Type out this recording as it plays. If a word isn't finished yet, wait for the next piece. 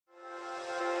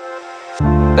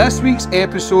This week's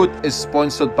episode is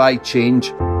sponsored by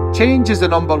Change. Change is the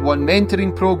 #1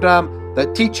 mentoring program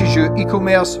that teaches you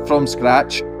e-commerce from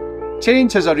scratch.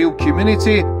 Change has a real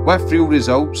community with real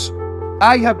results.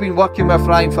 I have been working with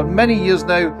Ryan for many years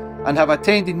now and have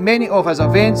attended many of his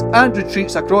events and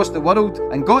retreats across the world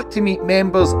and got to meet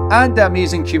members and the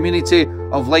amazing community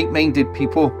of like-minded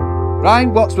people.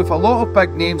 Ryan works with a lot of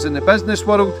big names in the business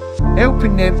world,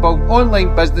 helping them build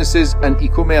online businesses and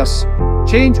e-commerce.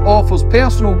 Change offers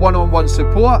personal one-on-one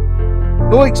support,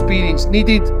 no experience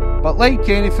needed, but like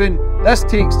anything, this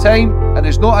takes time and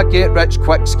is not a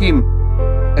get-rich-quick scheme.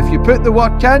 If you put the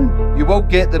work in, you will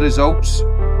get the results.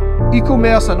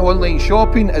 E-commerce and online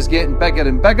shopping is getting bigger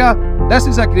and bigger. This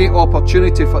is a great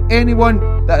opportunity for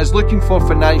anyone that is looking for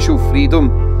financial freedom.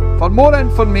 For more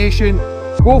information,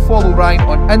 go follow Ryan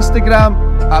on Instagram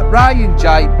at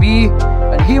RyanJB,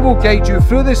 and he will guide you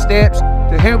through the steps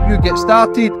to help you get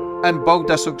started and build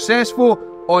a successful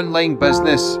online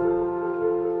business.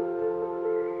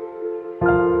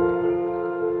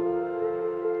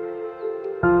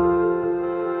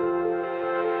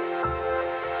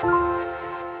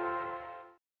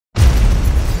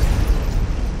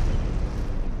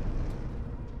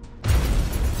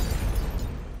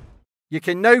 You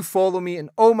can now follow me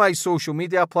on all my social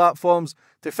media platforms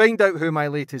to find out who my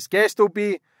latest guest will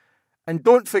be. And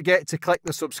don't forget to click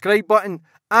the subscribe button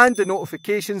and the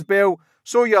notifications bell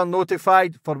so you're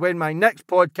notified for when my next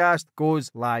podcast goes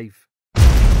live.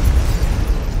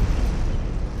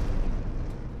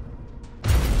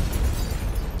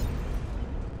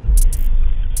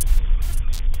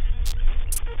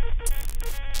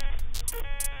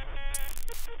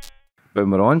 Boom,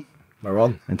 we're on. We're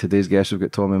on. And today's guest, we've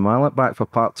got Tommy Mallet back for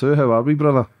part 2. How are we,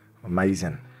 brother?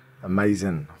 Amazing.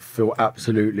 Amazing. I feel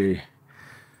absolutely...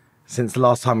 Since the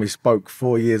last time we spoke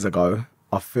 4 years ago,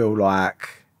 I feel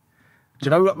like... Do you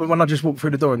know when I just walk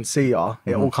through the door and see her,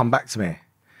 it all come back to me?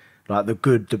 Like the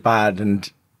good, the bad, and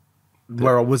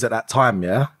where I was at that time,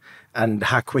 yeah? And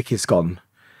how quick it's gone.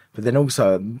 But then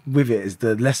also, with it, is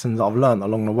the lessons I've learned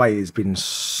along the way has been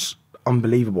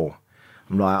unbelievable.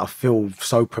 I'm like, I feel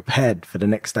so prepared for the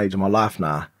next stage of my life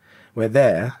now. We're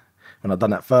there. When I'd done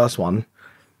that first one,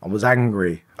 I was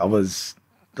angry. I was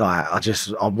like,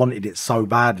 I wanted it so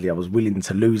badly. I was willing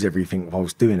to lose everything while I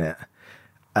was doing it.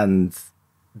 And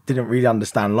didn't really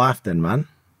understand life then, man.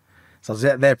 So I was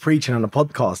there preaching on a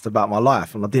podcast about my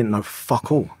life and I didn't know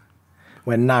fuck all.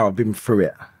 When now I've been through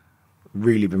it,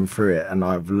 really been through it, and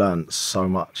I've learned so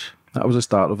much. That was the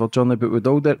start of our journey, but we'd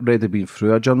already been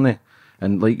through a journey.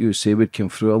 And like you say, we'd come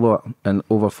through a lot, and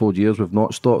over 4 years we've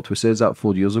not stopped. We said that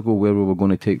 4 years ago where we were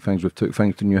going to take things. We've took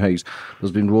things to new heights.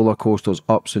 There's been roller coasters,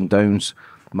 ups and downs,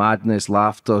 madness,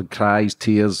 laughter, cries,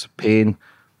 tears, pain.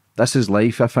 This is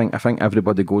life, I think. I think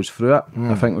everybody goes through it.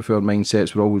 I think with our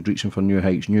mindsets, we're always reaching for new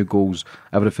heights, new goals.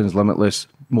 Everything's limitless.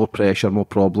 More pressure, more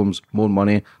problems, more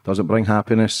money. Doesn't bring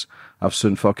happiness. I've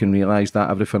soon fucking realised that.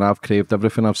 Everything I've craved,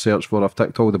 everything I've searched for, I've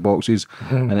ticked all the boxes,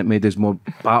 and it made us more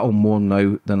battle more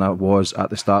now than I was at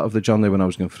the start of the journey when I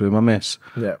was going through my mess.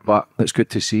 Yeah. But it's good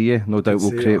to see you. No doubt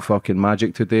we'll create fucking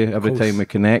magic today. Every time we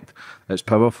connect, it's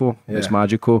powerful, it's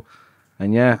magical.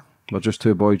 And yeah, we're just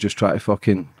two boys just trying to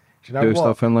fucking do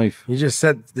stuff in life. You just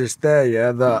said this there,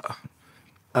 yeah, that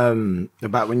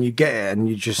about when you get it and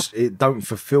you just don't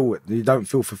feel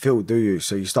fulfilled, do you?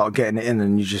 So you start getting it in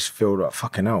and you just feel like,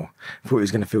 fucking hell, I thought it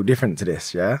was going to feel different to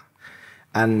this, yeah?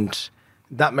 And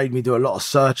that made me do a lot of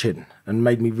searching and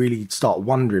made me really start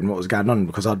wondering what was going on,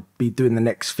 because I'd be doing the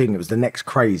next thing, it was the next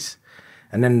craze.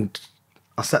 And then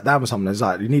I sat down with someone and was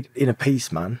like, you need inner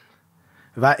peace, man.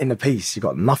 Without inner peace, you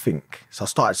got nothing. So I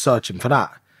started searching for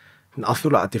that. And I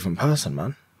feel like a different person,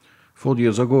 man. 4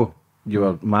 years ago, you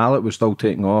were Mallet was still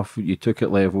taking off. You took it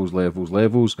levels.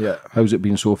 Yeah. How's it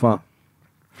been so far?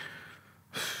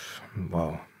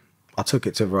 Well, I took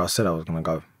it to where I said I was going to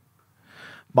go.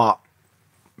 But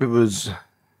it was...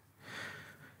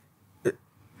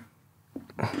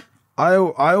 I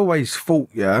always thought,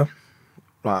 yeah,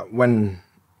 like when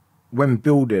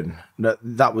building,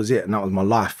 that was it and that was my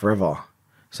life forever.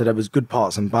 So there was good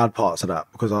parts and bad parts of that,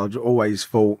 because I always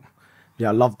thought, yeah,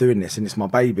 I love doing this and it's my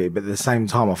baby, but at the same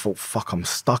time I thought, fuck, I'm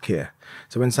stuck here.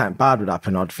 So when something bad would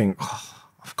happen, I'd think, oh,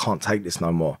 I can't take this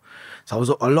no more. So I was,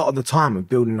 a lot of the time of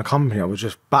building a company, I was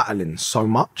just battling so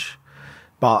much.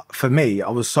 But for me, I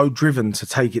was so driven to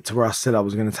take it to where I said I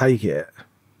was going to take it,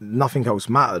 nothing else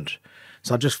mattered.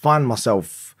 So I just find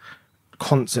myself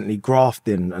constantly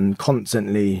grafting and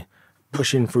constantly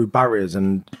pushing through barriers,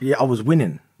 and yeah, I was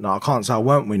winning. No, I can't say I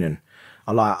weren't winning.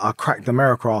 I cracked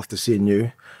America after seeing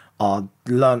you. I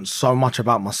learned so much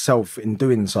about myself in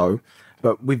doing so.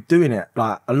 But with doing it,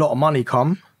 like, a lot of money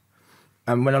come,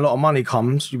 And when a lot of money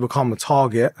comes, you become a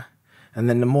target. And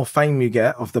then the more fame you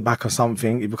get off the back of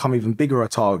something, you become even bigger a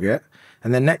target.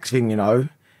 And then next thing you know,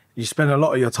 you spend a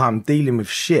lot of your time dealing with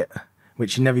shit,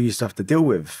 which you never used to have to deal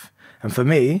with. And for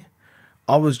me,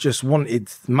 I was just wanted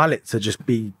Mallet to just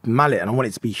be Mallet, and I wanted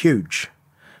it to be huge.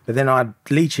 But then I had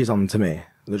leeches onto me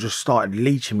that just started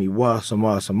leeching me worse and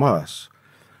worse and worse.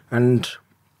 And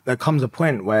there comes a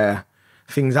point where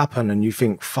things happen and you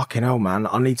think, fucking hell, man,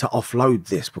 I need to offload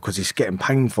this because it's getting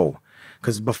painful.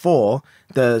 Because before,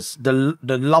 the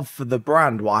love for the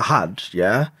brand, what I had,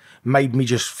 yeah, made me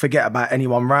just forget about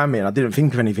anyone around me, and I didn't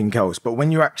think of anything else. But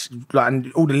when you're actually, like,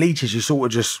 and all the leeches, you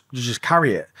sort of just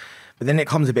carry it. But then it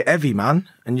comes a bit heavy, man.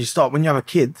 And you start, when you have a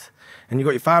kid and you've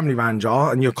got your family around you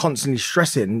and you're constantly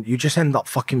stressing, you just end up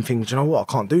fucking thinking, you know what,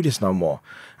 I can't do this no more.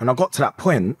 And I got to that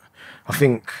point, I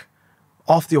think,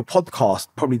 after your podcast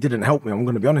probably didn't help me, I'm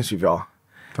going to be honest with you.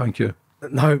 Thank you.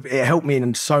 No, it helped me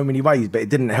in so many ways, but it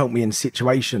didn't help me in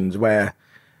situations where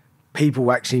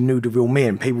people actually knew the real me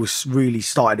and people really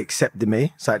started accepting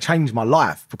me. So it changed my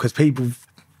life because it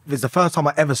was the first time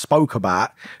I ever spoke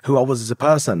about who I was as a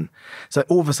person. So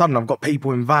all of a sudden I've got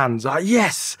people in vans like,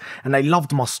 yes, and they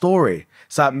loved my story.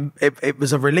 So it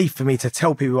was a relief for me to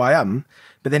tell people who I am,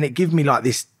 but then it gave me like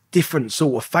this different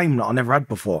sort of fame that I never had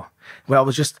before. Where I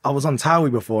was on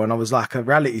Towie before and I was like a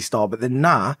reality star, but then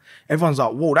now everyone's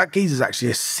like, whoa, that geezer's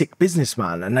actually a sick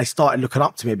businessman. And they started looking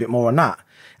up to me a bit more on that.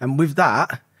 And with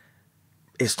that,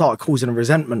 it started causing a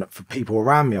resentment for people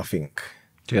around me, I think.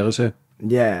 Jealousy?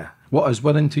 Yeah. What is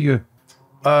winning to you?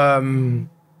 I've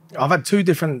had two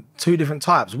different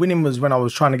types. Winning was when I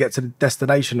was trying to get to the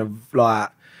destination of like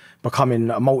becoming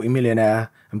a multi-millionaire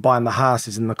and buying the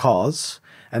houses and the cars.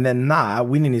 And then now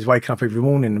winning is waking up every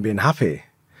morning and being happy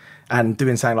and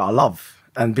doing something that I love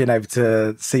and being able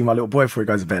to see my little boy before he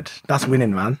goes to bed. That's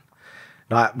winning, man.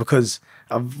 Like, because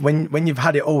when you've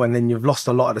had it all and then you've lost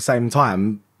a lot at the same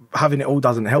time, having it all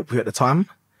doesn't help you at the time,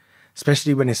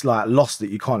 especially when it's like loss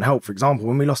that you can't help. For example,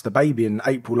 when we lost a baby in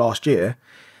April last year,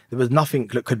 there was nothing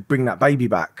that could bring that baby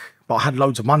back, but I had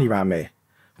loads of money around me.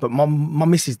 But my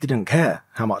missus didn't care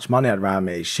how much money I had around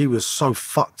me. She was so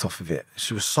fucked off of it.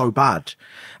 She was so bad.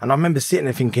 And I remember sitting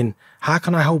there thinking, how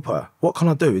can I help her? What can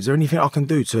I do? Is there anything I can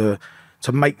do to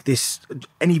make this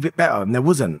any bit better? And there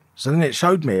wasn't. So then it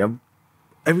showed me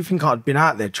everything I'd been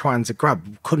out there trying to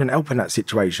grab couldn't help in that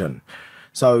situation.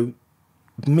 So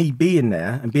me being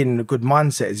there and being in a good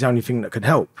mindset is the only thing that could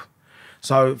help.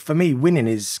 So for me, winning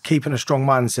is keeping a strong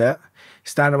mindset,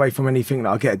 staying away from anything that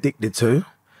I get addicted to,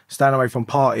 staying away from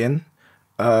partying,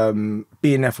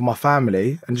 being there for my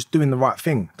family and just doing the right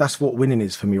thing. That's what winning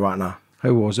is for me right now.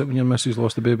 How was it when your missus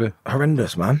lost the baby?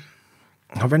 Horrendous, man.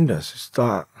 Horrendous. It's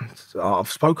like,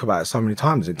 I've spoke about it so many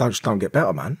times. It just don't get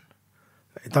better, man.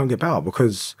 It don't get better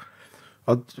because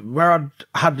where I'd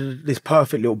had this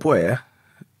perfect little boy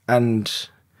and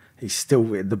he's still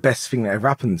the best thing that ever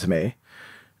happened to me,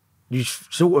 you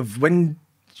sort of, when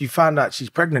you find out she's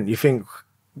pregnant, you think,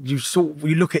 you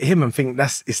look at him and think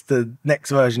it's the next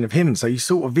version of him. So you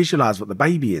sort of visualize what the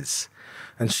baby is.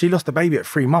 And she lost the baby at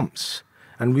 3 months.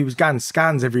 And we was getting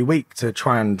scans every week to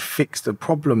try and fix the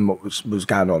problem what was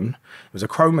going on. It was a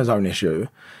chromosome issue.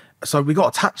 So we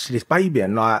got attached to this baby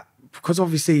and like, because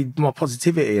obviously my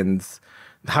positivity and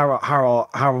how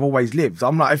I've always lived,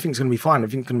 I'm like, everything's going to be fine.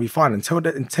 Everything's going to be fine. Until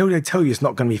they tell you it's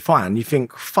not going to be fine, you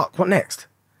think, fuck, what next?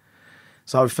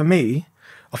 So for me,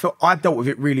 I felt I dealt with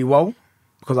it really well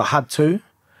because I had to.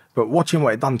 But watching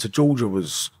what it done to Georgia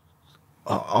was,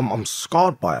 I'm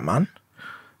scarred by it, man.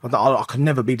 I could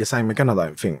never be the same again, I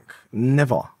don't think.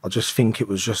 Never. I just think it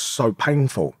was just so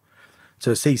painful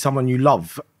to see someone you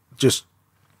love just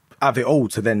have it all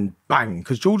to then bang.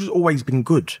 Because Georgia's always been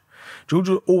good.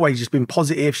 Georgia's always just been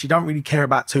positive. She don't really care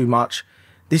about too much.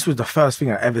 This was the first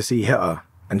thing I ever see hit her.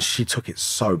 And she took it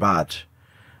so bad.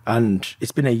 And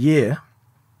it's been a year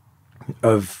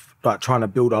of like trying to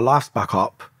build our lives back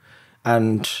up.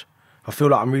 And I feel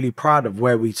like I'm really proud of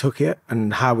where we took it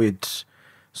and how we'd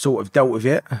sort of dealt with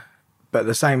it. But at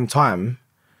the same time,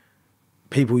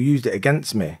 people used it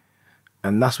against me.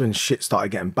 And that's when shit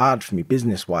started getting bad for me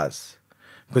business-wise.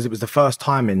 Because it was the first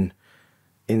time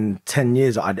in 10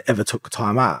 years that I'd ever took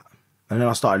time out. And then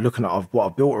I started looking at what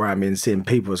I've built around me and seeing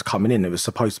people was coming in. It was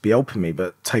supposed to be helping me,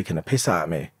 but taking a piss out of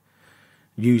me.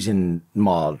 Using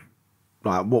my,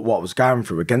 like, what I was going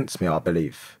through against me, I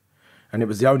believe. And it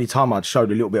was the only time I'd showed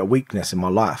a little bit of weakness in my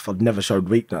life. I'd never showed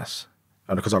weakness.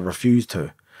 And because I refused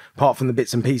to. Apart from the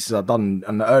bits and pieces I'd done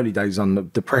in the early days on the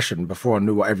depression before I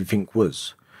knew what everything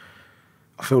was.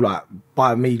 I feel like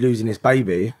by me losing this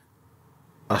baby,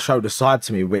 I showed a side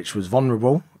to me which was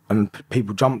vulnerable and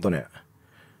people jumped on it.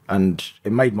 and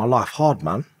it made my life hard,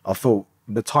 man. I thought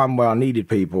the time where I needed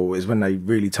people is when they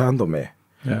really turned on me.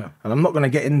 Yeah. And I'm not going to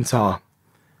get into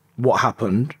what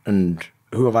happened and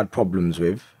who I've had problems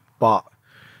with, but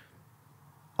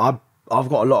I've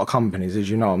got a lot of companies, as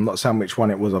you know. I'm not saying which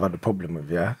one it was I've had a problem with,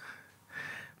 yeah?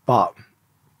 But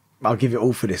I'll give it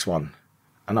all for this one.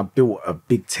 And I built a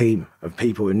big team of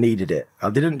people who needed it. I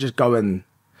didn't just go and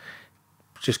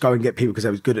get people because they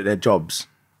was good at their jobs.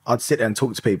 I'd sit there and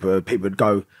talk to people. People would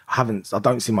go, I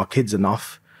don't see my kids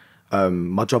enough.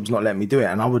 My job's not letting me do it.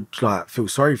 And I would like feel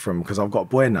sorry for them because I've got a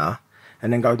boy now.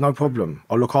 And then go, no problem.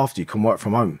 I'll look after you. You can work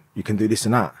from home. You can do this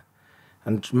and that.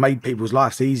 And made people's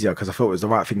lives easier because I thought it was the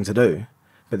right thing to do.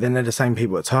 But then they're the same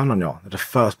people that turn on you. They're the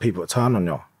first people that turn on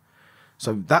you.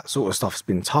 So that sort of stuff's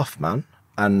been tough, man.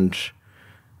 And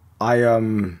I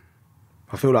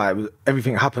feel like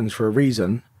everything happens for a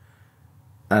reason.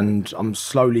 And I'm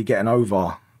slowly getting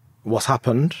over what's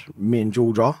happened, me and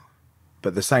Georgia. But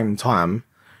at the same time,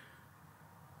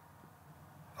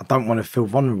 I don't want to feel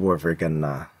vulnerable ever again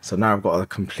now. So now I've got a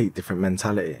complete different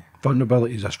mentality.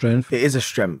 Vulnerability is a strength. It is a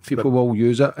strength. People will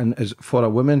use it, and as for a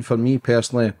woman, for me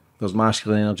personally, there's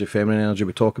masculine energy, feminine energy.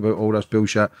 We talk about all this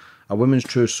bullshit. A woman's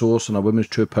true source and a woman's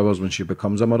true powers when she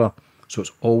becomes a mother. So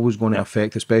it's always going to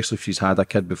affect, especially if she's had a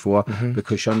kid before,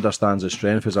 because she understands the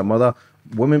strength as a mother.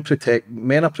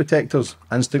 Men are protectors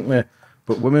instantly,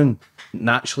 but women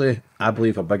naturally, I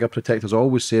believe, are bigger protectors. I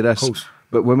always say this,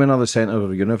 but women are the centre of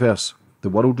the universe. The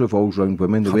world revolves around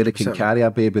women. The way they can carry a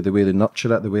baby, the way they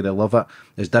nurture it, the way they love it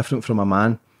is different from a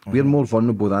man. We're more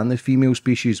vulnerable than the female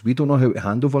species. We don't know how to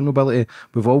handle vulnerability.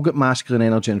 We've all got masculine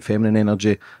energy and feminine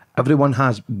energy. Everyone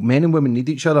has. Men and women need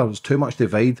each other. There's too much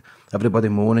divide. Everybody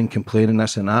moaning, complaining,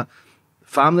 this and that.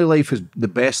 Family life is the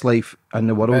best life in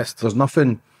the world. There's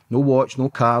nothing, no watch, no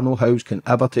car, no house can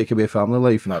ever take away family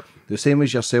life. No. The same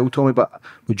as yourself, Tommy. But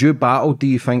would you battle, do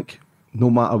you think,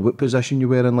 no matter what position you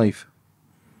were in life?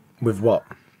 With what?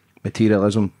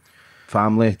 Materialism,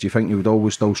 family. Do you think you would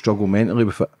always still struggle mentally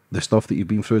with it, the stuff that you've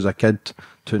been through as a kid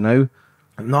to now?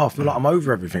 No, I feel like I'm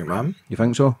over everything, man. You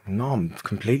think so? No, I'm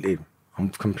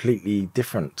completely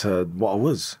different to what I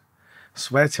was. I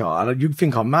swear to you, you'd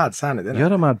think I'm mad saying it, didn't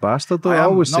You're a mad bastard, though. I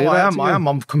always say that. I am.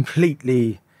 I'm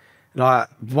completely, like,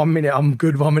 1 minute I'm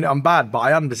good, 1 minute I'm bad, but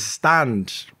I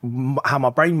understand how my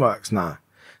brain works now.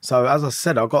 So as I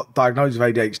said, I got diagnosed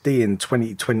with ADHD in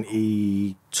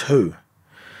 2022.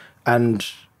 And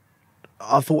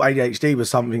I thought ADHD was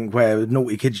something where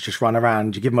naughty kids just run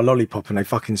around, you give them a lollipop and they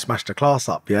fucking smash the class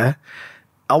up, yeah?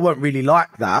 I wasn't really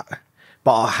like that,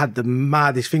 but I had the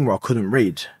maddest thing where I couldn't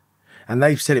read. And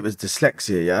they've said it was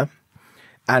dyslexia, yeah?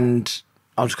 And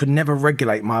I just could never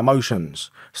regulate my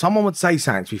emotions. Someone would say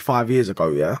something to me 5 years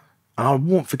ago, yeah? And I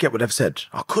won't forget what they've said.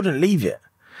 I couldn't leave it.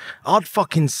 I'd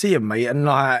fucking see him, mate, and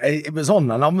like it was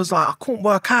on, and I was like, I couldn't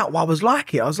work out why I was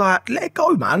like it. I was like, let it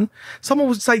go, man. Someone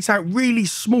would say something really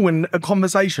small in a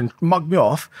conversation, mug me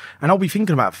off, and I'll be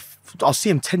thinking about, I'll see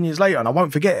him 10 years later and I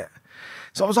won't forget it.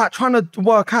 So I was like trying to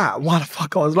work out why the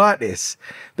fuck I was like this.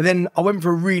 But then I went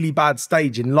through a really bad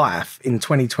stage in life in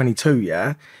 2022,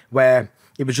 yeah, where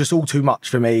it was just all too much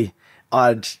for me.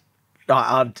 I'd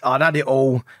had it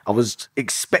all. I was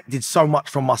expected so much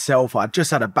from myself. I'd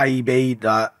just had a baby.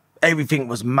 Everything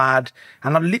was mad.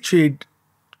 And I literally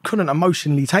couldn't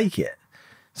emotionally take it.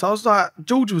 So I was like,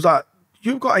 George was like,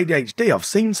 you've got ADHD. I've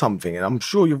seen something and I'm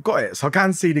sure you've got it. So I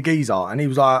can see the geezer. And he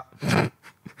was like,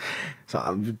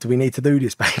 so do we need to do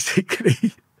this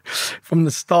basically? From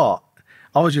the start,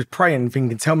 I was just praying,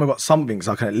 thinking, tell me I've got something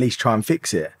so I can at least try and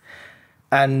fix it.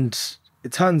 And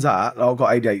it turns out I've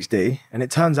got ADHD, and it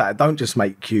turns out it don't just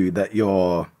make you that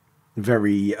you're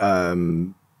very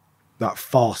like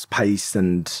fast-paced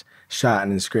and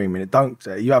shouting and screaming. It don't.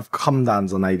 You have come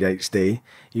downs on ADHD.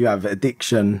 You have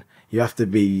addiction. You have to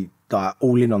be like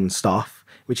all in on stuff,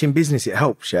 which in business it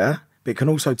helps, yeah. But it can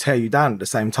also tear you down at the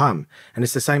same time. And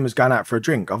it's the same as going out for a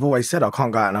drink. I've always said I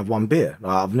can't go out and have one beer.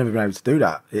 Like, I've never been able to do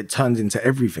that. It turns into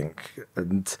everything.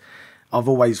 And I've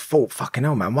always thought, fucking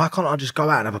hell, man, why can't I just go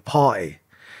out and have a party?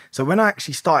 So when I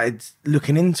actually started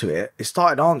looking into it, it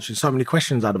started answering so many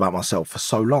questions I had about myself for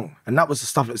so long. And that was the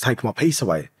stuff that was taking my peace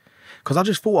away. Because I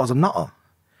just thought I was a nutter.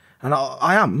 And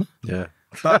I am. Yeah.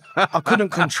 But I couldn't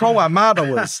control how mad I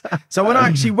was. So when I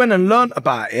actually went and learnt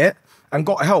about it and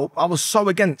got help, I was so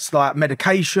against like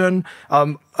medication.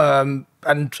 And I ain't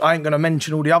going to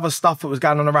mention all the other stuff that was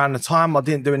going on around the time. I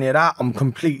didn't do any of that. I'm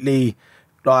completely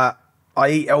like, I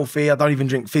eat healthy. I don't even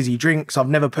drink fizzy drinks. I've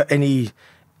never put anything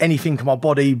in my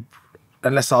body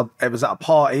unless it was at a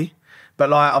party. But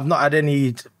like, I've not had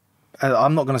any,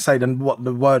 I'm not going to say what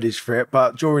the word is for it,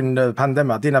 but during the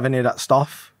pandemic, I didn't have any of that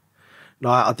stuff.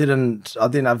 Like I didn't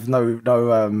have no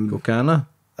Cocaine?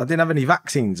 I didn't have any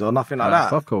vaccines or nothing like that.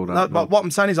 Fuck all that. No, but what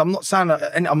I'm saying is, I'm not saying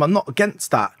that, I'm not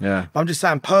against that. Yeah. But I'm just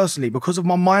saying personally, because of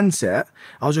my mindset,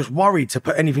 I was just worried to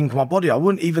put anything in my body. I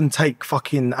wouldn't even take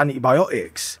fucking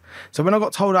antibiotics. So when I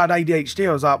got told I had ADHD,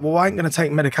 I was like, well, I ain't going to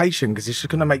take medication because it's just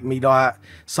going to make me like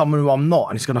someone who I'm not,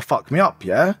 and it's going to fuck me up,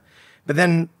 yeah? But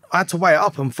then I had to weigh it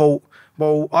up and thought,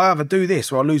 well, I either do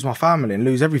this or I lose my family and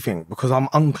lose everything because I'm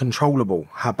uncontrollable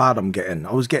how bad I'm getting.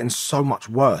 I was getting so much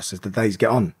worse as the days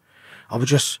get on. I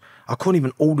couldn't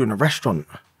even order in a restaurant.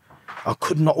 I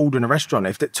could not order in a restaurant.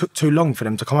 If it took too long for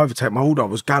them to come over to take my order, I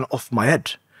was going off my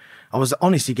head. I was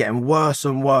honestly getting worse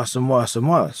and worse and worse and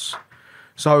worse.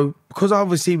 So because I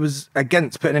obviously was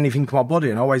against putting anything in my body,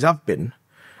 and I always have been,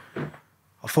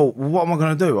 I thought, well, what am I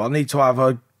going to do? I need to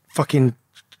either fucking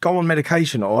go on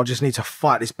medication or I just need to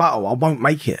fight this battle. I won't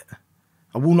make it.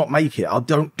 I will not make it.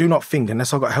 Do not think,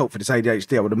 unless I got help for this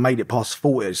ADHD, I would have made it past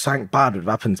 40. Something bad would have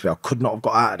happened to me. I could not have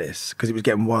got out of this because it was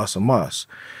getting worse and worse.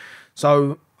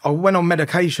 So I went on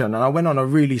medication, and I went on a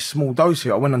really small dose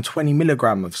of it. I went on 20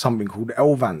 milligram of something called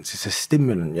Elvance. It's a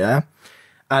stimulant, yeah?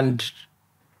 And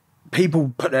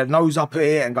people put their nose up at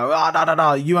it and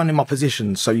go, you aren't in my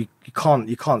position, so you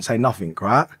can't say nothing,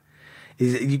 right?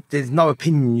 There's no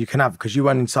opinion you can have because you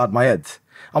weren't inside my head.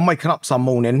 I'm waking up some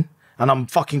morning and I'm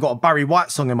fucking got a Barry White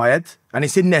song in my head, and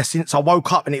it's in there since I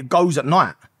woke up, and it goes at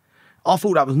night. I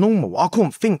thought that was normal. I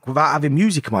couldn't think without having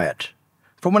music in my head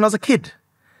from when I was a kid.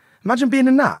 Imagine being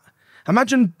in that.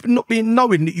 Imagine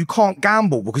knowing that you can't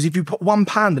gamble because if you put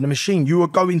 £1 in a machine, you are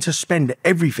going to spend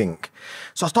everything.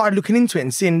 So I started looking into it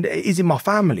and seeing it is in my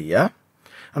family, yeah?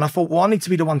 And I thought, well, I need to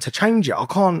be the one to change it. I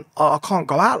can't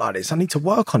go out like this. I need to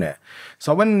work on it.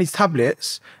 So I went on these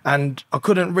tablets, and I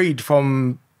couldn't read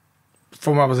from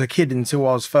when I was a kid until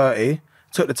I was 30.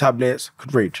 Took the tablets,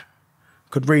 could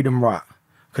read and write,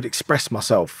 could express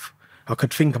myself. I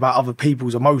could think about other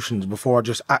people's emotions before I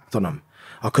just act on them.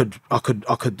 I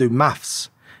could do maths.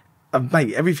 And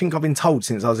mate, everything I've been told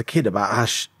since I was a kid about how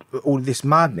all of this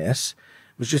madness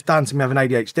was just down to me having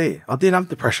ADHD. I didn't have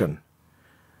depression.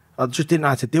 I just didn't know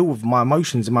how to deal with my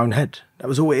emotions in my own head. That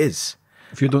was all it is.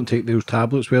 If you don't take those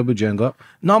tablets, where would you end up?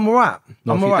 No, I'm all right.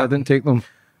 No, if you didn't take them.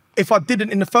 If I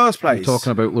didn't in the first place. You're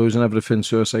talking about losing everything,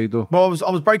 suicidal. Well,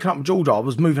 I was breaking up with Georgia. I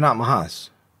was moving out of my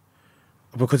house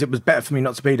because it was better for me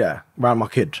not to be there around my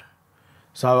kid.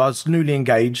 So I was newly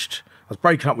engaged. I was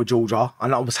breaking up with Georgia,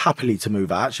 and I was happily to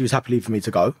move out. She was happily for me to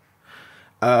go.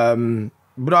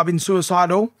 Would I have been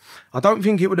suicidal? I don't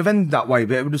think it would have ended that way,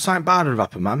 but it would have something bad would have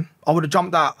happened, man. I would have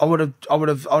jumped out. I would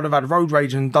have had road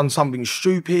rage and done something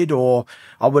stupid, or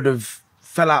I would have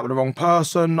fell out with the wrong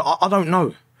person. I don't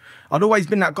know. I'd always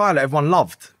been that guy that everyone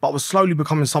loved, but I was slowly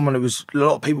becoming someone who a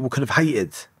lot of people could have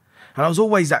hated. And I was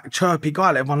always that chirpy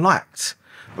guy that everyone liked.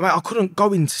 But mate, I couldn't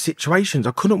go into situations.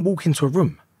 I couldn't walk into a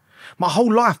room. My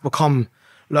whole life become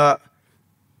like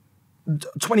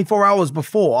 24 hours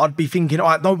before, I'd be thinking, all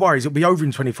right, no worries, it'll be over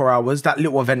in 24 hours. That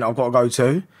little event I've got to go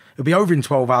to, it'll be over in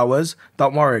 12 hours.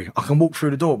 Don't worry, I can walk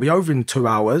through the door. It'll be over in 2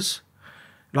 hours.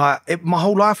 My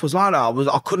whole life was like that.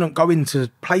 I couldn't go into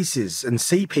places and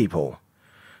see people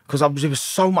because there was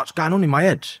so much going on in my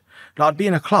head. I'd be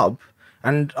in a club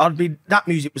and that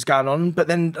music was going on, but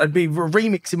then I'd be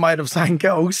remixing my head of something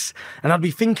else, and I'd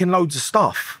be thinking loads of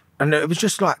stuff, and it was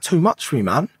just like too much for me,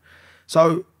 man.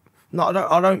 So no,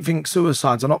 I don't think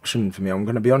suicide's an option for me. I'm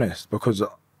going to be honest, because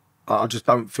I just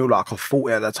don't feel like I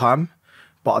thought it at the time.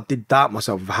 But I did doubt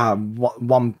myself of how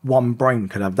one brain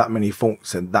could have that many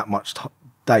thoughts in that much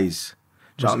days.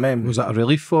 Do you know what I mean? Was that a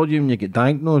relief for you when you get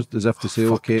diagnosed, as if to say,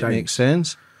 okay, it makes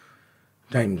sense?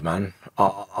 James, man,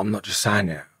 I'm not just saying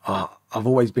it. I've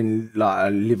always been like a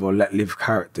live or let live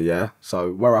character, yeah?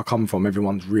 So where I come from,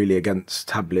 everyone's really against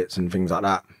tablets and things like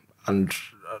that. And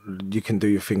you can do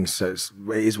your things, so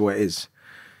it is what it is.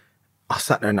 I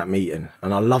sat there in that meeting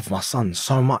and I love my son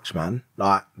so much, man.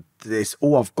 Like, it's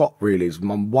all I've got really is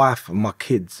my wife and my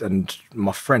kids and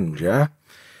my friend, yeah?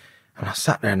 And I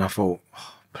sat there and I thought,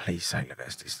 oh, please say look at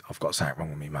this. I've got something wrong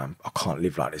with me, man. I can't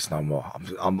live like this no more.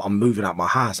 I'm moving out my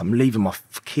house. I'm leaving my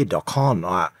kid. I can't.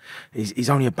 Like, he's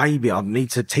only a baby. I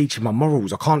need to teach him my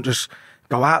morals. I can't just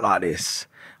go out like this.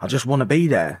 I just want to be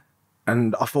there.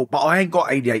 And I thought, but I ain't got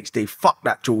ADHD. Fuck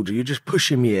that, Georgia. You're just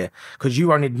pushing me here because you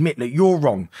won't admit that you're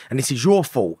wrong and this is your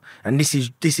fault and this is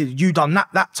you done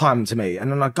that time to me.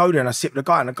 And then I go there and I sit with the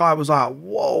guy, and the guy was like,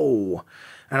 whoa.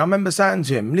 And I remember saying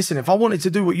to him, listen, if I wanted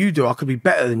to do what you do, I could be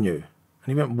better than you. And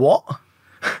he went, what?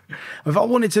 If I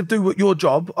wanted to do your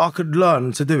job, I could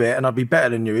learn to do it and I'd be better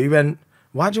than you. He went,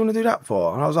 why do you want to do that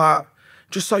for? And I was like,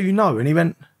 just so you know. And he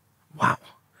went, wow.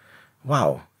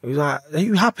 He was like, are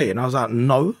you happy? And I was like,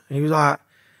 no. And he was like,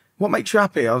 what makes you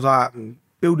happy? I was like,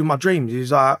 building my dreams. He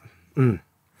was like, like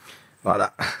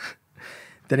that.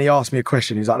 Then he asked me a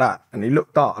question. He's like that. And he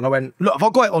looked up and I went, look, have I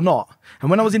got it or not? And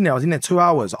when I was in there 2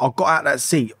 hours. I got out that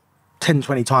seat 10,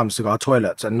 20 times to go to the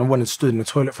toilet. And I went and stood in the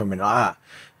toilet for a minute like that.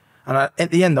 And at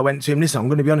the end, I went to him, listen, I'm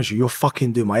going to be honest with you, you're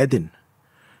fucking doing my head in.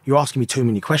 You're asking me too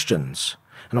many questions.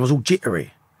 And I was all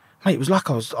jittery. Mate, it was like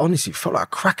I honestly felt like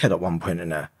a crackhead at one point in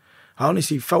there. I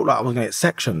honestly felt like I was going to get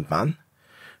sectioned, man.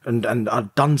 And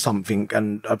I'd done something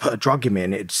and I put a drug in me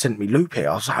and it sent me loopy.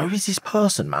 I was like, who is this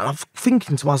person, man? I'm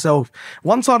thinking to myself,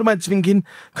 one side of my head's thinking,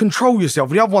 control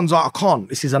yourself. The other one's like, I can't,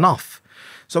 this is enough.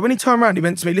 So when he turned around, he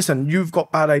went to me, listen, you've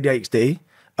got bad ADHD.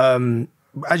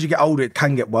 As you get older, it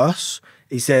can get worse.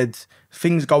 He said,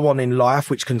 things go on in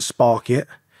life which can spark it.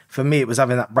 For me, it was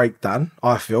having that breakdown,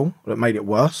 I feel, that made it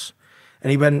worse. And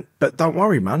he went, but don't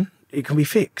worry, man. It can be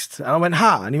fixed. And I went,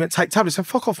 how? And he went, take tablets. I said,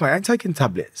 fuck off, mate. I ain't taking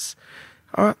tablets.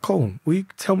 All right, cool. Will you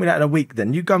tell me that in a week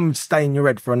then? You go and stay in your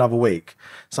head for another week.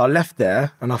 So I left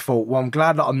there and I thought, well, I'm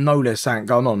glad that I know there's something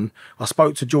going on. I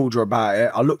spoke to Georgia about it.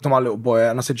 I looked at my little boy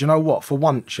and I said, you know what? For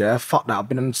once, yeah, fuck that. I've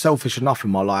been selfish enough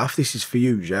in my life. This is for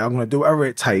you, yeah? I'm going to do whatever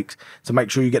it takes to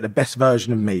make sure you get the best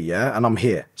version of me, yeah? And I'm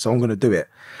here. So I'm going to do it.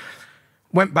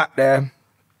 Went back there.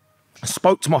 I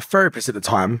spoke to my therapist at the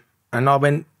time and I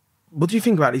went, what do you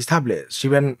think about these tablets? She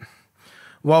went,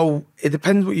 well, it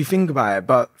depends what you think about it,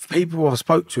 but people I've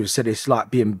spoke to have said it's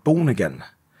like being born again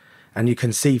and you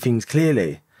can see things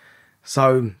clearly.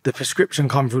 So the prescription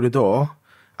come through the door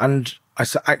and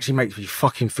it actually makes me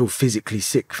fucking feel physically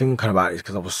sick thinking about this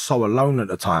because I was so alone at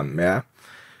the time, yeah?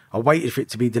 I waited for it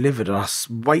to be delivered and I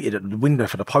waited at the window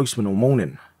for the postman all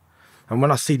morning. And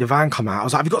when I see the van come out, I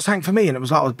was like, have you got something for me? And it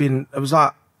was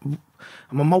like,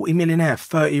 I'm a multi-millionaire,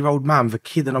 30-year-old man with a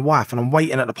kid and a wife, and I'm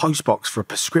waiting at the post box for a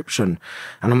prescription.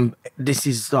 And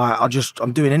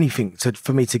I'm doing anything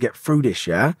for me to get through this,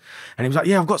 yeah? And he was like,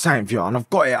 yeah, I've got something for you. And I've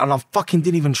got it. And I fucking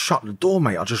didn't even shut the door,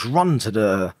 mate. I just run to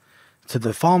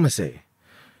the pharmacy.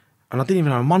 And I didn't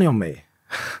even have money on me.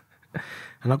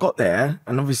 And I got there,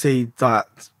 and obviously, like,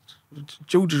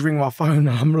 Georgia's ringing my phone,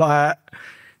 and I'm like,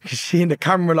 she in the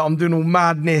camera, like, I'm doing all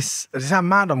madness. This is how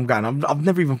mad I'm going. I've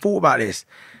never even thought about this.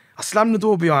 I slammed the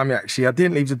door behind me, actually. I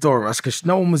didn't leave the door. That's because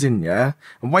no one was in, yeah?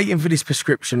 I'm waiting for this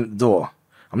prescription at the door.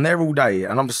 I'm there all day,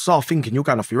 and I'm just start thinking, you're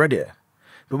going off your head here.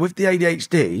 But with the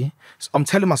ADHD, I'm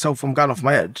telling myself I'm going off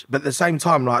my head, but at the same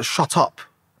time, like, shut up.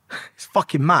 It's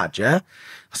fucking mad, yeah?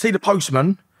 I see the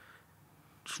postman,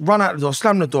 run out the door,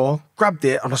 slam the door, grabbed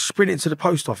it, and I sprinted to the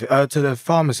post office, to the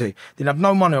pharmacy. Didn't have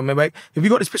no money on me, mate. Have you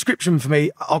got this prescription for me?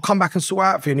 I'll come back and sort it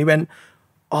out for you. And he went,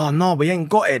 oh, no, we ain't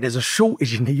got it. There's a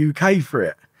shortage in the UK for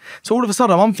it. So all of a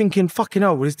sudden, I'm thinking, fucking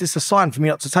hell, is this a sign for me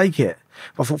not to take it?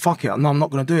 But I thought, fuck it, no, I'm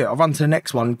not going to do it. I ran to the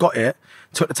next one, got it,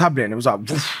 took the tablet, and it was like,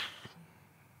 woof.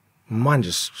 Mine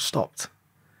just stopped.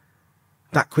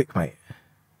 That quick, mate.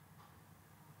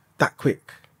 That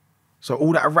quick. So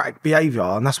all that erratic behaviour,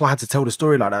 and that's why I had to tell the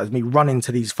story like that, was me running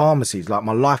to these pharmacies, like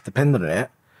my life depended on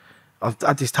it. I've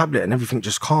had this tablet and everything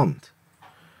just calmed.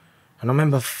 And I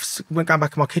remember going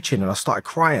back in my kitchen and I started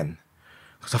crying.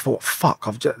 Because I thought, fuck,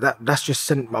 that's just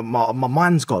sent, my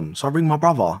mind's gone. So I ring my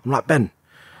brother. I'm like, Ben,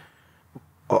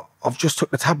 I've just took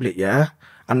the tablet, yeah?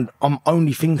 And I'm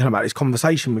only thinking about this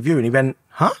conversation with you. And he went,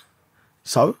 huh?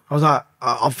 So I was like,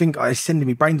 I think it's sending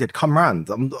me brain dead. Come round.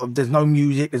 There's no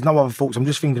music. There's no other thoughts. I'm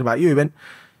just thinking about you. He went,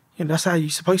 yeah, that's how you're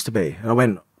supposed to be. And I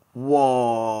went,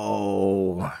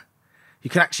 whoa. You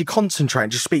can actually concentrate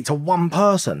and just speak to one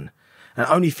person and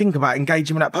only think about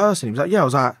engaging with that person. He was like, yeah. I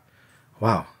was like,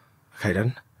 wow. Okay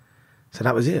then. So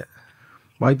that was it.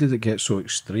 Why did it get so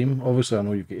extreme? Obviously, I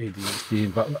know you've got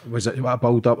ADHD, but was it a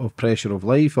build-up of pressure of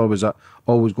life, or was it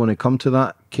always going to come to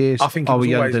that case? I think it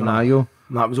was always in denial.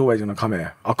 No, it was always going to come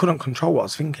here. I couldn't control what I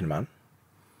was thinking, man.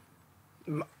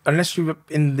 Unless you're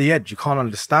in the edge, you can't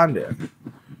understand it.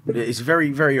 It's very,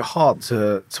 very hard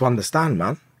to understand,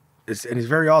 man. It's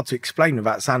very hard to explain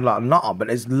without sounding like a nutter, but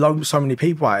there's so many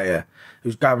people out here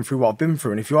who's going through what I've been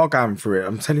through, and if you are going through it,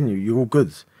 I'm telling you, you're all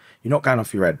good. You're not going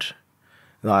off your head.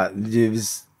 Like,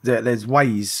 there's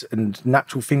ways and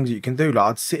natural things that you can do. Like,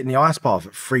 I'd sit in the ice bath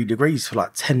at 3 degrees for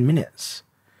like 10 minutes.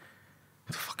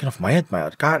 I'm fucking off my head, mate.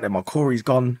 I'd go out there, my Corey's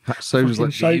gone. That sounds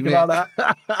like shaking like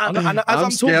that. And I'm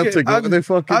scared to go to the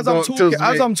fucking doctors,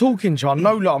 as I'm talking to you, I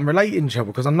know that I'm relating to you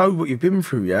because I know what you've been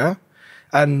through, yeah?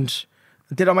 And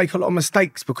did I make a lot of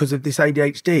mistakes because of this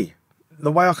ADHD?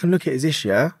 The way I can look at it is this,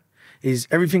 yeah? Is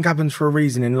everything happens for a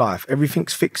reason in life.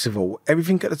 Everything's fixable.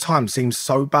 Everything at the time seems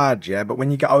so bad, yeah? But when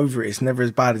you get over it, it's never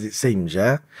as bad as it seems,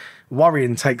 yeah?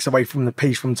 Worrying takes away from the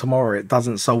peace from tomorrow. It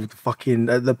doesn't solve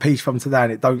the peace from today,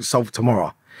 and it don't solve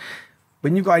tomorrow.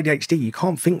 when you've got ADHD, you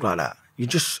can't think like that. You're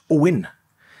just all in.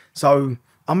 So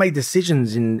I made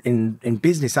decisions in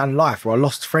business and life where I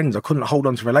lost friends. I couldn't hold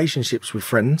on to relationships with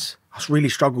friends. I really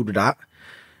struggled with that.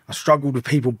 I struggled with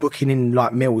people booking in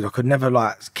like meals. I could never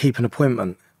like keep an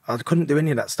appointment. I couldn't do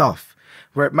any of that stuff,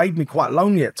 where it made me quite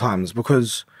lonely at times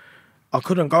because I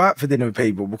couldn't go out for dinner with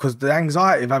people because the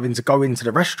anxiety of having to go into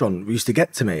the restaurant used to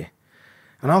get to me.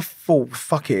 And I thought,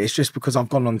 fuck it, it's just because I've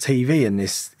gone on TV and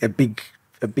this a big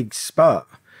spurt.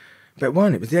 But it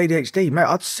weren't, it was the ADHD, mate.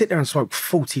 I'd sit there and smoke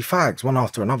 40 fags one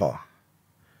after another.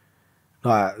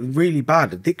 Like, really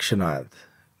bad addiction I had.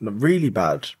 Really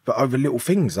bad, but over little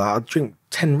things. Like, I'd drink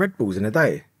 10 Red Bulls in a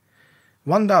day.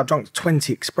 One day I drank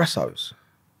 20 espressos.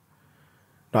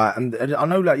 Like, and I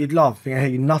know like you'd laugh, thinking, hey,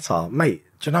 you nutter. Mate,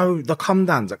 do you know the come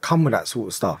downs that come with that sort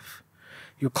of stuff?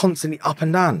 You're constantly up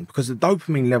and down because the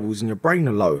dopamine levels in your brain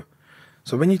are low.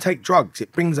 So when you take drugs,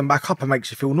 it brings them back up and makes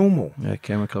you feel normal. Yeah,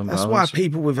 chemical That's imbalance. why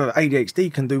people with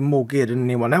ADHD can do more gear than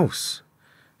anyone else.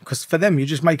 Because for them, you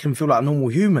just make them feel like a normal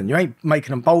human. You ain't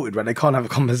making them bolted when they can't have a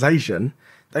conversation.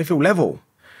 They feel level.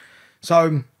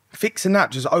 So fixing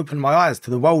that just opened my eyes to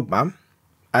the world, man.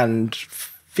 And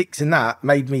fixing that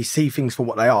made me see things for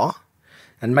what they are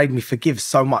and made me forgive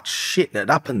so much shit that had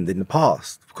happened in the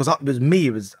past. Because it was me,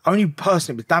 it was the only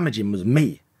person it was damaging was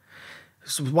me.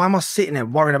 So why am I sitting there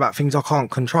worrying about things I can't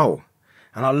control?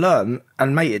 And I learned,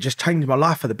 and mate, it just changed my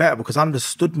life for the better because I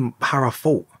understood how I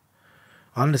thought.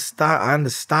 I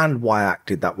understand why I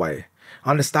acted that way.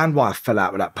 I understand why I fell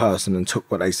out with that person and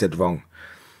took what they said wrong.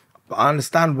 But I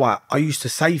understand why I used to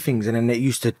say things and then it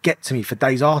used to get to me for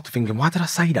days after thinking, why did I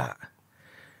say that?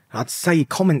 I'd say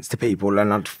comments to people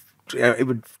and it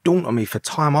would daunt on me for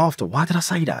time after. Why did I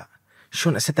say that? You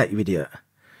shouldn't have said that, you idiot.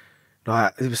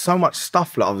 Like, there was so much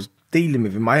stuff that I was dealing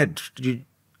with in my head.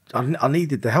 I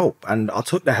needed the help and I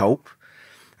took the help.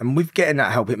 And with getting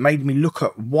that help, it made me look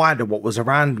at wider what was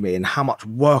around me and how much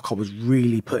work I was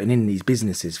really putting in these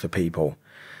businesses for people.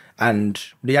 And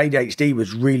the ADHD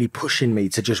was really pushing me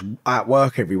to just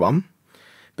outwork everyone.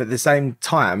 But at the same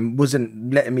time,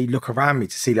 wasn't letting me look around me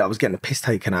to see that I was getting the piss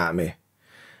taken out of me.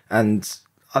 And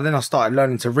then I started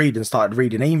learning to read and started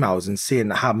reading emails and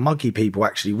seeing how muggy people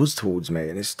actually was towards me.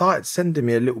 And it started sending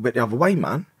me a little bit the other way,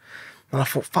 man. And I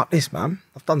thought, fuck this, man.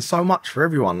 I've done so much for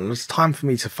everyone. And it's time for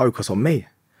me to focus on me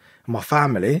and my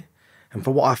family and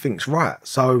for what I think's right.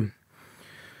 So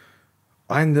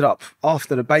I ended up,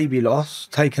 after the baby loss,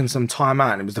 taking some time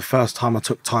out. And it was the first time I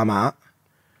took time out,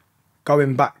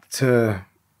 going back to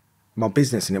my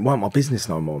business. And it weren't my business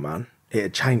no more, man. It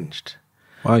had changed.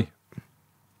 Why?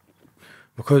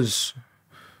 Because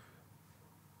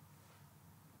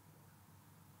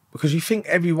you think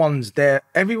everyone's there,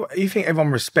 you think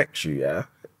everyone respects you, yeah?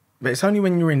 But it's only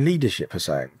when you're in leadership or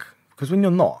something. Because when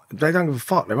you're not, they don't give a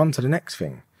fuck, they're on to the next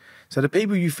thing. So the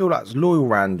people you feel like's loyal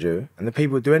around you and the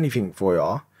people who do anything for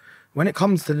you, when it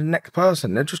comes to the next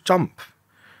person, they just jump.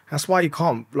 That's why you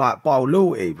can't like buy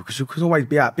loyalty, because you can always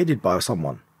be outbidded by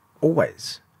someone.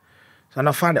 Always. And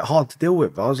I found it hard to deal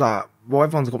with. I was like, well,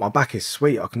 everyone's got my back, it's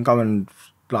sweet. I can go and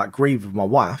like grieve with my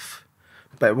wife.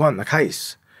 But it weren't the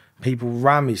case. People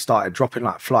around me started dropping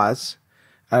like flies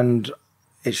and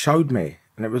it showed me.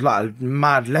 And it was like a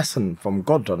mad lesson from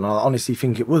God. And I honestly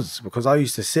think it was, because I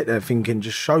used to sit there thinking,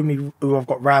 just show me who I've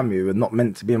got around me who are not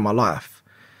meant to be in my life.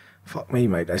 Fuck me,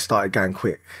 mate. They started going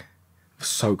quick.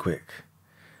 So quick.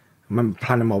 I remember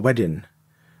planning my wedding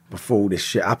before all this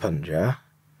shit happened, yeah?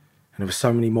 And there were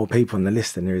so many more people on the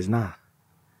list than there is now.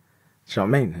 Do you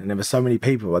know what I mean? And there were so many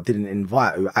people I didn't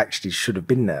invite who actually should have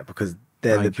been there because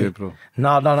they're the people.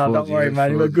 No, don't worry,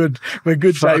 man. We're good. We're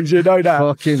good, James. You know that.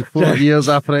 Fucking 4 years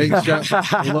of friendship.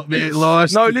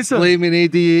 Lost. No, listen. Blaming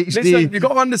ADHD. Listen, you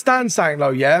got to understand something, though,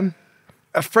 yeah?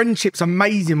 A friendship's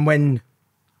amazing when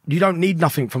you don't need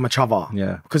nothing from each other.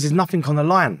 Yeah. Because there's nothing on the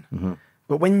line. Mm-hmm.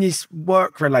 But when it's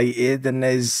work-related and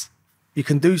you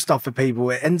can do stuff for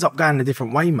people, it ends up going a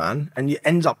different way, man. And it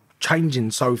ends up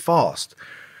changing so fast.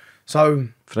 So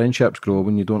friendships grow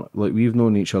when you don't, like, we've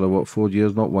known each other, what, 4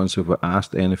 years? Not once have we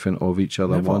asked anything of each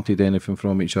other, Never. wanted anything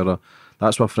from each other.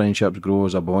 That's why friendships grow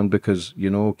as a bond, because you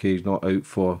know, okay, he's not out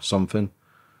for something.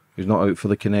 He's not out for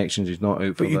the connections. He's not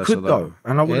out for this or that. But you could, though.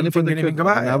 And I wouldn't think anything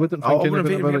about it. I wouldn't think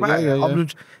anything about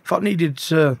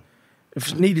it. Yeah. If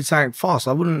it needed something fast,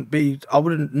 I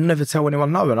wouldn't never tell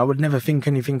anyone no, and I would never think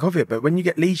anything of it. But when you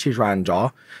get leashes round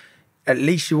you, at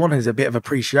least you want is a bit of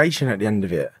appreciation at the end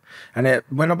of it. And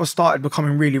when I started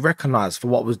becoming really recognised for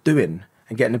what I was doing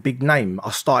and getting a big name,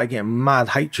 I started getting mad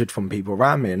hatred from people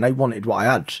around me, and they wanted what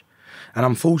I had. And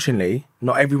unfortunately,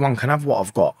 not everyone can have what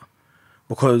I've got,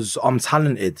 because I'm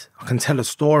talented. I can tell a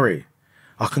story.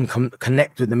 I can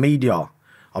connect with the media.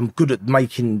 I'm good at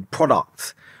making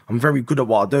product. I'm very good at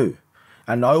what I do.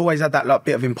 And I always had that like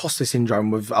bit of imposter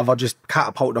syndrome with, have I just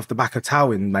catapulted off the back of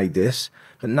towel and made this?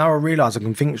 But now I realise I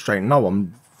can think straight. No,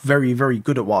 I'm very, very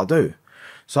good at what I do.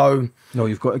 So no,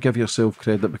 you've got to give yourself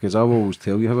credit, because I will always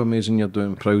tell you how amazing you're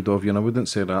doing, proud of you, and I wouldn't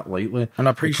say that lightly. And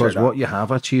I appreciate because that. what you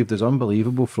have achieved is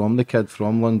unbelievable, from the kid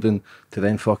from London to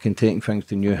then fucking taking things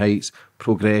to new heights,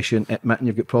 progression, admitting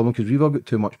you've got problems, because we've all got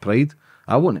too much pride.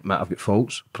 I won't admit I've got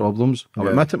faults, problems. I'll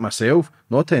admit it myself,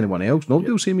 not to anyone else.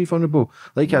 Nobody will see me vulnerable.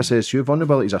 Like I said, your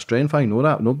vulnerability is a strength. I know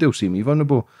that. Nobody will see me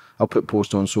vulnerable. I'll put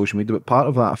posts on social media, but part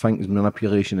of that, I think, is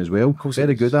manipulation as well.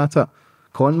 Very good at it.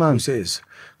 Con man. Of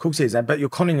course it is. But you're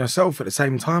conning yourself at the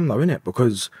same time, though, innit?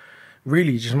 Because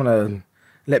really, you just want to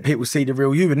let people see the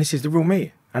real you, and this is the real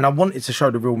me. And I wanted to show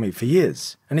the real me for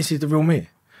years, and this is the real me.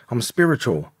 I'm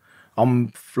spiritual.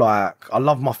 I'm like, I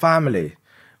love my family.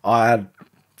 I've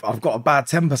got a bad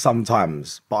temper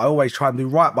sometimes, but I always try and do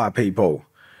right by people.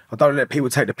 I don't let people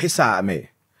take the piss out of me.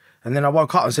 And then I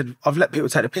woke up and said, I've let people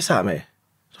take the piss out of me.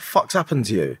 What the fuck's happened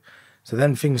to you? So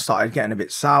then things started getting a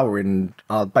bit sour, and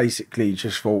I basically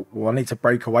just thought, well, I need to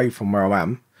break away from where I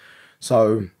am.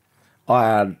 So I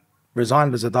had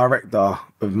resigned as a director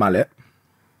of Mallet.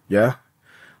 Yeah.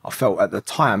 I felt at the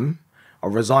time I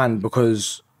resigned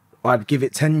because I'd give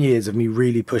it 10 years of me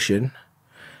really pushing.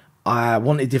 I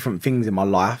wanted different things in my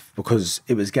life because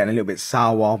it was getting a little bit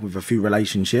sour with a few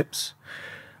relationships.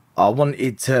 I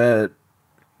wanted to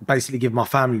basically give my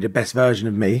family the best version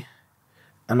of me.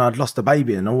 And I'd lost a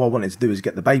baby, and all I wanted to do is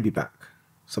get the baby back.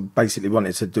 So basically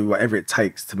wanted to do whatever it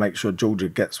takes to make sure Georgia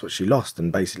gets what she lost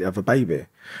and basically have a baby.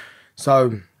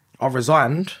 So I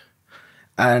resigned,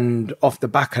 and off the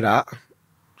back of that,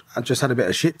 I just had a bit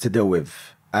of shit to deal with.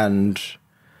 And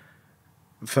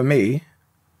for me,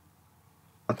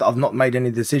 I've not made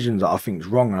any decisions that I think is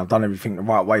wrong, and I've done everything the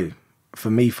right way for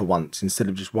me for once, instead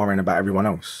of just worrying about everyone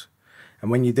else. And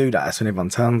when you do that, that's when everyone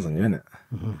turns on you, innit?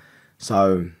 Mm-hmm.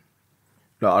 So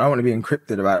look, I don't want to be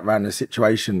encrypted around the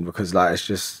situation, because like it's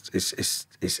just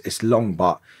it's long,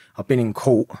 but I've been in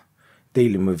court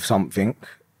dealing with something,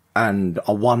 and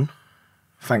I won,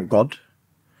 thank God.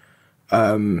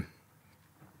 I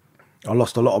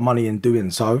lost a lot of money in doing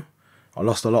so. I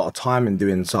lost a lot of time in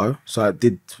doing so. So it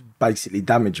did basically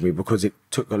damage me, because it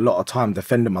took a lot of time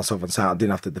defending myself on something I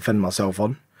didn't have to defend myself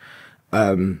on.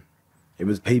 It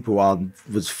was people I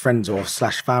was friends or /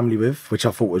 family with, which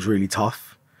I thought was really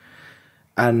tough.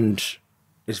 And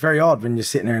it's very hard when you're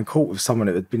sitting there in court with someone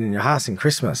that had been in your house in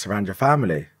Christmas around your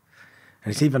family.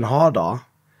 And it's even harder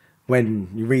when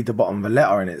you read the bottom of a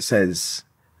letter and it says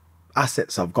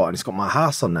assets I've got, and it's got my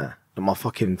house on there that my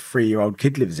fucking 3-year-old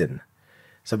kid lives in.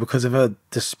 So because of a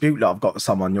dispute that I've got with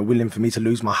someone, you're willing for me to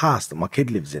lose my house that my kid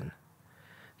lives in.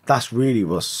 That's really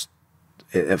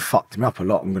it fucked me up a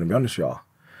lot, I'm going to be honest with you.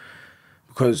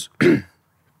 Because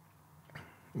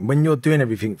when you're doing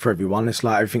everything for everyone, it's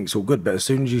like everything's all good. But as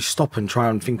soon as you stop and try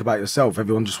and think about yourself,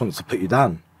 everyone just wants to put you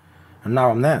down. And now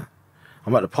I'm there.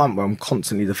 I'm at the point where I'm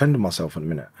constantly defending myself in a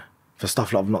minute for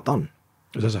stuff that I've not done.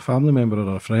 Is this a family member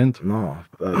or a friend? No,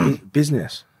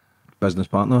 business. Business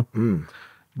partner? Mm.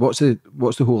 What's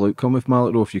the whole outcome with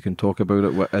Mallet, though, if you can talk about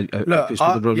it? Look, if it's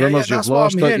the rumours you've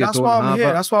lost it, that's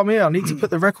why I'm here. I need to put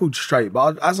the record straight.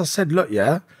 But as I said, look,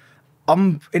 yeah,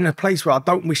 I'm in a place where I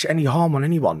don't wish any harm on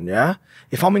anyone, yeah?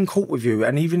 If I'm in court with you,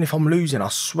 and even if I'm losing, I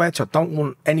swear to you, I don't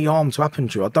want any harm to happen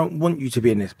to you. I don't want you to be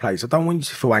in this place. I don't want you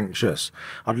to feel anxious.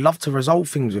 I'd love to resolve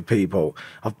things with people.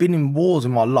 I've been in wars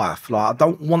in my life. Like, I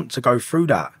don't want to go through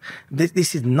that.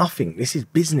 This is nothing. This is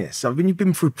business. When you've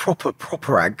been through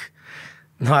proper ag,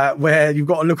 like, where you've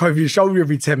got to look over your shoulder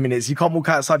every 10 minutes, you can't walk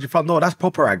outside your front door, that's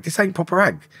proper ag. This ain't proper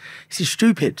ag. This is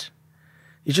stupid.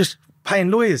 You're just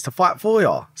paying lawyers to fight for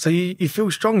you. So you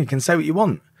feel strong, you can say what you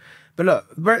want. But look,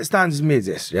 where it stands with me is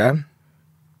this, yeah?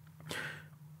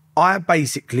 I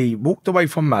basically walked away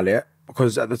from Mallet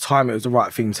because at the time it was the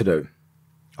right thing to do.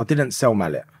 I didn't sell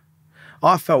Mallet.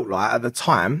 I felt like at the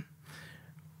time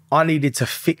I needed to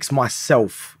fix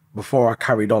myself before I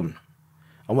carried on.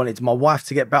 I wanted my wife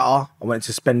to get better. I wanted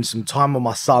to spend some time with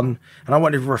my son, and I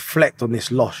wanted to reflect on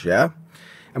this loss, yeah?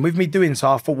 And with me doing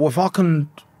so, I thought, well, if I can,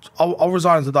 I'll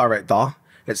resign as a director,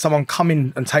 let someone come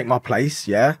in and take my place,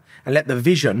 yeah? And let the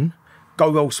vision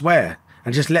go elsewhere,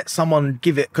 and just let someone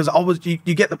give it, because you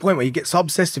get the point where you get so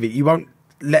obsessed with it, you won't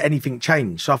let anything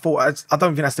change. So I thought, I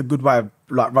don't think that's a good way of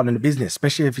like running a business,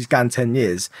 especially if it's going 10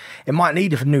 years. It might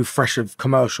need a new fresh of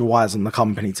commercial eyes on the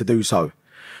company to do so.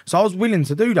 So I was willing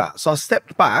to do that. So I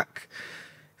stepped back,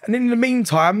 and in the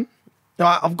meantime,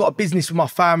 I've got a business with my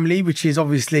family, which is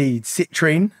obviously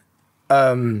citrine.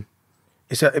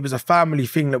 it was a family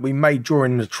thing that we made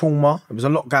during the trauma. There was a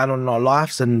lot going on in our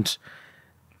lives, and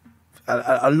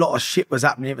a lot of shit was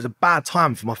happening. It was a bad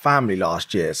time for my family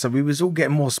last year. So we was all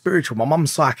getting more spiritual. My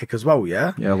mum's psychic as well,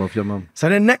 yeah? Yeah, I love your mum. So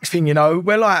then next thing you know,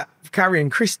 we're like carrying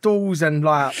crystals, and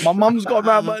like my mum's got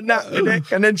around my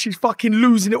neck, and then she's fucking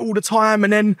losing it all the time.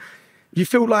 And then you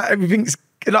feel like everything's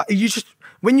like, you just,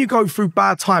 when you go through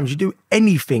bad times, you do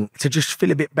anything to just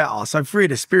feel a bit better. So three of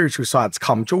the spiritual sides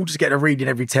come. George is getting a reading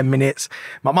every 10 minutes.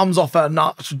 My mum's off her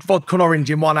nuts, vodka and orange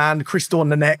in one hand, crystal on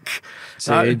the neck.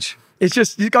 Sage. It's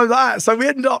just, it goes like that. So we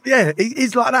end up, yeah,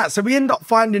 it's like that. So we end up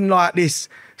finding like this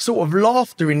sort of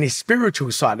laughter in this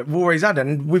spiritual side that we've always had,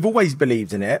 and we've always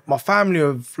believed in it. My family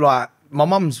of like, my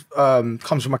mum's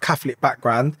comes from a Catholic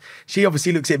background. She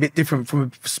obviously looks at it a bit different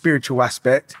from a spiritual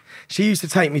aspect. She used to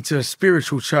take me to a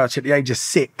spiritual church at the age of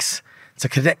 6 to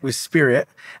connect with spirit.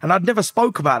 And I'd never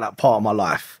spoke about that part of my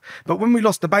life. But when we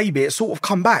lost the baby, it sort of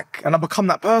come back and I become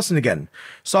that person again.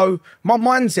 So my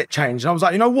mindset changed and I was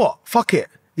like, you know what? Fuck it.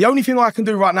 The only thing I can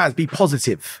do right now is be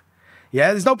positive.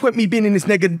 Yeah, there's no point me being in this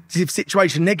negative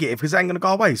situation because it ain't going to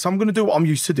go away. So I'm going to do what I'm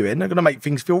used to doing. They're going to make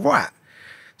things feel right.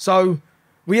 So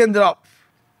we ended up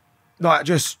like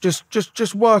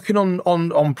just working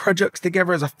on projects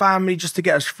together as a family just to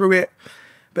get us through it.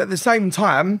 But at the same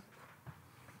time,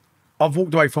 I've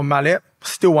walked away from Mallet,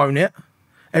 still own it.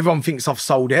 Everyone thinks I've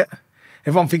sold it.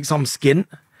 Everyone thinks I'm skint.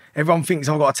 Everyone thinks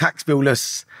I've got a tax bill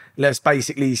that's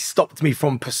basically stopped me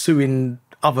from pursuing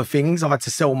other things. I've had to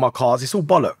sell my cars. It's all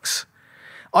bollocks.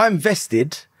 I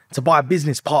invested to buy a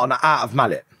business partner out of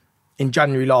Mallet in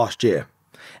January last year.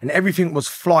 And everything was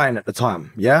flying at the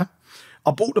time, yeah?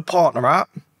 I bought the partner out.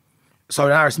 So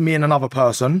now it's me and another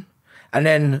person. And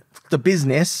then the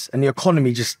business and the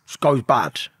economy just goes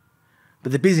bad.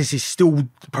 But the business is still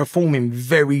performing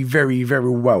very, very,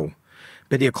 very well.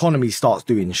 But the economy starts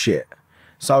doing shit.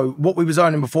 So what we was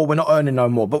earning before, we're not earning no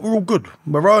more. But we're all good.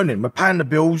 We're earning. We're paying the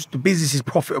bills. The business is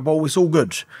profitable. It's all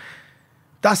good.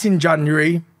 That's in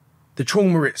January. The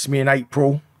trauma hits me in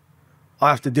April. I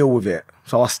have to deal with it.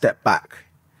 So I step back.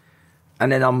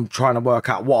 And then I'm trying to work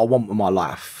out what I want with my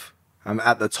life. And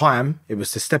at the time, it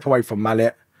was to step away from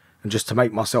Mallet and just to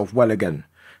make myself well again.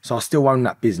 So I still own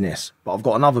that business, but I've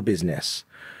got another business.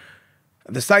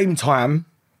 At the same time,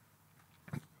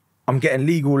 I'm getting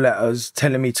legal letters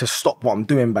telling me to stop what I'm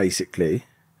doing, basically,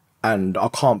 and I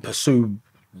can't pursue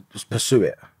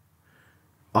it.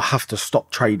 I have to stop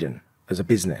trading as a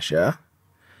business, yeah?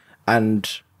 And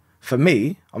for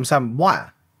me, I'm saying,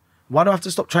 why? Why do I have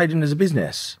to stop trading as a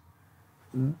business?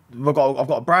 I've got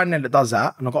a brand there that does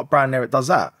that, and I've got a brand there that does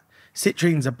that.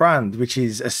 Citruine's a brand which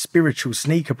is a spiritual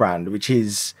sneaker brand, which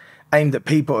is aimed at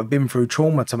people who have been through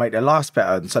trauma to make their lives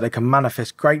better, and so they can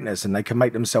manifest greatness and they can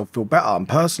make themselves feel better. And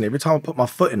personally, every time I put my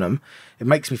foot in them, it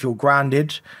makes me feel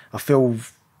grounded. I feel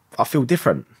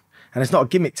different. And it's not a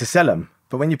gimmick to sell them,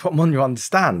 but when you put them on, you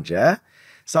understand, yeah?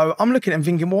 So I'm looking at them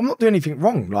thinking, well, I'm not doing anything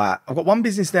wrong. Like, I've got one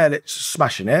business there that's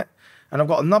smashing it, and I've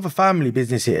got another family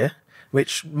business here,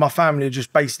 which my family are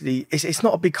just basically, it's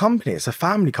not a big company, it's a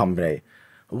family company.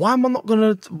 Why am I not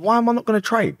gonna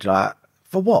trade? Like,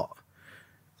 for what?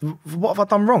 What have I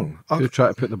done wrong? Who tried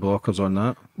to put the blockers on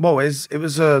that? Well, it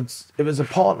was a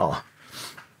partner.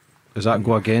 Does that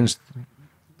go against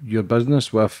your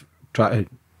business with trying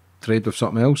to trade with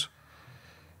something else?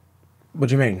 What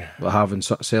do you mean? Like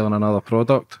selling another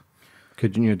product?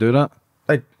 Couldn't you do that?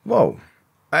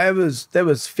 There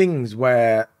was things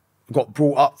where got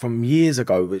brought up from years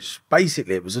ago, which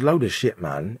basically it was a load of shit,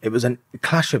 man. It was a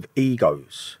clash of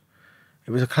egos.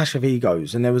 It was a clash of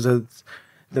egos, and there was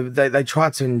they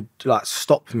tried to like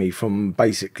stop me from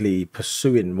basically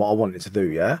pursuing what I wanted to do,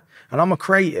 yeah? And I'm a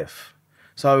creative.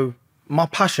 So my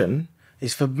passion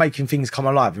is for making things come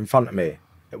alive in front of me.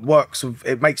 It works,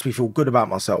 it makes me feel good about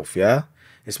myself, yeah?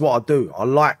 It's what I do. I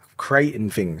like creating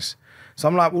things. So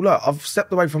I'm like, well, look, I've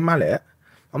stepped away from Mallet.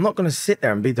 I'm not going to sit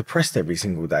there and be depressed every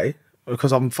single day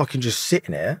because I'm fucking just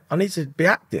sitting here. I need to be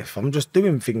active. I'm just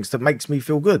doing things that makes me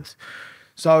feel good.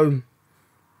 So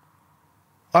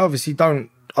I obviously don't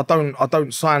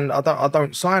sign it.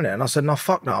 And I said, no,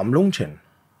 fuck that. I'm launching.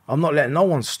 I'm not letting no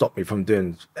one stop me from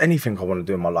doing anything I want to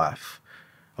do in my life.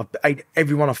 I've paid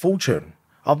everyone a fortune.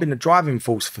 I've been the driving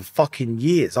force for fucking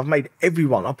years. I've made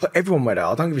everyone. I put everyone where they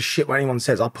are. I don't give a shit what anyone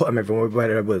says. I put them everywhere where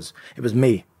there was. It was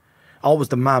me. I was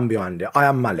the man behind it. I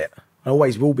am Mallet. I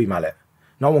always will be Mallet.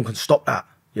 No one can stop that,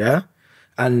 yeah?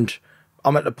 And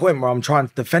I'm at the point where I'm trying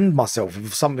to defend myself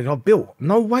of something I've built.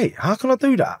 No way. How can I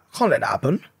do that? I can't let that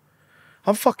happen.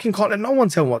 I fucking can't let no one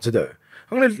tell me what to do.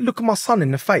 I'm going to look at my son in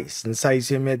the face and say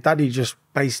to him, yeah, Daddy, just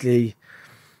basically,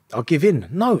 I'll give in.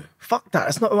 No, fuck that.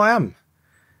 That's not who I am.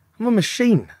 I'm a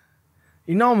machine.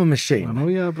 You know I'm a machine. I know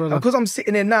you are, brother. Because I'm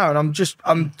sitting here now and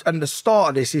the start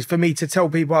of this is for me to tell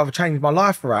people I've changed my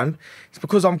life around. It's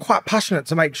because I'm quite passionate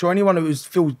to make sure anyone who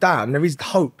feels down, there is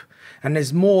hope. And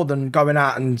there's more than going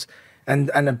out and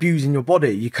abusing your body.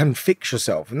 You can fix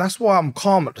yourself. And that's why I'm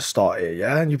calm at the start here,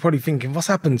 yeah? And you're probably thinking, what's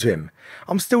happened to him?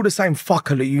 I'm still the same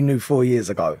fucker that you knew 4 years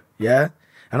ago, yeah?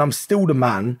 And I'm still the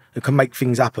man who can make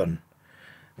things happen.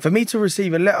 For me to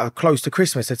receive a letter close to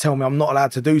Christmas to tell me I'm not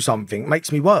allowed to do something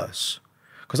makes me worse.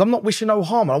 Because I'm not wishing no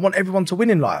harm. I want everyone to win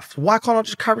in life. Why can't I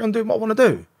just carry on doing what I want to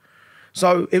do?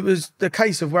 So it was the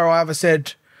case of where I either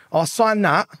said, I'll sign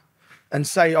that and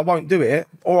say I won't do it,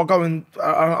 or I'll go and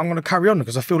I'm going to carry on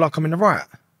because I feel like I'm in the right.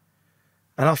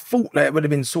 And I thought that it would have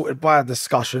been sorted by a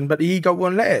discussion, but the ego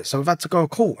wouldn't let it. So we've had to go to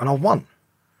court and I won.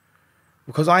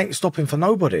 Because I ain't stopping for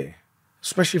nobody,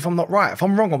 especially if I'm not right. If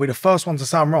I'm wrong, I'll be the first one to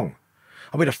say I'm wrong.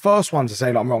 I'll be the first one to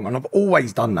say that I'm wrong. And I've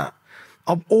always done that.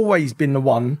 I've always been the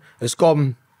one that's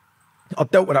gone,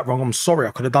 I've dealt with that wrong. I'm sorry.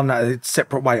 I could have done that a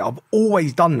separate way. I've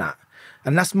always done that.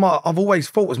 And I've always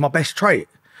thought was my best trait.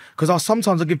 Because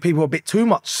sometimes I give people a bit too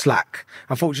much slack.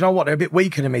 I thought, you know what, they're a bit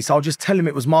weaker than me, so I'll just tell them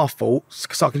it was my fault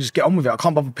because I can just get on with it. I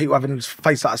can't bother people having this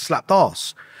face like a slapped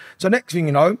ass. So next thing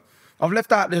you know, I've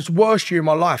left out this worst year of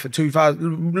my life at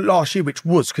last year, which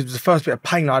was because it was the first bit of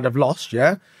pain I'd have lost,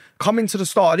 yeah? Come into the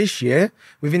start of this year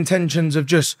with intentions of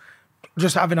just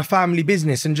having a family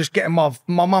business and just getting my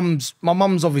mum's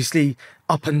obviously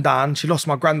up and down. She lost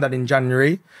my granddad in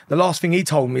January. The last thing he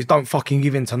told me is don't fucking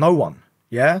give in to no one.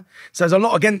 Yeah? So there's a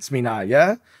lot against me now,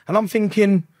 yeah? And I'm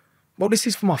thinking, well, this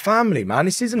is for my family, man.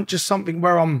 This isn't just something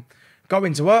where I'm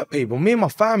going to hurt people. Me and my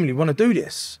family want to do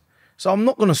this. So I'm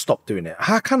not going to stop doing it.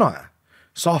 How can I?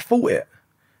 So I fought it.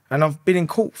 And I've been in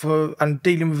court and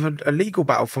dealing with a legal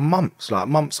battle for months, like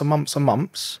months and months and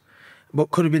months,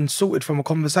 but could have been sorted from a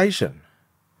conversation.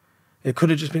 It could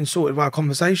have just been sorted by a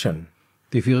conversation.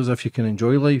 Do you feel as if you can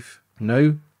enjoy life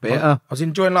now better? I was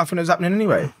enjoying life when it was happening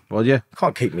anyway. Well, yeah.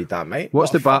 Can't keep me down, mate.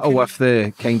 What's the battle with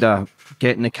the kind of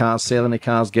getting the cars, selling the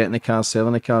cars, getting the cars,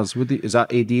 selling the cars? Is that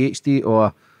ADHD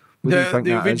or what do you think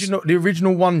that is? The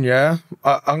original one, yeah.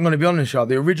 I'm going to be honest, yeah.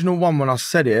 The original one, when I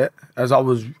said it,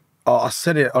 I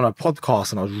said it on a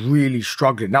podcast and I was really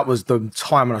struggling. That was the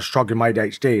time when I was struggling with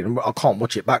ADHD, and I can't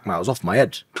watch it back, mate. I was off my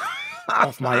head.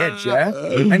 Off my head, yeah.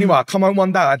 Anyway, I come home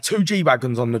one day, I had 2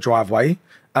 G-Wagons on the driveway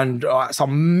and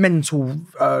some mental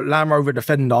Land Rover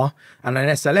Defender and an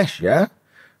SLS, yeah.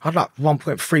 I had like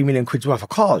 1.3 million quid's worth of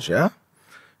cars, yeah.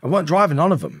 I weren't driving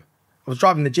none of them. I was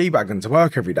driving the G-Wagon to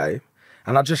work every day,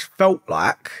 and I just felt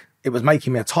like it was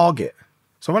making me a target.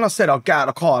 So when I said I'd get out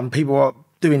of the car and people were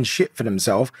doing shit for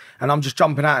themselves, and I'm just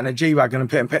jumping out in a G-Wagon and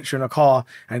putting petrol in a car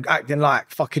and acting like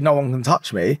fucking no one can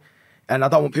touch me, and I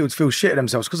don't want people to feel shit at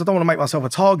themselves because I don't want to make myself a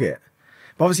target.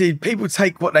 But obviously people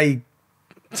take what they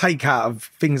take out of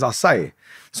things I say.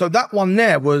 So that one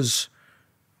there was,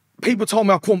 people told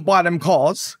me I couldn't buy them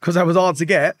cars because they was hard to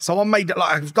get. So I made it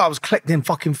like I was collecting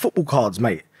fucking football cards,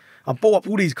 mate. I bought up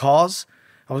all these cars.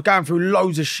 I was going through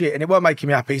loads of shit and it weren't making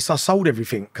me happy. So I sold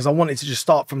everything because I wanted to just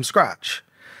start from scratch.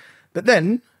 But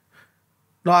then,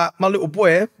 like, my little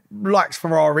boy likes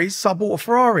Ferraris, so I bought a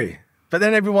Ferrari. But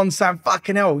then everyone's saying,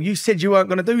 fucking hell, you said you weren't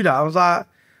going to do that. I was like,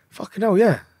 fucking hell,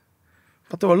 yeah.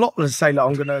 I do a lot to say that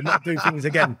I'm going to not do things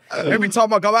again. Every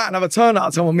time I go out and have a turn out, I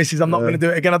tell my missus I'm not going to do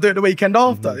it again. I do it the weekend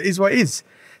after. It is what it is.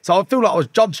 So I feel like I was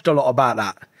judged a lot about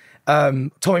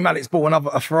that. Tommy Mallet's bought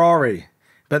a Ferrari.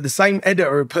 But the same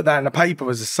editor who put that in the paper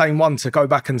was the same one to go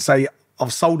back and say,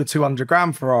 I've sold a 200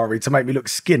 grand Ferrari to make me look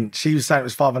skint. She was saying it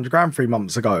was 500 grand 3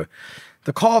 months ago.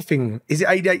 The car thing, is it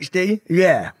ADHD?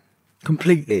 Yeah,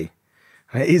 completely.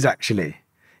 It is actually.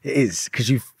 It is, because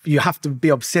you have to be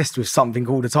obsessed with something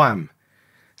all the time.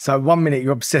 So 1 minute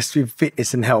you're obsessed with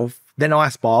fitness and health, then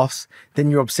ice baths, then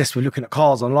you're obsessed with looking at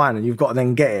cars online and you've got to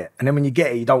then get it. And then when you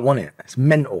get it, you don't want it. It's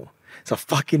mental. It's a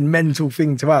fucking mental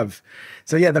thing to have.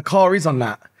 So yeah, the car is on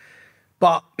that.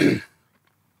 But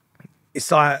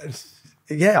it's like,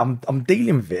 yeah, I'm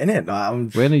dealing with it, innit?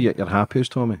 Like, when are you at your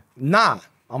happiest, Tommy? Nah,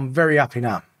 I'm very happy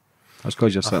now. That's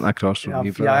because you're sitting across from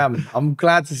me, yeah, I am. I'm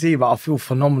glad to see you, but I feel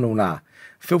phenomenal now.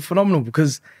 I feel phenomenal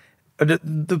because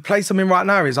the place I'm in right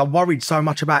now is, I worried so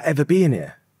much about ever being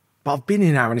here. But I've been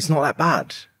here now and it's not that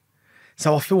bad.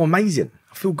 So I feel amazing.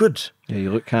 I feel good. Yeah,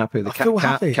 you look happy. I feel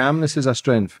happy. Calmness is a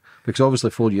strength. Because obviously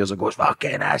 4 years ago, it's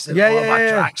fucking ass.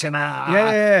 Attraction.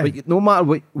 Yeah. But no matter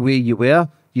what way you were,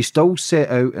 you still set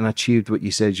out and achieved what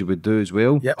you said you would do as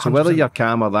well. Yep, so whether you're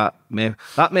calm or that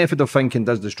method of thinking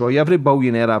does destroy you. Every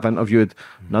billionaire I've interviewed,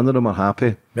 none of them are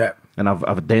happy. Yeah. And I've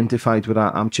identified with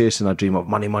that. I'm chasing a dream of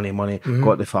money.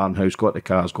 Got the farmhouse, got the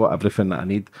cars, got everything that I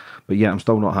need. But yeah, I'm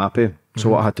still not happy. So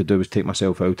what I had to do was take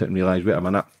myself out and realise, wait a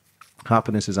minute,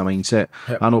 happiness is a mindset.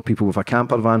 I know people with a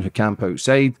camper van who camp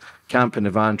outside, camp in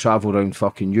the van, travel around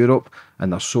fucking Europe,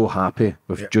 and they're so happy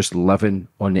with just living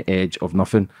on the edge of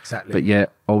nothing. Exactly. But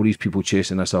yet, all these people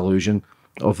chasing this illusion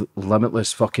of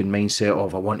limitless fucking mindset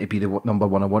of I want to be the number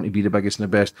one, I want to be the biggest and the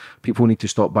best. People need to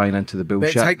stop buying into the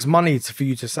bullshit. But it takes money for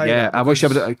you to say that. I wish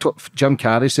everybody, Jim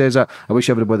Carrey says that, I wish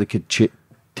everybody could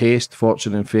taste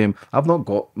fortune and fame. I've not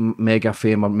got mega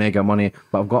fame or mega money,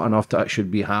 but I've got enough that I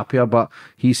should be happier. But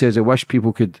he says, I wish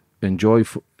people could enjoy,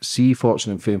 see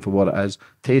fortune and fame for what it is,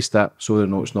 taste that so they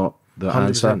know it's not the 100%.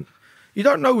 answer. You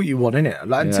don't know what you want, innit?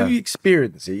 Like, until you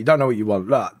experience it, you don't know what you want.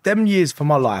 Look, them years for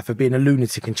my life of being a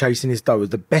lunatic and chasing this dough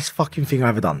was the best fucking thing I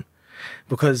ever done.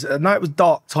 Because I know it was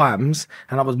dark times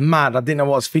and I was mad. I didn't know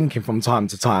what I was thinking from time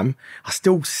to time. I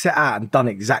still set out and done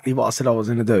exactly what I said I was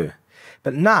going to do.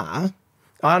 But now,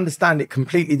 I understand it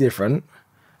completely different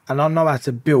and I know how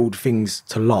to build things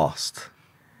to last.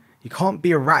 You can't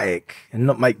be erratic and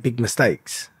not make big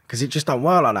mistakes because it just don't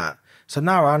work like that. So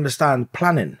now I understand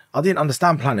planning. I didn't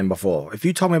understand planning before. If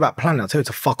you told me about planning, I'd tell you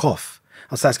to fuck off.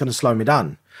 I'd say it's going to slow me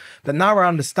down. But now I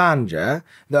understand,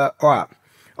 that, all right,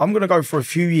 I'm going to go for a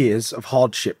few years of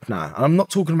hardship now. And I'm not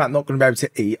talking about not going to be able to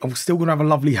eat. I'm still going to have a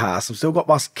lovely house. I've still got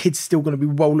my kids still going to be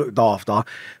well looked after.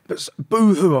 But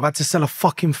boo-hoo, I've had to sell a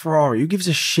fucking Ferrari. Who gives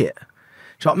a shit? Do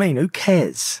you know what I mean? Who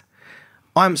cares?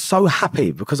 I'm so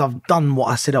happy because I've done what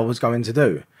I said I was going to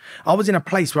do. I was in a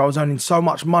place where I was earning so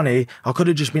much money, I could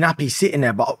have just been happy sitting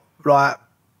there. But like,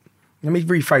 let me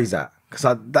rephrase that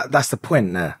because that's the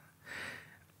point there.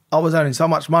 I was earning so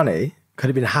much money, could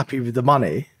have been happy with the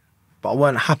money, but I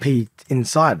weren't happy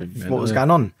inside of what was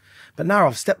going on. But now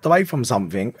I've stepped away from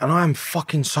something and I am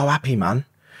fucking so happy, man.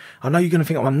 I know you're going to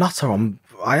think I'm a nutter.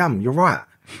 I am, you're right.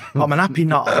 I'm an happy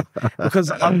nutter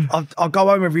because I go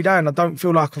home every day and I don't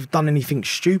feel like I've done anything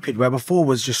stupid where before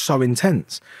was just so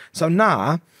intense. So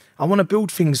now I want to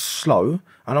build things slow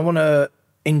and I want to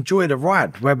enjoy the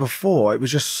ride where before it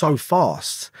was just so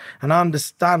fast. And I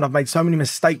understand I've made so many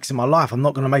mistakes in my life. I'm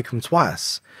not going to make them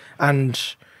twice. And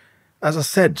as I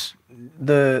said,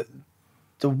 the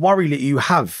worry that you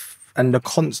have and the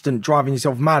constant driving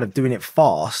yourself mad of doing it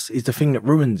fast is the thing that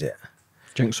ruins it.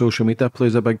 Do you think social media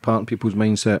plays a big part in people's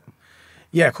mindset?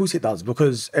 Yeah, of course it does,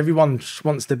 because everyone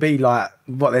wants to be like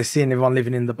what they're seeing everyone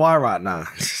living in Dubai right now.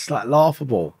 It's just like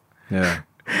laughable. Yeah.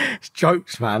 It's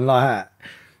jokes, man. Like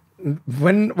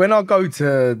when I go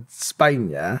to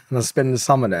Spain, and I spend the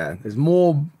summer there, there's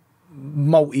more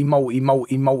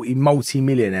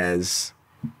multi-millionaires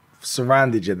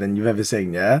surrounded you than you've ever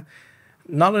seen,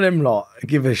 None of them lot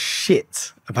give a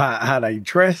shit about how they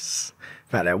dress,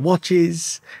 about their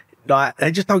watches. Like,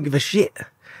 they just don't give a shit.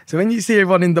 So when you see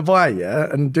everyone in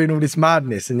Dubai, and doing all this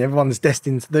madness and everyone's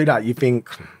destined to do that, you think,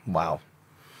 wow.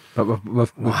 But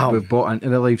we've bought into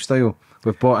the lifestyle.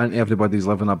 We've bought into everybody's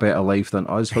living a better life than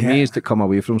us. For me, it's to come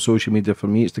away from social media. For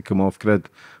me, it's to come off grid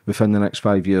within the next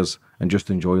 5 years and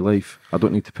just enjoy life. I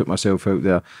don't need to put myself out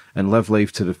there and live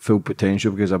life to the full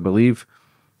potential, because I believe,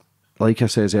 like I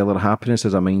said earlier, happiness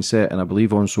is a mindset, and I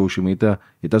believe on social media,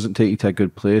 it doesn't take you to a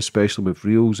good place, especially with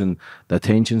reels and the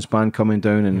attention span coming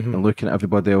down and looking at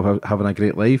everybody else having a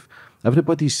great life.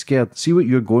 Everybody's scared. See what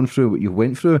you're going through, what you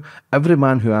went through. Every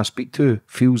man who I speak to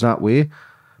feels that way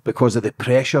because of the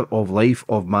pressure of life,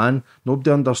 of man.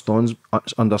 Nobody understands,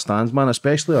 man,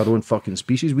 especially our own fucking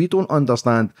species. We don't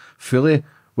understand fully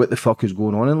what the fuck is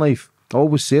going on in life. I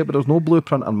always say it, but there's no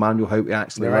blueprint or manual how to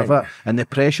actually live it. And the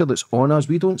pressure that's on us,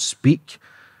 we don't speak.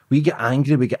 We get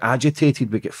angry, we get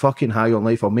agitated, we get fucking high on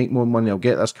life. I'll make more money, I'll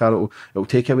get this car, it'll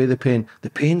take away the pain. The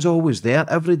pain's always there.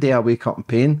 Every day I wake up in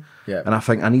pain. And I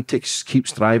think I need to keep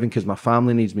striving because my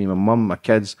family needs me, my mum, my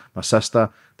kids, my sister,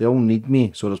 they all need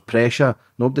me. So there's pressure.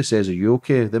 Nobody says, are you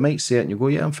okay? They might say it and you go,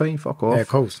 yeah, I'm fine, fuck off. Yeah, of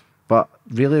course. But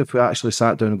really, if we actually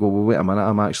sat down and go, well, wait a minute,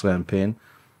 I'm actually in pain.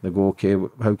 They go, okay,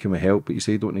 how can we help? But you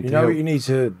say you don't need to help. You know what you need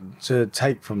to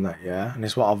take from that, and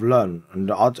it's what I've learned. And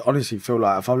I honestly feel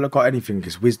like if I've got anything,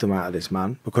 it's wisdom out of this,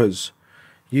 man. Because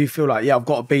you feel like, I've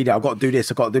got to be there, I've got to do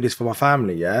this, I've got to do this for my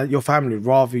family, Your family would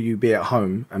rather you be at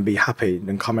home and be happy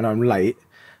than coming home late.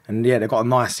 And they've got a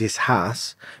nicest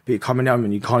house, but you're coming home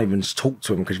and you can't even talk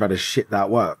to them because you've had a shit that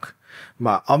work.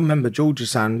 But I remember George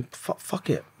just saying, fuck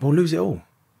it, we'll lose it all.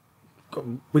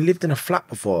 We lived in a flat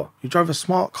before. You drove a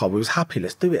smart car. We was happy.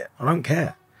 Let's do it. I don't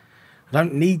care. I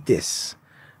don't need this.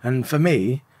 And for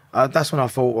me, that's when I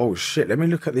thought, oh shit, let me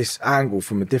look at this angle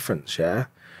from a difference,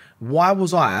 Why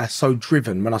was I so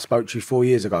driven when I spoke to you 4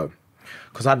 years ago?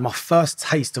 Because I had my first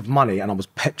taste of money and I was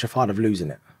petrified of losing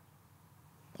it.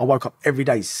 I woke up every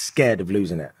day scared of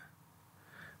losing it.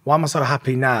 Why am I so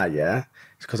happy now, It's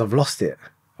because I've lost it.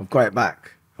 I've got it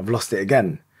back. I've lost it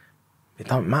again. It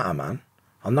don't matter, man.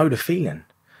 I know the feeling.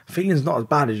 The feeling's not as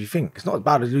bad as you think. It's not as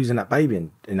bad as losing that baby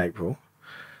in April.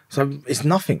 So it's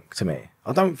nothing to me.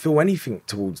 I don't feel anything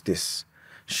towards this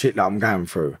shit that I'm going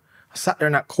through. I sat there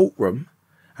in that courtroom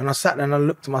and I sat there and I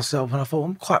looked at myself and I thought,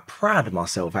 I'm quite proud of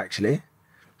myself, actually.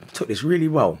 I took this really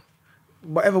well.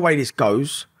 Whatever way this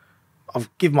goes, I've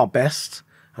given my best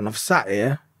and I've sat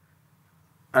here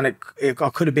and I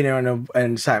could have been here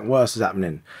and something worse is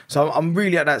happening. So I'm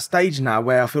really at that stage now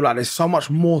where I feel like there's so much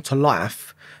more to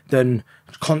life than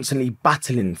constantly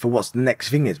battling for what's the next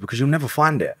thing is, because you'll never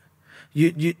find it.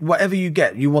 You whatever you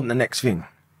get, you want the next thing.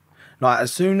 Like,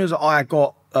 as soon as I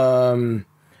got a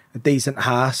decent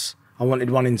house, I wanted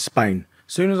one in Spain.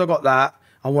 As soon as I got that,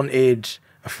 I wanted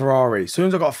a Ferrari. As soon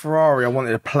as I got a Ferrari, I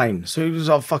wanted a plane. As soon as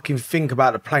I fucking think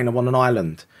about the plane, I want an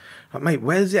island. Like, mate,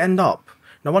 where does it end up?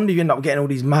 No wonder you end up getting all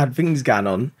these mad things going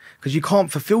on, because you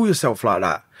can't fulfill yourself like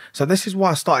that. So this is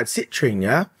why I started Citrine,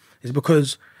 yeah? Is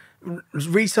because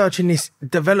researching this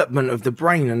development of the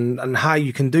brain and how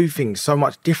you can do things so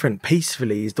much different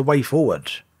peacefully is the way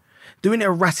forward. Doing it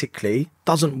erratically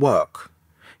doesn't work.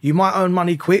 You might earn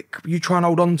money quick, but you try and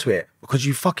hold on to it because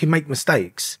you fucking make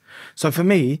mistakes. So for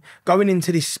me, going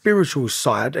into this spiritual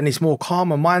side and this more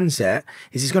calmer mindset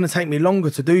is it's going to take me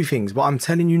longer to do things. But I'm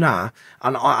telling you now,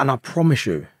 and I promise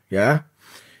you, yeah,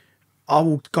 I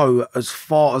will go as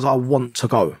far as I want to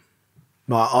go.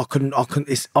 Like,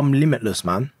 I'm limitless,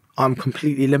 man. I'm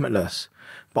completely limitless.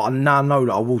 But I now know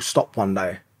that I will stop one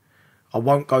day. I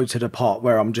won't go to the part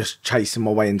where I'm just chasing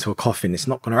my way into a coffin. It's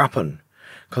not going to happen.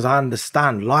 Because I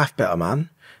understand life better, man.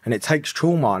 And it takes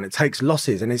trauma and it takes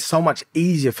losses. And it's so much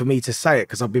easier for me to say it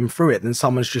because I've been through it than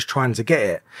someone's just trying to get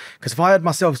it. Because if I heard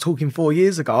myself talking 4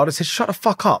 years ago, I'd have said, shut the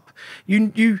fuck up.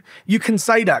 You can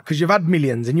say that because you've had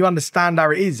millions and you understand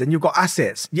how it is and you've got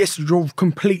assets. Yes, you're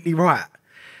completely right.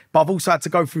 But I've also had to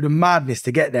go through the madness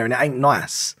to get there and it ain't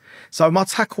nice. So my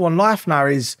tackle on life now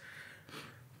is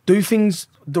do things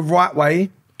the right way.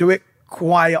 Do it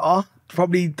quieter.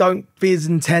 Probably don't be as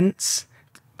intense.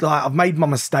 Like, I've made my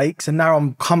mistakes and now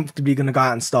I'm comfortably going to go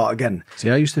out and start again. See,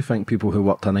 I used to think people who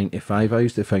worked a 9 to 5, I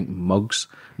used to think mugs.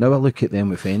 Now I look at them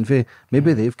with envy.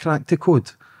 Maybe they've cracked the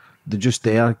code. They're just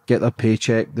there, get their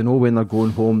paycheck, they know when they're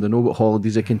going home, they know what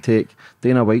holidays they can take.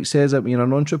 Dana White says that when you're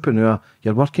an entrepreneur,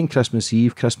 you're working Christmas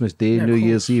Eve, Christmas Day, New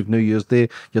Year's Eve, New Year's Day,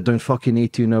 you're doing fucking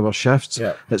 18-hour shifts.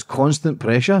 Yeah. It's constant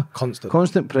pressure.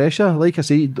 Constant pressure. Like I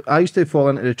say, I used to fall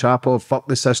into the trap of fuck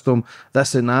the system,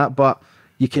 this and that, but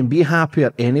you can be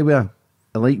happier anywhere.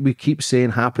 And like we keep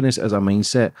saying, happiness is a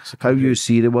mindset. How you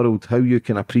see the world, how you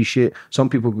can appreciate. Some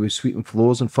people go sweeping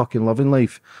floors and fucking loving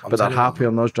life, but they're happier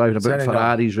than us driving about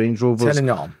Ferraris, Range Rovers.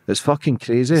 It's fucking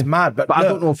crazy. It's mad, but I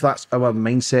don't know if that's our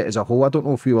mindset as a whole. I don't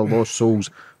know if we were lost souls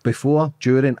before,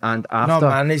 during, and after. No,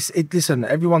 man. Listen,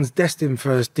 everyone's destined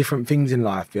for different things in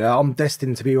life. Yeah, I'm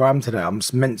destined to be where I am today. I'm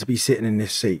meant to be sitting in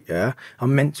this seat. Yeah,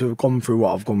 I'm meant to have gone through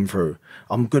what I've gone through.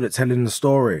 I'm good at telling the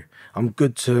story. I'm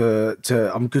good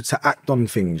to act on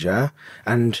things, yeah.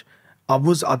 And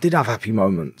I did have happy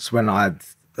moments when I had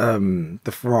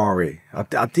the Ferrari.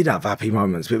 I did have happy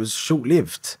moments, but it was short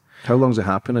lived. How long does the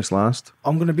happiness last?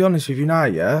 I'm gonna be honest with you now,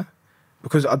 yeah.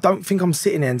 Because I don't think I'm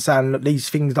sitting here and saying that these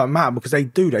things don't matter, because they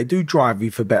do. They do drive you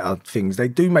for better things. They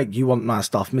do make you want nice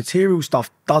stuff. Material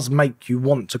stuff does make you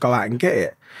want to go out and get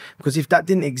it. Because if that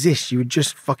didn't exist, you would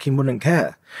just fucking wouldn't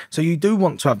care. So you do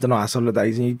want to have the nice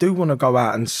holidays and you do want to go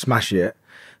out and smash it.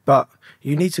 But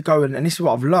you need to go and this is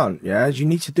what I've learned, yeah, is you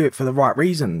need to do it for the right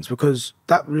reasons, because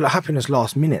that happiness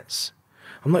lasts minutes.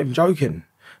 I'm not even joking.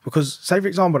 Because say, for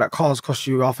example, that car's cost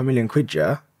you £500,000,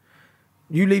 yeah?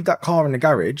 You leave that car in the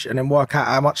garage and then work out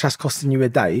how much that's costing you a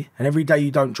day, and every day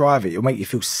you don't drive it, it'll make you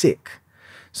feel sick.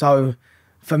 So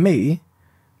for me,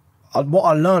 what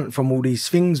I learned from all these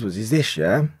things is this,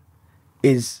 yeah,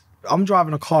 is I'm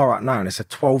driving a car right now and it's a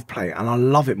 12 plate and I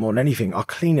love it more than anything. I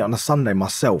clean it on a Sunday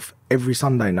myself, every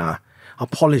Sunday now. I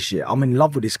polish it. I'm in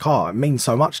love with this car. It means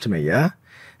so much to me, yeah,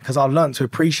 because I've learned to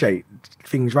appreciate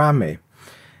things around me.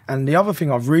 And the other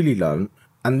thing I've really learned,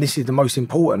 and this is the most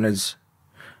important, is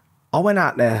I went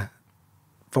out there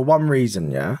for one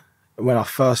reason, yeah, when I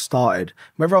first started.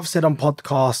 Whether I've said on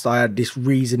podcasts I had this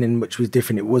reasoning which was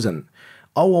different, it wasn't.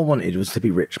 All I wanted was to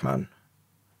be rich, man.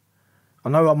 I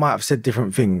know I might have said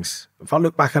different things. If I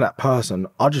look back at that person,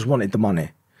 I just wanted the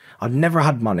money. I'd never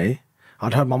had money.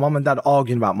 I'd heard my mum and dad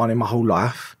arguing about money my whole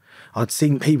life. I'd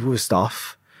seen people with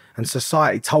stuff, and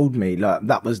society told me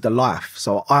that was the life.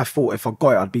 So I thought if I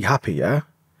got it, I'd be happy, yeah?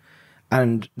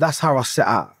 And that's how I set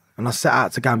out. And I set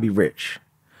out to go and be rich.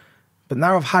 But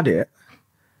now I've had it,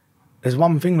 there's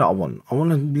one thing that I want. I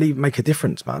want to make a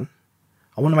difference, man.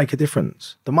 I want to make a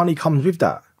difference. The money comes with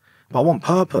that. But I want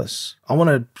purpose. I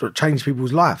want to change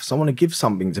people's lives. I want to give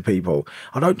something to people.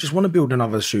 I don't just want to build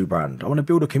another shoe brand. I want to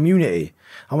build a community.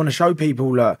 I want to show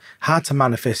people how to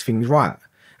manifest things right.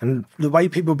 And the way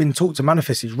people have been taught to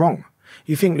manifest is wrong.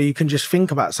 You think that you can just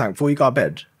think about something before you go to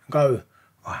bed and go,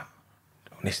 oh,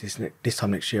 this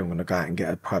time next year I'm going to go out and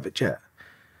get a private jet.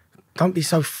 Don't be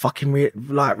so fucking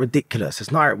ridiculous.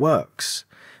 It's not how it works.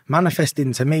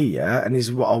 Manifesting to me, yeah, and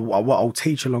is what I'll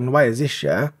teach along the way is this,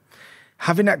 yeah.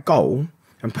 Having that goal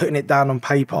and putting it down on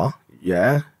paper,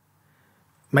 yeah,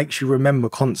 makes you remember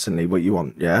constantly what you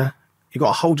want, yeah. You got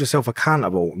to hold yourself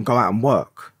accountable and go out and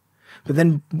work. But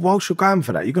then whilst you're going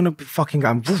for that, you're going to be fucking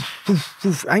going, woof, woof,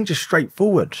 woof. It ain't just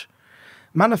straightforward.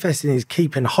 Manifesting is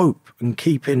keeping hope and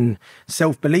keeping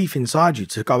self-belief inside you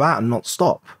to go out and not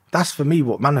stop. That's for me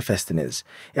what manifesting is.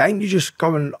 It ain't you just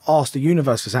go and ask the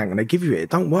universe for something and they give you it. It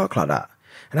don't work like that.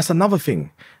 And that's another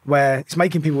thing where it's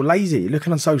making people lazy.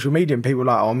 Looking on social media and people are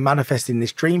like, oh, I'm manifesting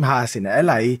this dream house in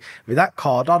LA with that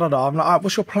car, da da da. I'm like, all right,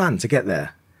 what's your plan to get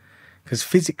there? Because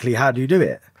physically, how do you do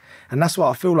it? And that's what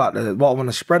I feel like, what I want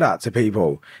to spread out to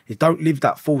people is don't live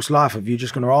that false life of you're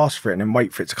just going to ask for it and then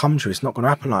wait for it to come to you. It's not going to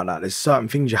happen like that. There's certain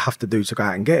things you have to do to go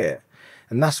out and get it.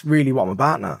 And that's really what I'm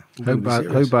about now. How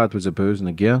bad was the booze and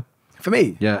the gear? For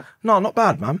me? Yeah. No, not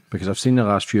bad, man. Because I've seen the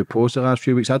last few posts the last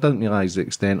few weeks. I didn't realise the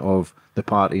extent of the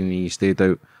party and you stayed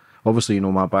out. Obviously, you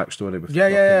know my backstory. With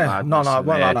Yeah. No, it wasn't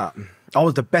like that. I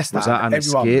was the best was at that an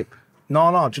everyone. escape?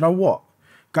 No. Do you know what?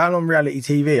 Going on reality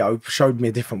TV showed me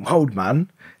a different world,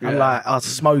 man. And like, I was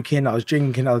smoking, I was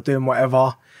drinking, I was doing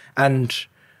whatever. And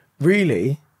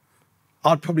really,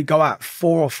 I'd probably go out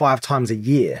 4 or 5 times a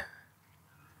year.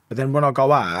 But then when I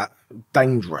go out,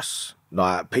 dangerous.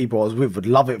 Like, people I was with would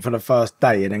love it for the first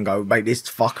day and then go, mate, this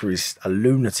fucker is a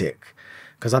lunatic.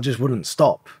 Because I just wouldn't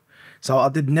stop. So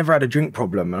I never had a drink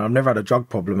problem and I've never had a drug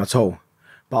problem at all.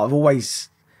 But I've always,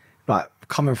 like,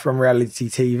 coming from reality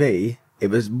TV, it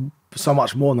was so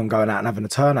much more than going out and having a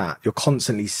turnout. You're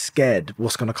constantly scared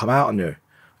what's going to come out on you.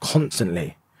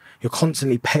 Constantly. You're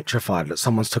constantly petrified that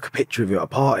someone's took a picture of you at a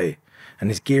party and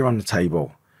there's gear on the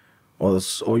table or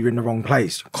you're in the wrong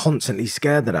place. You're constantly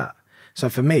scared of that. So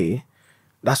for me,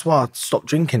 that's why I stopped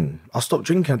drinking. I stopped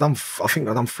drinking. I think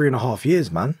I've done 3.5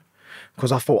 years, man.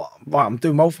 Because I thought, right, I'm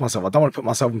doing well for myself. I don't want to put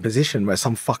myself in a position where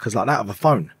some fuckers like that have a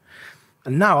phone.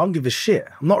 And now I don't give a shit.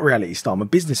 I'm not a reality star. I'm a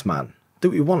businessman. Do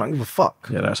what you want. I don't give a fuck.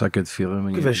 Yeah, that's a good feeling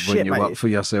when give you, a shit, when you mate. work for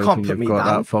yourself Can't and put you've me got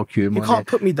down. that fuck you money. You can't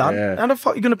put me down. Yeah. How the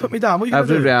fuck are you going to put me down? What are you going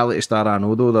to Every do? reality star I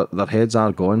know, though, that their heads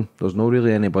are gone. There's no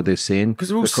really anybody sane. Because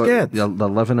they're all scared. They're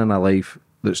living in a life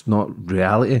that's not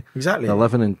reality. Exactly. They're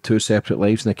living in 2 separate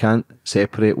lives and they can't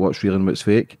separate what's real and what's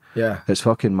fake. Yeah. It's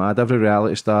fucking mad. Every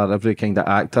reality star, every kind of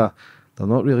actor, they're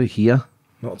not really here.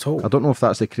 Not at all. I don't know if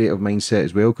that's the creative mindset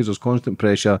as well, because there's constant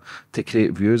pressure to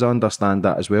create views. I understand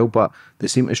that as well, but they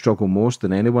seem to struggle most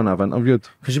than anyone I've interviewed.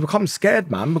 Because you become scared,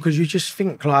 man, because you just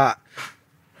think like,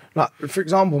 for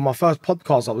example, my first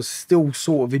podcast, I was still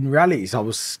sort of in reality, so I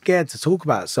was scared to talk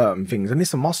about certain things. And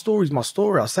listen, my story's my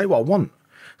story. I say what I want.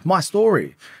 It's my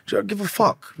story. I don't give a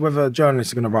fuck whether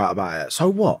journalists are going to write about it. So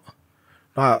what?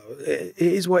 Like, it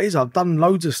is what it is. I've done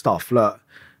loads of stuff. Look,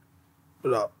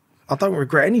 I don't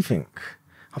regret anything.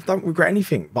 I don't regret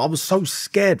anything, but I was so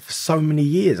scared for so many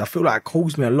years. I feel like it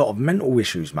caused me a lot of mental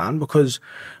issues, man, because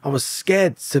I was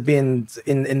scared to be in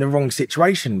the wrong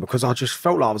situation because I just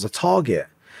felt like I was a target.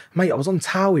 Mate, I was on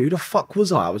Towie. Who the fuck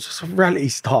was I? I was just a reality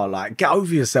star. Like, get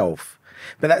over yourself.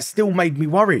 But that still made me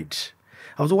worried.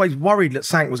 I was always worried that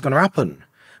something was going to happen.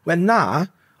 When now,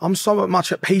 I'm so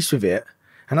much at peace with it.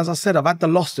 And as I said, I've had the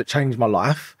loss that changed my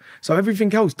life. So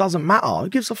everything else doesn't matter. Who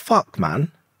gives a fuck,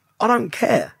 man? I don't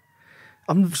care.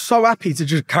 I'm so happy to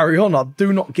just carry on. I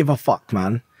do not give a fuck,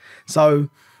 man. So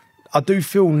I do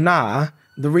feel now,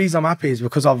 the reason I'm happy is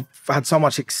because I've had so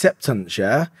much acceptance,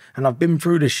 yeah? And I've been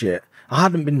through this shit. I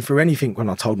hadn't been through anything when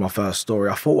I told my first story.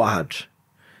 I thought I had.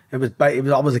 I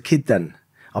was a kid then.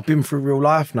 I've been through real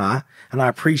life now, and I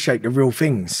appreciate the real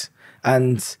things.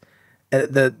 And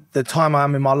at the time I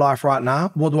am in my life right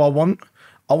now, what do I want?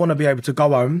 I want to be able to go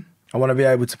home. I want to be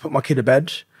able to put my kid to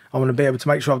bed. I want to be able to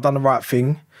make sure I've done the right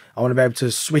thing. I want to be able to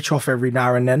switch off every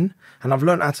now and then. And I've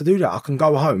learned how to do that. I can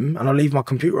go home and I'll leave my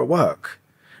computer at work.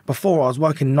 Before, I was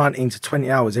working 19 to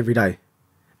 20 hours every day.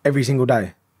 Every single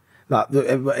day. Like,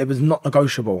 it was not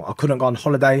negotiable. I couldn't go on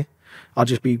holiday. I'd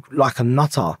just be like a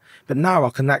nutter. But now I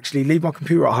can actually leave my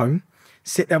computer at home,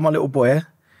 sit there with my little boy,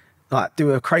 like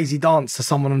do a crazy dance to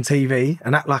someone on TV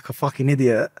and act like a fucking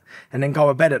idiot, and then go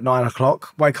to bed at 9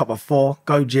 o'clock, wake up at 4,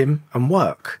 go gym and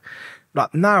work.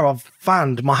 Like, now I've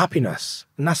found my happiness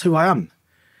and that's who I am.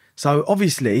 So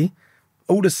obviously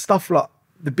all the stuff like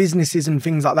the businesses and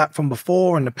things like that from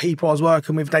before and the people I was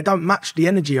working with, they don't match the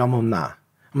energy I'm on now.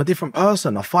 I'm a different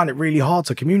person. I find it really hard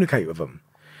to communicate with them.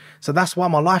 So that's why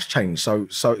my life's changed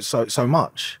so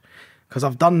much. Because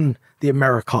I've done the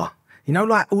America, you know,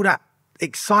 like all that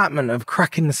excitement of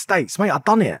cracking the States. Mate, I've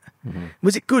done it.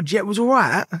 Was it good? Yeah, it was all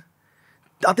right.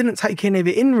 I didn't take any of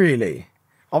it in, really.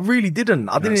 I really didn't.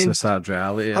 That's a sad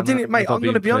reality. I didn't, mate, I'm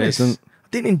going to be honest. I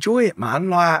didn't enjoy it, man.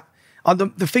 Like,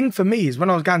 the thing for me is when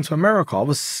I was going to America, I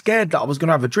was scared that I was going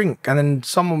to have a drink and then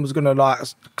someone was going to like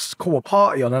call a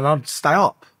party on and I'd stay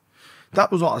up.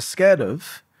 That was what I was scared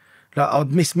of. Like,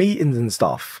 I'd miss meetings and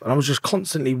stuff. And I was just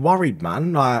constantly worried,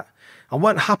 man. Like, I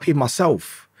weren't happy with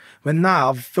myself. When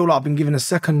now I feel like I've been given a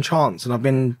second chance and I've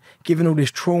been given all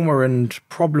this trauma and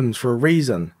problems for a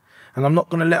reason. And I'm not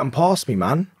going to let them pass me,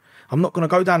 man. I'm not going to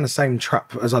go down the same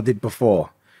trap as I did before,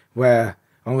 where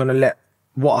I'm going to let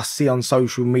what I see on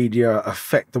social media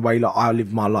affect the way that I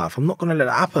live my life. I'm not going to let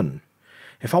it happen.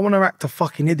 If I want to act a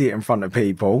fucking idiot in front of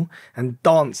people and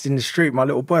dance in the street with my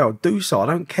little boy, I'll do so. I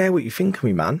don't care what you think of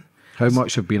me, man. How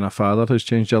much have being a father has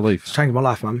changed your life? It's changed my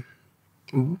life, man.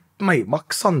 Mate, my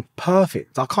son's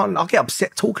perfect. I'll get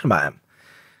upset talking about him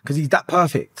because he's that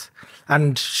perfect.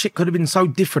 And shit could have been so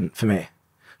different for me.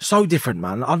 So different,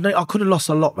 man. I could have lost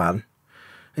a lot, man.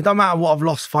 It don't matter what I've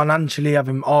lost financially,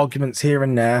 having arguments here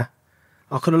and there.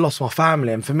 I could have lost my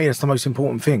family, and for me, that's the most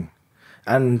important thing.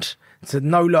 And to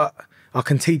know that I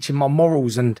can teach him my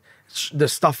morals and the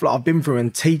stuff that I've been through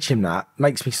and teach him that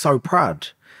makes me so proud.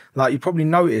 Like, you probably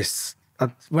noticed,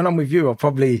 when I'm with you, I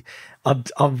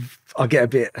get a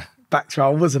bit back to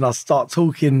how I was and I start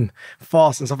talking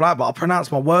fast and stuff like that, but I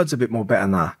pronounce my words a bit more better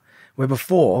now. Where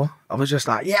before, I was just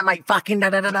like, yeah, mate, fucking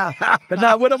da-da-da-da. But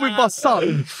now, when I'm with my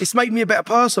son, it's made me a better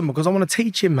person because I want to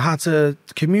teach him how to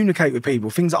communicate with people,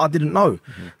 things that I didn't know.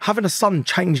 Having a son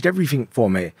changed everything for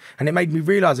me. And it made me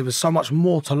realise there was so much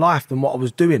more to life than what I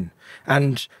was doing.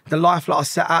 And the life that I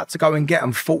set out to go and get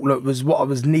and thought that was what I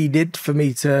was needed for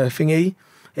me to thingy,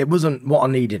 it wasn't what I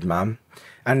needed, man.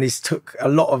 And this took a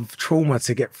lot of trauma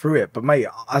to get through it. But, mate,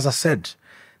 as I said,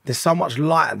 there's so much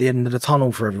light at the end of the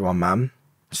tunnel for everyone, man.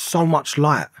 So much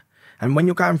light. And when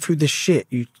you're going through this shit,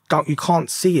 you can't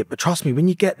see it. But trust me, when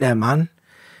you get there, man,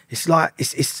 it's like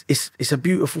it's a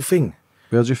beautiful thing.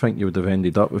 Where do you think you would have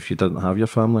ended up if you didn't have your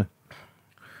family?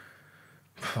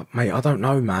 Mate, I don't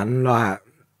know, man. Like,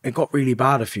 it got really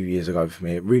bad a few years ago for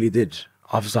me. It really did.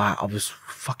 I was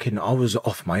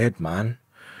off my head, man.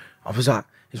 I was like,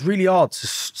 it's really hard to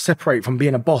separate from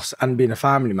being a boss and being a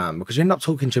family man because you end up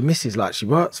talking to your missus like she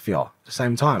works for you at the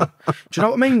same time. Do you know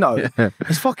what I mean, though? Yeah.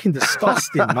 It's fucking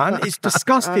disgusting, man. It's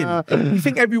disgusting. You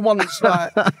think everyone's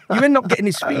like... You end up getting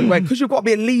this thing where, because you've got to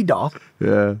be a leader,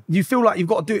 yeah, you feel like you've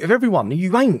got to do it with everyone.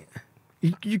 You ain't.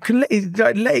 You can let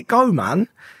it go, man.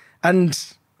 And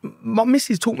my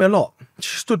missus taught me a lot.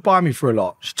 She stood by me for a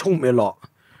lot. She taught me a lot.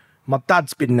 My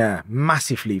dad's been there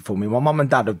massively for me. My mum and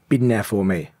dad have been there for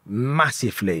me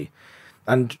massively.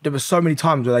 And there were so many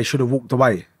times where they should have walked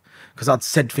away because I'd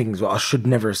said things that I should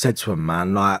never have said to them,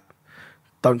 man. Like,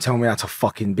 don't tell me how to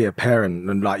fucking be a parent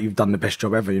and like you've done the best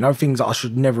job ever. You know, things that I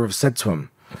should never have said to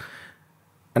them.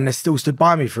 And they still stood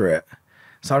by me for it.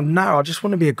 So now I just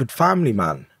want to be a good family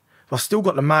man. I've still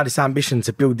got the maddest ambition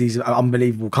to build these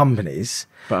unbelievable companies.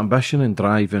 But ambition and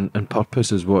drive and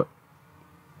purpose is what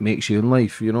makes you in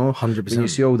life, you know. 100%. When you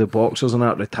see all the boxers and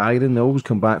that retiring, they always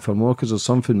come back for more because there's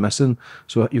something missing.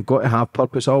 So you've got to have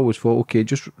purpose. I always thought, okay,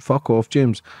 just fuck off,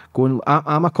 James.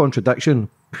 I'm a contradiction,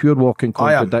 pure walking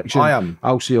contradiction. I am.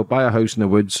 I'll say I'll buy a house in the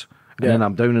woods, and then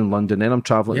I'm down in London, then I'm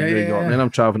travelling to New York, and then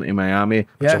I'm travelling to Miami,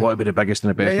 which I want to be the biggest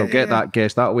and the best. I'll get that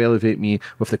guest, that will elevate me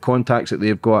with the contacts that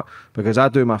they've got, because I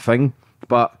do my thing,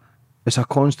 but it's a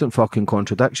constant fucking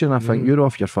contradiction. I think you're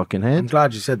off your fucking head. I'm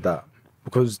glad you said that.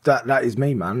 Because that is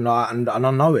me, man, like, and I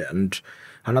know it, and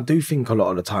I do think a lot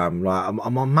of the time, like,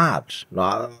 I'm mad,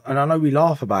 like, and I know we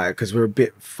laugh about it because we're a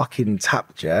bit fucking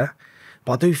tapped, yeah,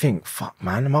 but I do think, fuck,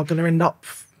 man, am I going to end up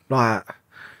like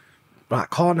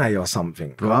Carney or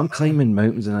something? Bro, I'm climbing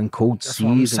mountains and in cold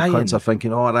seas, and cunts are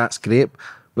thinking, oh, that's great,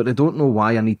 but they don't know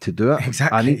why I need to do it.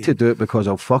 Exactly. I need to do it because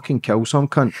I'll fucking kill some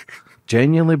cunt.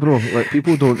 Genuinely, bro. Like,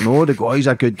 people don't know. They go, oh, he's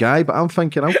a good guy, but I'm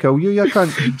thinking, I'll kill you, you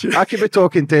cunt. I could be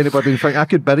talking to anybody and think I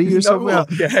could bury you somewhere.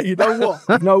 What? Yeah, you know what?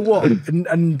 You know what?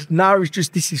 And now it's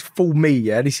just, this is full me,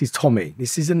 yeah? This is Tommy.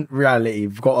 This isn't reality.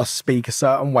 You've got to speak a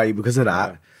certain way because of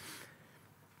that.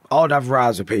 Yeah. I'd have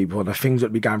rows with people and the things that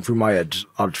would be going through my head,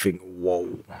 I'd think,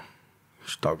 whoa,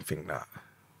 just don't think that.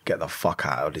 Get the fuck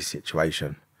out of this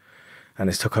situation. And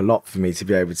it's took a lot for me to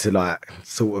be able to, like,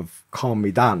 sort of calm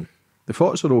me down. The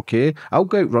thoughts are okay. I'll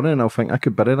go out running and I'll think I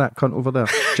could bury that cunt over there.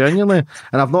 Genuinely.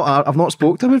 And I've not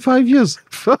spoke to him in 5 years.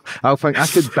 I'll think I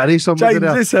could bury somebody James,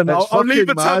 there. listen, I'll leave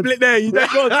the mad. tablet there. You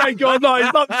don't got to take it or not.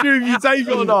 It's up to you if you take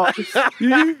it or not.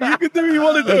 You can do what you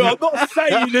want to do. I'm not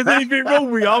saying there's anything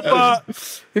wrong with you,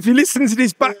 but if you listen to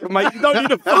this back, mate, you don't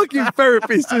need a fucking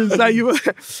therapist to say you.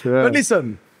 But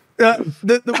listen,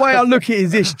 the way I look at it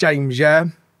is this, James, yeah?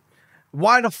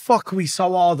 Why the fuck are we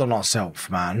so hard on ourselves,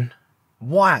 man?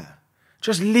 Why?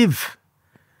 Just live.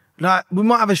 Like, we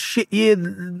might have a shit year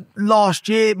last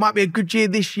year, it might be a good year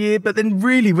this year, but then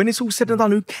really, when it's all said and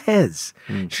done, who cares?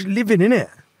 Just living, innit?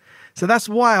 So that's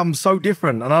why I'm so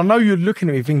different. And I know you're looking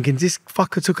at me thinking, this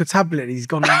fucker took a tablet, he's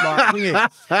gone like,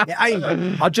 it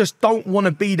ain't. I just don't want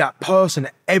to be that person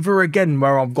ever again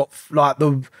where I've got, like,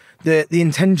 the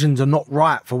intentions are not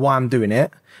right for why I'm doing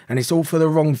it, and it's all for the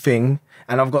wrong thing,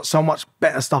 and I've got so much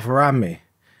better stuff around me.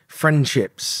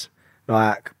 Friendships,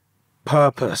 like,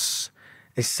 purpose.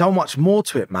 There's so much more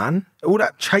to it, man. All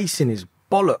that chasing is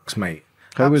bollocks, mate.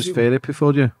 How was therapy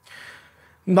for you?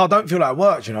 No, I don't feel like it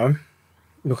worked, you know,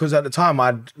 because at the time I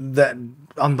had that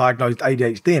undiagnosed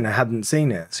ADHD and I hadn't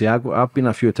seen it. See, I've been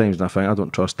a few times and I think I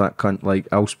don't trust that cunt. Like,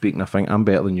 I'll speak and I think I'm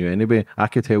better than you anyway. I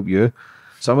could help you.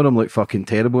 Some of them look fucking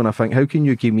terrible, and I think, how can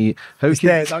you give me? Don't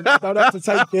have to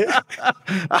take it.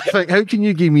 I think, how can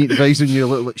you give me advice when you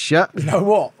look like shit? You know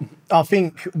what? I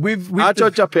think I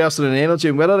judge a person in energy,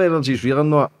 and whether energy is real or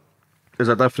not is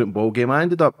a different ball game. I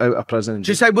ended up out of prison.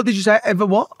 Just say, what did you say? Ever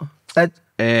what?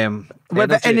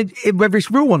 Whether it's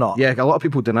real or not? Yeah, a lot of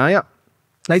people deny it.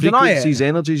 They deny it. Frequencies,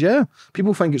 energies, yeah.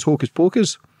 People think it's hocus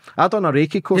pocus. I done a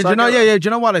Reiki course. Do you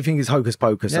know why they think it's hocus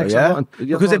pocus? Yeah,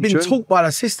 because they've been taught by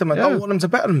the system and don't want them to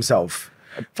better themselves.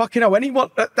 Fucking hell, anyone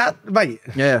that mate.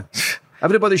 Yeah.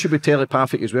 Everybody should be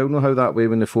telepathic as well. Know how that way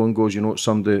when the phone goes, you know it's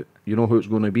somebody, you know who it's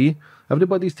going to be.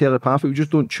 Everybody's telepathic. We just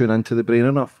don't tune into the brain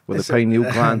enough with the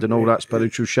pineal gland and all that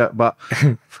spiritual shit. But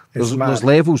there's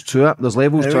levels to it. There's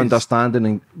levels to understanding,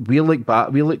 and we're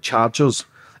like chargers.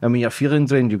 And when you're feeling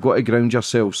drained, you've got to ground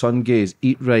yourself, sun gaze,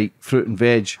 eat right, fruit and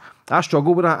veg. I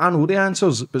struggle with that. I know the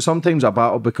answers, but sometimes I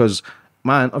battle because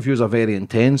my interviews are very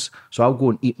intense. So I'll go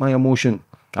and eat my emotion.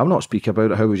 I'll not speak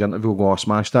about it. How was your interview? I'll go, I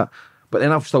smashed that. But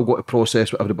then I've still got to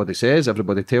process what everybody says,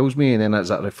 everybody tells me, and then it's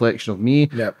that reflection of me,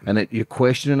 and you're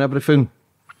questioning everything.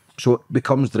 So it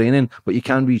becomes draining, but you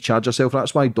can recharge yourself.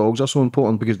 That's why dogs are so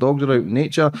important, because dogs are out in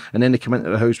nature, and then they come into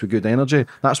the house with good energy.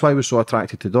 That's why we're so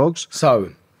attracted to dogs.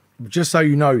 So, just so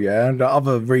you know, yeah, the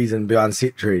other reason behind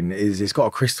citrine is it's got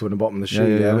a crystal in the bottom of the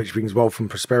shoe, which brings wealth and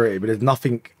prosperity, but there's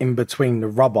nothing in between the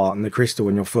rubber and the crystal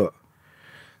in your foot.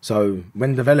 So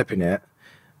when developing it,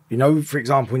 you know, for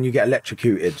example, when you get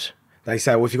electrocuted, they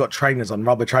say, well, if you've got trainers on,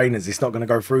 rubber trainers, it's not going to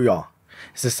go through you.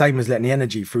 It's the same as letting the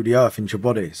energy through the earth into your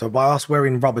body. So by us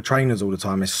wearing rubber trainers all the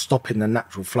time, it's stopping the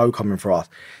natural flow coming through us.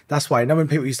 That's why, you know, when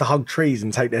people used to hug trees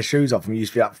and take their shoes off and you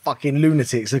used to be like, fucking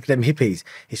lunatics, look at them hippies.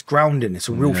 It's grounding, it's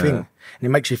a real thing. And it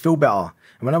makes you feel better.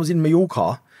 And when I was in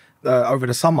Mallorca over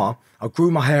the summer, I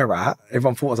grew my hair out.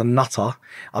 Everyone thought I was a nutter.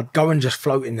 I'd go and just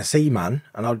float in the sea, man.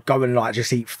 And I'd go and like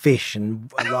just eat fish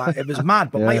and like, it was mad.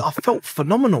 But mate, I felt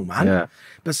phenomenal, man. Yeah.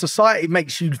 But society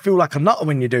makes you feel like a nutter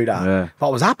when you do that. Yeah. But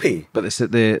I was happy. But it's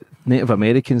the Native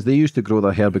Americans, they used to grow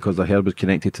their hair because their hair was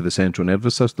connected to the central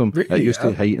nervous system. Really? It used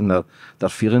to heighten their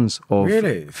feelings of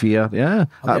fear. Yeah.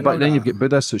 But then you've got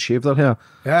Buddhists who shave their hair.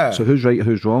 Yeah. So who's right,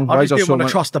 who's wrong? I just didn't want to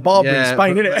trust the barber in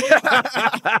Spain,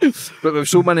 innit? But with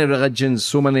so many religions,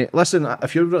 so many... Listen,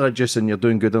 if you're religious and you're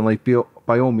doing good in life,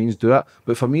 by all means do it.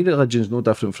 But for me, religion's no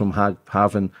different from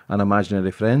having an imaginary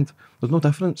friend. There's no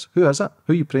difference. Who is it?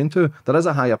 Who are you praying to? There is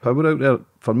a higher power out there.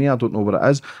 For me, I don't know what it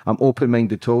is. I'm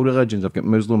open-minded to all religions. I've got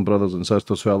Muslim brothers and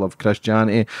sisters who I love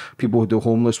Christianity. People who do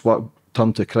homeless work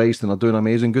turn to Christ and are doing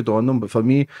amazing. Good on them. But for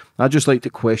me, I just like to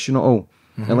question it all.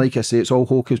 And like I say, it's all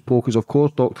hocus pocus. Of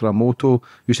course, Dr. Emoto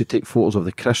used to take photos of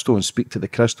the crystal and speak to the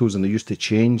crystals, and they used to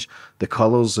change the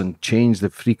colours and change the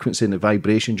frequency and the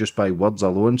vibration just by words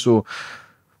alone. So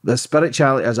the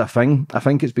spirituality is a thing. I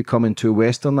think it's becoming too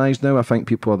westernised now. I think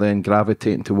people are then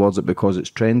gravitating towards it because it's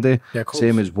trendy. Yeah,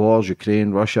 same as wars,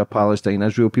 Ukraine, Russia, Palestine,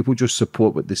 Israel. People just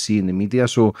support what they see in the media.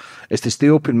 So it's to stay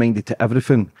open-minded to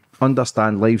everything.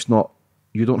 Understand life's not...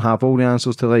 You don't have all the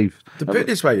answers to life. To put it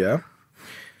this way, yeah,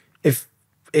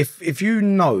 if you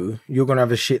know you're going to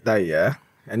have a shit day, yeah,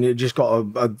 and you just got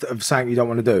a something you don't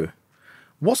want to do,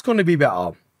 what's going to be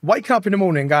better? Waking up in the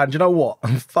morning and going, do you know what?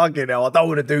 Fucking hell, I don't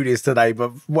want to do this today, but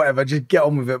whatever, just get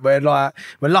on with it.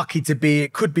 We're lucky to be,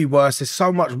 it could be worse. There's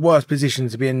so much worse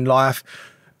positions to be in life.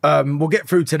 We'll get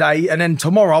through today, and then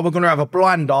tomorrow we're going to have a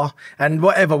blinder and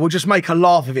whatever. We'll just make a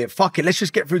laugh of it. Fuck it, let's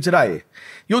just get through today.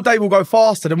 Your day will go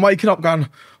faster than waking up going,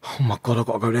 oh my God, I've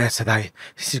got to go there today.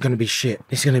 This is going to be shit.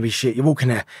 This is going to be shit. You're walking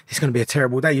there. It's going to be a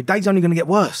terrible day. Your day's only going to get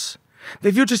worse. But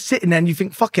if you're just sitting there and you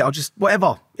think, fuck it, I'll just,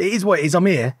 whatever. It is what it is. I'm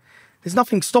here. There's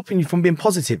nothing stopping you from being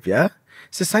positive, yeah?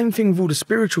 It's the same thing with all the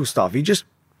spiritual stuff. You just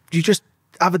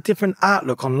have a different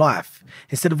outlook on life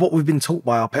instead of what we've been taught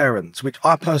by our parents, which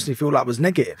I personally feel like was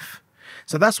negative.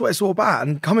 So that's what it's all about.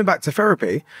 And coming back to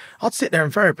therapy, I'd sit there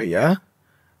in therapy, yeah?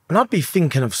 And I'd be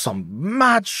thinking of some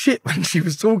mad shit when she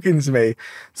was talking to me.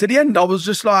 To the end, I was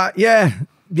just like, yeah,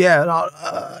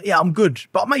 I'm good.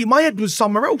 But mate, my head was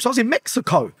somewhere else. I was in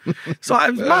Mexico. So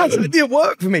it was mad. It didn't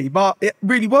work for me, but it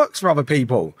really works for other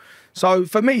people. So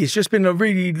for me, it's just been a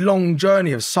really long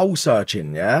journey of soul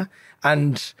searching, yeah?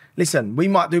 And listen, we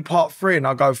might do part 3 and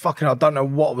I'll go, fucking, I don't know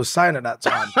what I was saying at that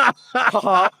time.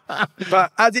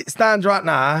 But as it stands right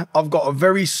now, I've got a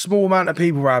very small amount of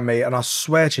people around me, and I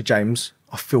swear to you, James,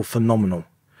 I feel phenomenal.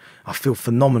 I feel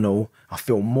phenomenal. I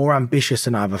feel more ambitious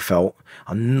than I ever felt.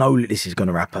 I know that this is going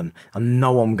to happen. I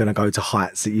know I'm going to go to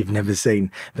heights that you've never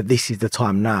seen. But this is the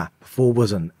time now. Before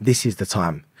wasn't. This is the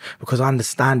time. Because I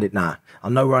understand it now. I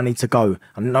know where I need to go.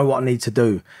 I know what I need to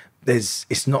do.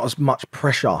 It's not as much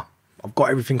pressure. I've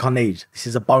got everything I need. This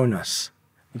is a bonus.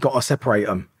 You've got to separate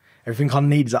them. Everything I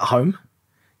need is at home.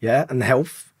 Yeah, and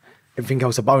health. Everything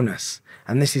else a bonus.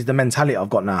 And this is the mentality I've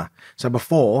got now. So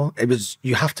before, it was,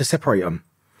 you have to separate them.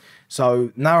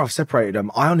 So now I've separated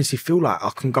them, I honestly feel like I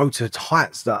can go to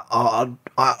heights that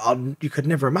you could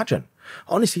never imagine.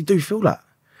 I honestly do feel that.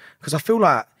 Because I feel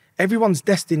like everyone's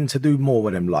destined to do more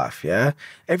with them life, yeah?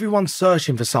 Everyone's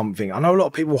searching for something. I know a lot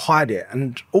of people hide it,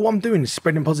 and all I'm doing is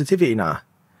spreading positivity now.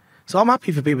 So I'm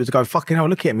happy for people to go, fucking hell,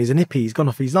 look at him, he's an hippie, he's gone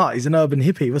off his nut, he's an urban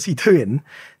hippie, what's he doing?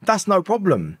 That's no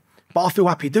problem. But I feel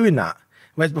happy doing that.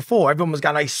 Whereas before, everyone was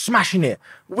going, hey, smashing it,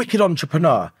 wicked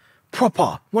entrepreneur,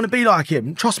 proper, want to be like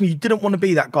him. Trust me, you didn't want to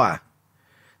be that guy.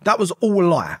 That was all a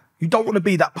lie. You don't want to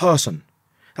be that person.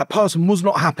 That person was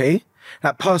not happy.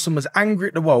 That person was angry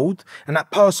at the world, and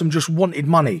that person just wanted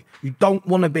money. You don't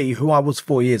want to be who I was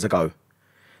 4 years ago.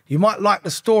 You might like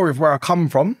the story of where I come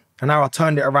from and how I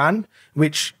turned it around,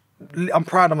 which I'm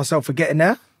proud of myself for getting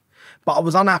there, but I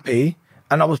was unhappy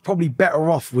and I was probably better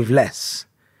off with less.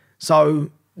 So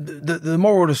the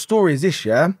moral of the story is this,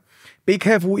 yeah? Be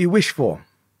careful what you wish for.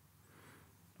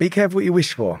 Be careful what you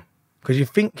wish for, because you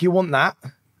think you want that,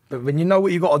 but when you know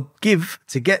what you got to give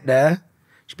to get there,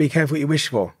 just be careful what you wish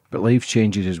for. But life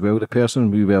changes as well. The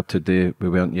person we were today, we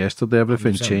weren't yesterday.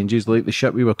 Everything 100%. Changes. Like the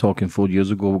shit we were talking 4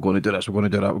 years ago, we're going to do this, we're going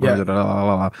to do that, we're going to do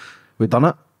that. We've done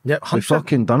it. Yeah, we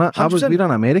fucking done it. We were in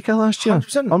America last year.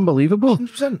 100%. Unbelievable.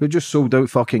 100%. We just sold out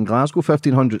fucking Glasgow,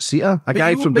 1,500 seater. A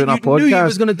guy from doing our podcast knew you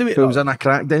was gonna do it, who was in a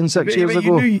crack den 6 years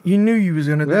ago. You knew you was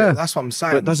going to do it. That's what I'm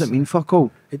saying. But it doesn't mean fuck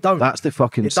all. It don't. That's the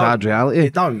fucking sad reality.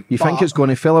 It don't. You think it's going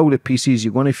to fill all the pieces.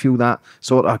 You're going to feel that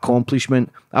sort of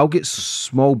accomplishment. I'll get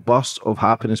small bursts of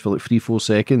happiness for like 3-4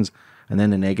 seconds, and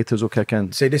then the negatives will kick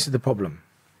in. See, this is the problem.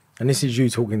 And this is you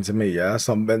talking to me, yeah?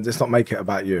 So let's not make it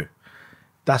about you.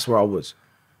 That's where I was.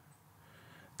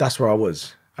 That's where I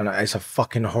was. And it's a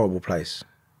fucking horrible place.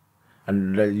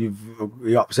 And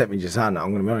you upset me just saying that,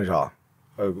 I'm going to be honest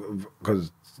with you.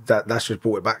 Because that's just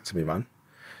brought it back to me, man.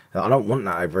 I don't want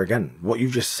that ever again. What you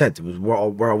just said was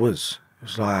where I was. It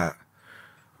was like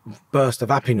a burst of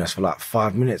happiness for like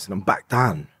 5 minutes and I'm back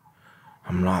down.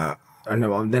 I'm like,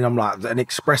 and then I'm like, an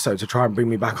espresso to try and bring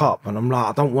me back up. And I'm like,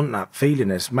 I don't want that feeling.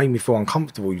 It's made me feel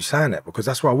uncomfortable, you saying it, because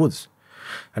that's where I was.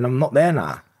 And I'm not there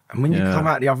now. And when you come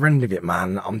out the other end of it,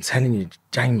 man, I'm telling you,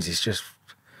 James, it's just...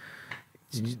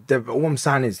 All I'm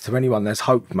saying is, to anyone, there's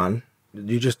hope, man.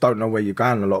 You just don't know where you're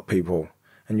going, a lot of people.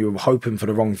 And you're hoping for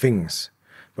the wrong things.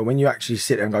 But when you actually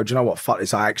sit there and go, do you know what, fuck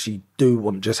this, I actually do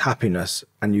want just happiness,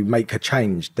 and you make a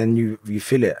change, then you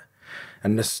feel it.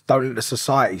 And don't let the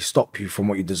society stop you from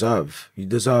what you deserve. You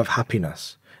deserve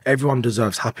happiness. Everyone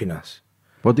deserves happiness.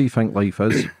 What do you think life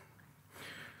is?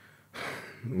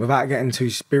 Without getting too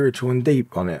spiritual and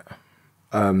deep on it,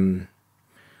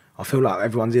 I feel like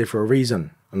everyone's here for a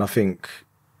reason. And I think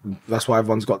that's why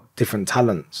everyone's got different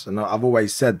talents. And I've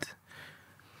always said,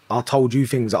 I told you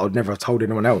things that I would never have told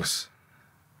anyone else.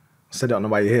 I said it on the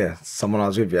way here, someone I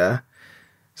was with, yeah?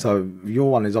 So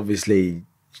your one is obviously,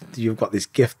 you've got this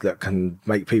gift that can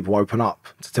make people open up,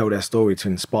 to tell their story, to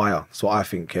inspire. That's what I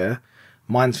think, yeah?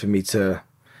 Mine's for me to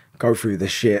go through the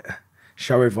shit,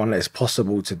 show everyone that it's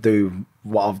possible to do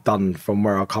what I've done from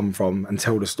where I come from and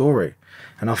tell the story.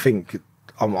 And I think,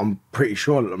 I'm pretty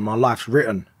sure that my life's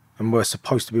written and we're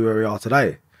supposed to be where we are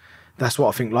today. That's what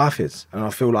I think life is. And I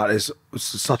feel like there's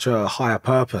such a higher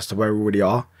purpose to where we already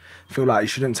are. I feel like you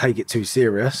shouldn't take it too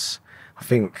serious. I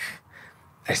think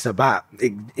it's about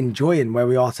enjoying where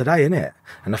we are today, innit?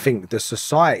 And I think the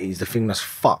society is the thing that's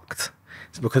fucked.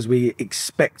 It's because we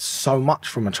expect so much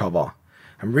from each other.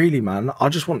 And really, man, I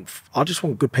just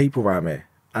want good people around me.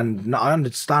 And I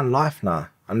understand life now.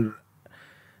 And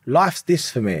life's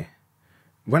this for me.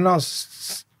 When I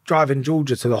was driving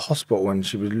Georgia to the hospital when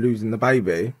she was losing the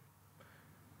baby,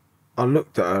 I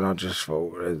looked at her and I just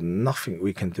thought, there's nothing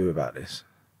we can do about this.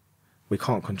 We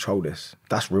can't control this.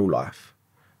 That's real life.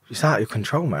 It's out of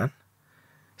control, man.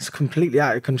 It's completely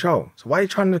out of control. So why are you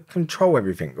trying to control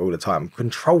everything all the time?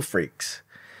 Control freaks.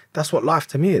 That's what life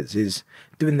to me is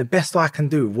doing the best I can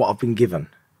do with what I've been given.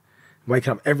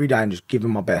 Waking up every day and just giving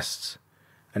my best.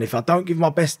 And if I don't give my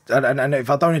best, and if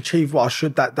I don't achieve what I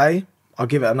should that day, I'll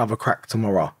give it another crack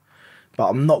tomorrow. But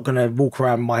I'm not going to walk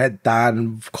around with my head down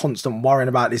and constant worrying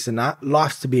about this and that.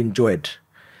 Life's to be enjoyed.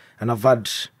 And I've had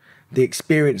the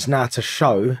experience now to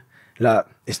show that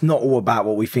it's not all about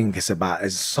what we think it's about.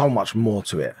 There's so much more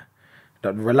to it.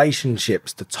 The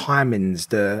relationships, the timings,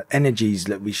 the energies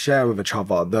that we share with each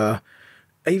other,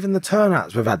 even the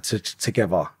turnouts we've had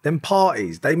together, them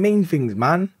parties, they mean things,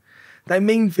 man. They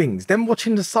mean things. Them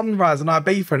watching the sunrise in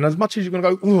Ibiza, and as much as you're going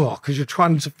to go, oh, because you're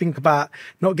trying to think about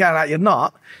not getting out your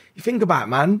nut, you think about,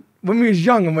 man, when we was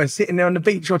young and we're sitting there on the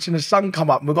beach watching the sun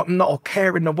come up and we've got not a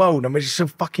care in the world and we're just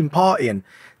fucking partying.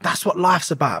 That's what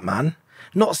life's about, man.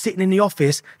 Not sitting in the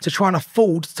office to try and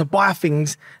afford to buy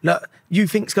things that you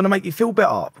think's going to make you feel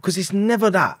better, because it's never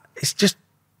that. It's just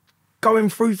going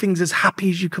through things as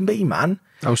happy as you can be, man.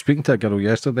 I was speaking to a girl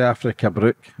yesterday, Africa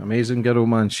Brooke. Amazing girl,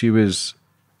 man. She was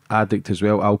addict as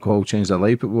well. Alcohol changed her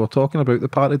life, but we were talking about the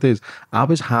party days. I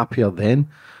was happier then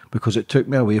because it took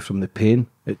me away from the pain.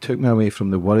 It took me away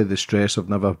from the worry, the stress of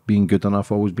never being good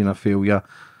enough, always being a failure,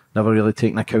 never really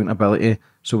taking accountability.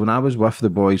 So when I was with the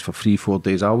boys for 3-4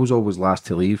 days, I was always last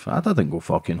to leave. I didn't go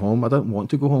fucking home. I didn't want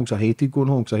to go home because I hated going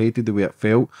home, because I hated the way it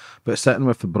felt. But sitting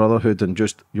with the brotherhood and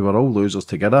just, you were all losers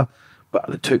together. But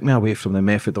it took me away from the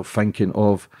method of thinking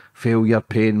of failure,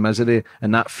 pain, misery,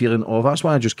 and that feeling of, that's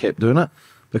why I just kept doing it.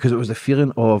 Because it was the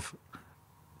feeling of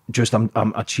just I'm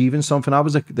achieving something. I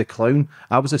was the clown.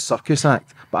 I was a circus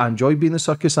act. But I enjoyed being the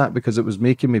circus act because it was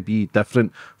making me be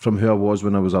different from who I was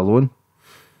when I was alone.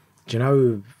 Do you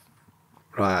know,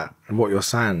 like, what you're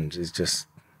saying is just,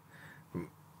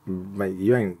 mate,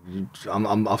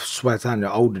 I swear to God,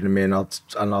 you're older than me, and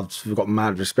I've got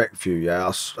mad respect for you,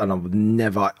 yeah? And I would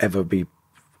never, ever be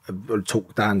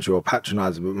talked down to you or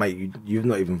patronising, but mate, you've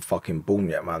not even fucking born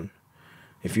yet, man.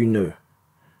 If you knew.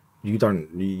 You've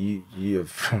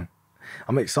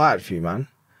I'm excited for you, man,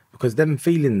 because them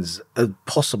feelings are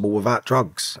possible without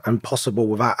drugs and possible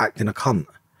without acting a cunt.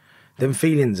 Them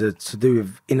feelings are to do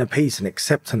with inner peace and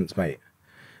acceptance, mate.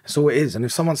 That's all it is. And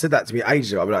if someone said that to me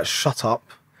ages ago, I'd be like, shut up.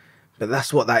 But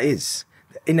that's what that is.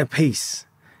 The inner peace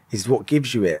is what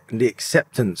gives you it, and the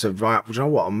acceptance of, right, well, you know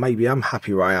what, maybe I'm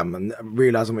happy where I am, and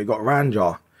realising what you got around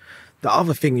you. The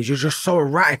other thing is you're just so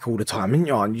erratic all the time, ain't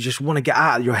you? And you just want to get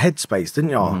out of your headspace,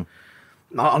 didn't you?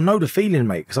 Mm-hmm. I know the feeling,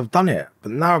 mate, because I've done it.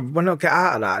 But now when I get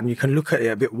out of that and you can look at it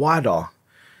a bit wider,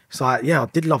 it's like, yeah, I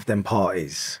did love them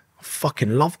parties. I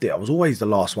fucking loved it. I was always the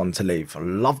last one to leave. I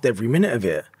loved every minute of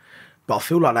it. But I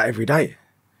feel like that every day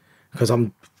because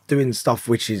I'm doing stuff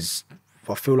which is,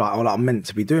 I feel like I'm meant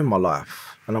to be doing my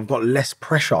life. And I've got less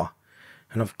pressure.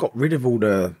 And I've got rid of all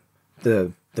the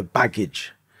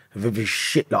baggage of every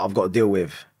shit that I've got to deal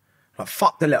with. Like,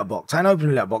 fuck the letterbox. I ain't opening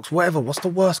the letterbox. Whatever. What's the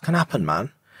worst can happen,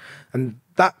 man? And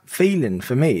that feeling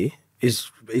for me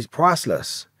is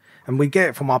priceless. And we get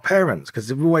it from our parents because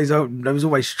they was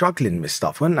always struggling with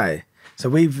stuff, weren't they? So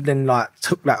we've then like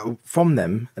took that from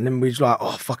them, and then we was like,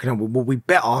 oh fucking hell, well, we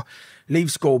better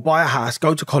leave school, buy a house,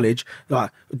 go to college,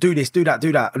 like do this, do that,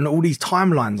 and all these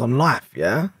timelines on life,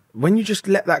 yeah? When you just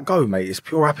let that go, mate, it's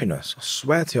pure happiness. I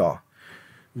swear to you. It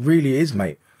really is,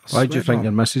 mate. Why do you think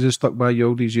your missus is stuck by you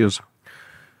all these years?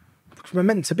 Because we're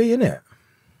meant to be, innit?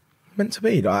 Meant to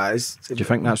be. Like, do you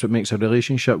think that's what makes a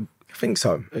relationship? I think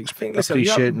so.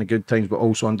 Appreciating the good times, but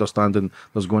also understanding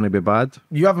there's going to be bad.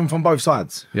 You have them from both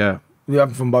sides. Yeah. You have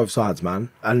them from both sides, man.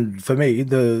 And for me,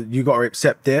 you got to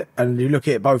accept it, and you look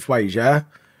at it both ways, yeah?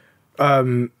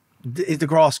 Is the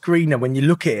grass greener when you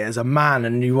look at it as a man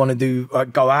and you want to do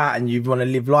go out and you want to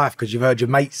live life because you've heard your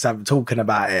mates talking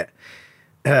about it?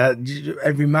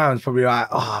 Every man's probably like,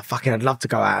 oh, fucking, I'd love to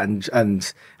go out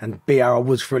and be how I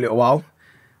was for a little while.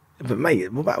 But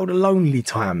mate, what about all the lonely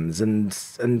times and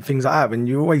things like that? And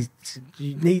you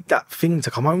need that thing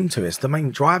to come home to. It's the main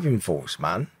driving force,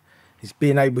 man. It's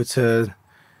being able to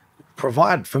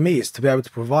provide. For me, it's to be able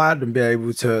to provide and be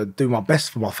able to do my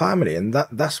best for my family. And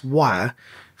that's why I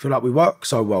feel like we work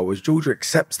so well, is Georgia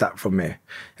accepts that from me.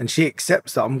 And she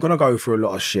accepts that I'm going to go through a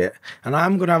lot of shit. And I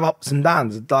am going to have ups and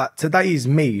downs. Like, today is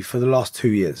me for the last 2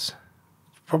 years.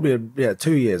 Probably,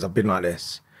 2 years I've been like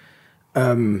this.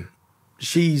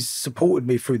 She's supported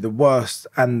me through the worst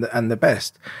and the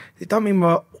best. It don't mean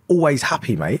we're always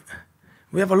happy, mate.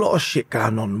 We have a lot of shit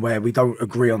going on where we don't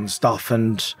agree on stuff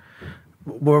and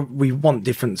we want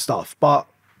different stuff, but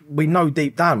we know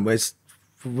deep down we're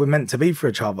meant to be for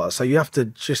each other. So you have to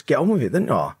just get on with it, don't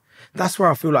you? That's where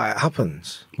I feel like it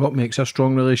happens. What makes a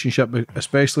strong relationship,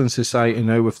 especially in society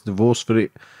now with divorce through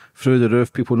the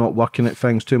roof, people not working at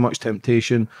things, too much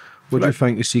temptation? What do you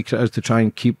think the secret is to try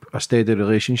and keep a steady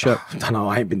relationship? I don't know,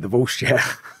 I ain't been divorced yet.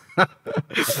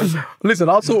 Listen,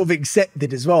 I sort of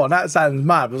accepted as well, and that sounds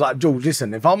mad. I was like, George,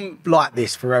 listen, if I'm like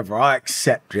this forever, I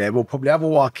accept, we'll probably have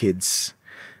all our kids.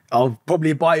 I'll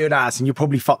probably buy you an house and you'll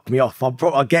probably fuck me off.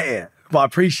 I get it, but I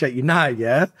appreciate you now,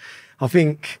 yeah? I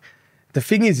think the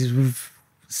thing is with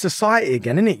society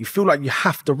again, innit? You feel like you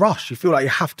have to rush. You feel like you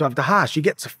have to have the house. You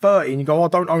get to 30 and you go, I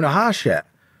don't own a house yet.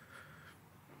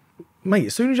 Mate,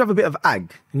 as soon as you have a bit of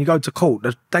ag and you go to court,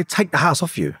 they take the house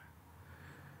off you.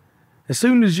 As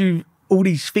soon as all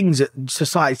these things that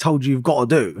society told you've got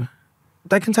to do,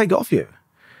 they can take it off you.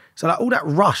 So like all that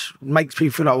rush makes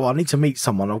people feel like, well, I need to meet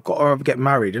someone. I've got to get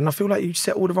married. And I feel like you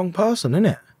settle the wrong person,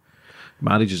 innit?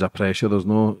 Marriage is a pressure.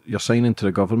 You're signing to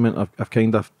the government. I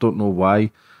kind of don't know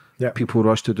why people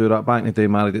rush to do that. Back in the day,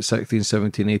 married at 16,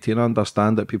 17, 18. I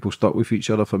understand that people stuck with each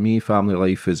other. For me, family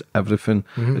life is everything.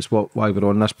 It's why we're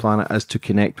on this planet, is to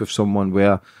connect with someone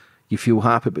where you feel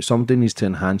happy, but somebody needs to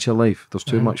enhance your life. There's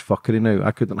too much fuckery now.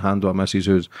 I couldn't handle a missus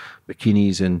who's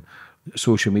bikinis and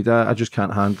social media. I just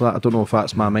can't handle it. I don't know if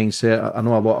that's my mindset. I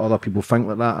know a lot of other people think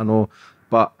like that. I know,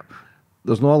 but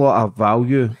there's not a lot of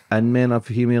value in men of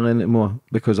female anymore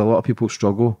because a lot of people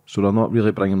struggle, so they're not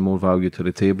really bringing more value to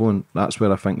the table, and that's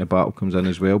where I think the battle comes in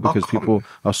as well, because people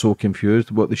are so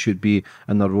confused what they should be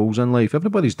in their roles in life.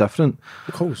 Everybody's different,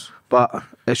 of course, but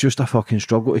it's just a fucking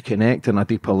struggle to connect on a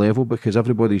deeper level because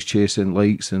everybody's chasing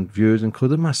likes and views,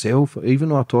 including myself. Even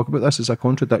though I talk about this, it's a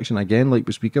contradiction again, like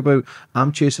we speak about.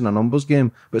 I'm chasing a numbers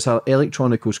game, but it's an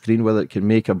electronic screen where it can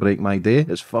make or break my day.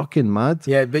 It's fucking mad.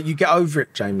 Yeah, but you get over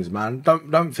it, James, man.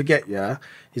 Don't forget, yeah.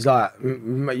 He's like,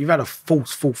 you've had a full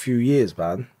few years,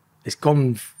 man. It's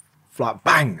gone like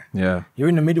bang. Yeah. You're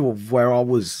in the middle of where I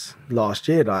was last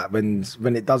year, like when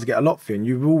it does get a lot for you,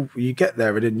 and you get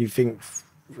there and then you think,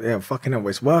 yeah, fucking hell,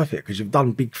 it's worth it because you've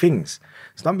done big things.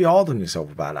 So don't be hard on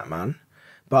yourself about that, man.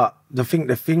 But the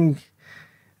thing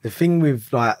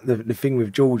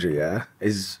with Georgia, yeah,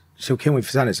 is she'll kill me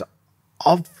for saying this.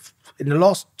 In the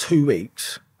last 2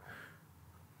 weeks,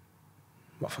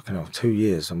 well, fucking hell, 2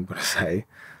 years, I'm gonna say,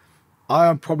 I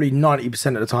am probably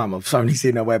 90% of the time I've only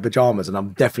seen her wear pajamas, and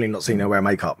I've definitely not seen her wear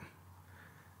makeup.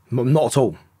 Not at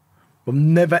all. I've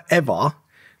never ever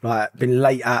like been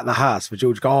late out of the house for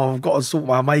Georgia. Oh, I've got to sort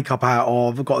my makeup out, or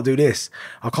I've got to do this.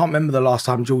 I can't remember the last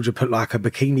time Georgia put like a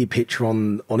bikini picture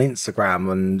on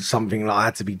Instagram and something like I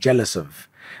had to be jealous of.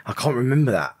 I can't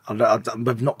remember that.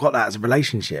 I've not got that as a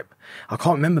relationship. I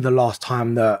can't remember the last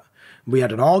time that we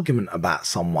had an argument about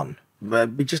someone.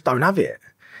 But we just don't have it.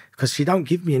 Because she don't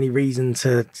give me any reason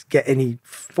to get any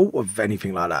thought of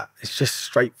anything like that. It's just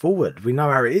straightforward. We know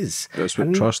how it is. It's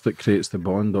with trust that creates the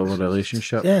bond of a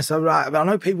relationship. Yeah, so like, I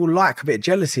know people like a bit of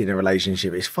jealousy in a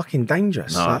relationship. It's fucking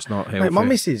dangerous. No, like, it's not healthy.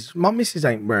 Mate, my missus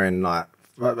ain't wearing like,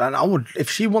 and I would, if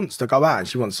she wants to go out and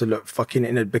she wants to look fucking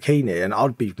in a bikini, and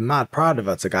I'd be mad proud of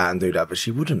her to go out and do that, but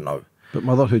she wouldn't know. But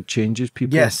motherhood changes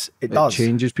people. Yes, it does. It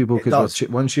changes people because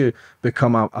once you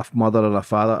become a mother or a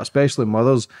father, especially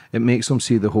mothers, it makes them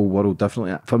see the whole world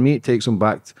differently. For me, it takes them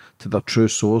back to their true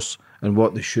source and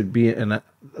what they should be. And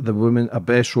the woman, a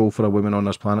best role for a woman on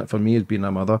this planet for me is being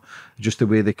a mother. Just the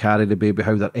way they carry the baby,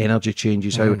 how their energy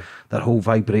changes, how their whole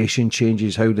vibration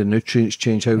changes, how the nutrients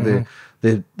change, how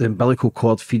the umbilical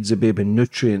cord feeds the baby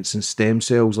nutrients and stem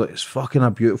cells. Like, it's fucking a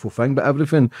beautiful thing. But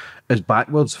everything is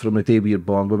backwards from the day we are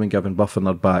born. Women giving birth on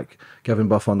their back, giving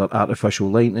birth under artificial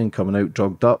lighting, coming out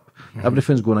drugged up.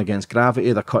 Everything's going against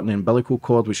gravity. They're cutting the umbilical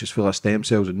cord, which is full of stem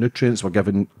cells and nutrients. We're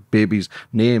giving babies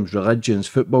names, religions,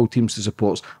 football teams to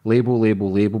support,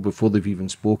 label before they've even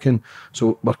spoken.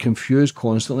 So we're confused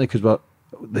constantly because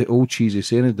the old cheesy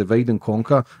saying is divide and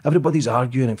conquer. Everybody's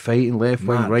arguing and fighting, left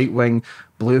wing, right wing,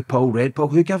 blue pill, red pill.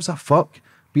 Who gives a fuck?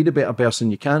 Be the better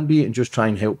person you can be and just try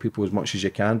and help people as much as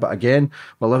you can. But again,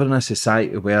 we're living in a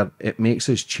society where it makes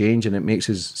us change and it makes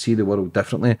us see the world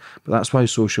differently. But that's why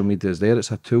social media is there. It's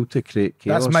a tool to create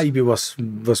chaos. That's maybe what's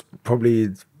probably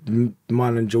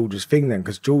mine and Georgia's thing then,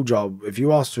 because Georgia, if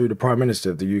you asked who the Prime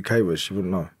Minister of the UK was, she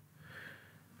wouldn't know.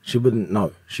 She wouldn't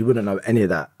know. She wouldn't know any of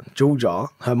that. Georgia,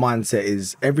 her mindset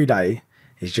is every day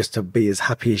is just to be as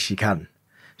happy as she can.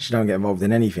 She don't get involved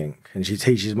in anything. And she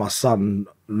teaches my son,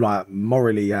 like,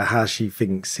 morally how she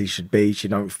thinks he should be. She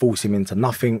don't force him into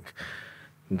nothing.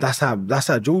 That's how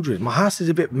Georgia is. My house is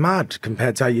a bit mad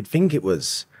compared to how you'd think it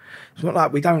was. It's not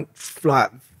like we don't,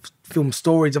 like, film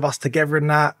stories of us together and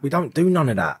that. We don't do none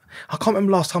of that. I can't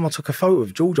remember last time I took a photo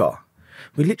of Georgia.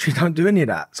 We literally don't do any of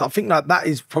that. So I think like that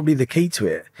is probably the key to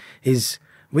it, is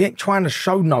we ain't trying to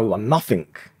show no one nothing.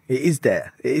 It is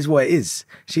there. It is what it is.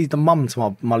 She's the mum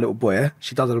to my little boy.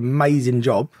 She does an amazing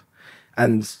job.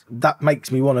 And that makes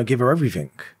me want to give her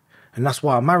everything. And that's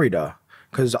why I married her.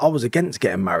 Because I was against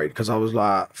getting married. Because I was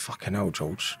like, fucking hell,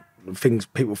 George. Things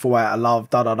people fall out of love,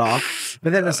 da da da.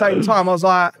 But then at the same time, I was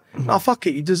like, no, fuck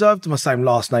it. You deserve my same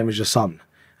last name as your son.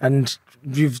 And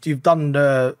you've done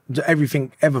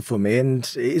everything ever for me. And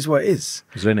it is what it is.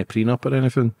 Is there any prenup or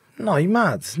anything? No, you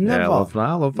mad? Never. Yeah,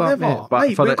 I love that, Never. mate. But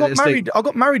mate, we got married. I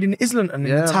got married in Islington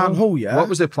in the town hall, yeah? What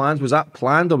was the plans? Was that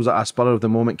planned or was that a spur of the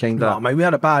moment kind of? No, mate, we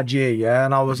had a bad year, yeah?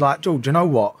 And I was like, George, you know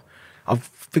what? I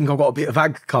think I've got a bit of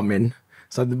ag coming,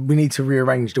 so we need to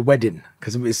rearrange the wedding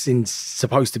because it's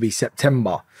supposed to be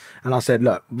September. And I said,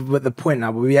 look, we're at the point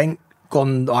now where we ain't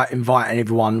gone like inviting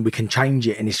everyone, we can change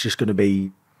it and it's just going to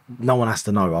be, no one has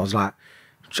to know. I was like,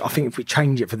 I think if we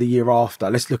change it for the year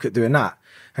after, let's look at doing that.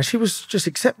 And she was just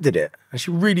accepted it. And she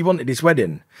really wanted this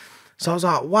wedding. So I was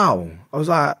like, wow. I was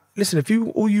like, listen, if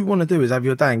all you want to do is have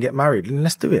your day and get married, then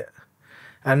let's do it.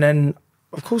 And then,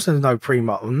 of course, there's no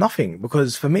prenup or nothing,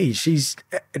 because for me, she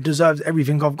deserves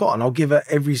everything I've got and I'll give her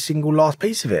every single last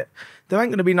piece of it. There ain't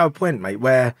going to be no point, mate,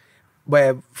 where,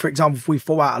 for example, if we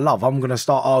fall out of love, I'm going to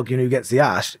start arguing who gets the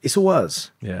ash. It's all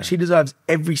hers. Yeah. She deserves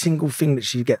every single thing that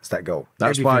she gets, that girl.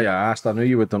 That's everything. why I asked. I knew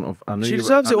you would have. She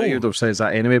deserves it all. You'd have said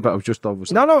that anyway, but I was just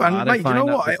obviously. No, and mate, you know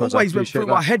what? It always went through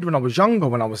my head when I was younger,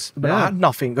 when I had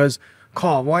nothing. Goes,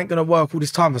 Carl, I ain't going to work all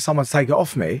this time for someone to take it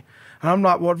off me. And I'm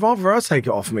like, well, I'd rather her take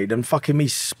it off me than fucking me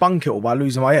spunk it all by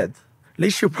losing my head. At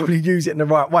least she'll probably use it in the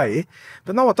right way.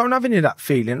 But no, I don't have any of that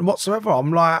feeling whatsoever.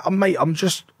 I'm like, I'm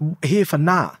just here for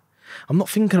now. I'm not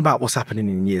thinking about what's happening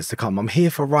in years to come. I'm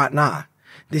here for right now.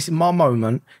 This is my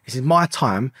moment. This is my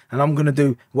time. And I'm going to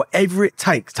do whatever it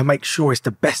takes to make sure it's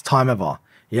the best time ever.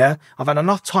 Yeah? I've had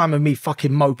enough time of me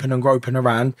fucking moping and groping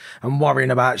around and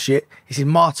worrying about shit. This is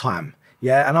my time.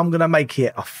 Yeah? And I'm going to make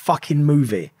it a fucking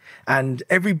movie. And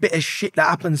every bit of shit that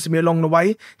happens to me along the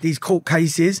way, these court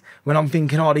cases, when I'm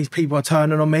thinking, oh, these people are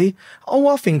turning on me, all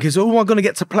I think is, oh, am I going to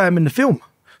get to play them in the film?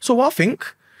 So I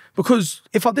think. Because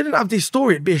if I didn't have this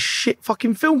story, it'd be a shit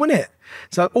fucking film, wouldn't it?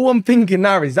 So all I'm thinking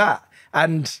now is that.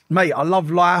 And mate, I love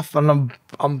life, and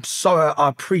I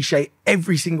appreciate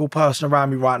every single person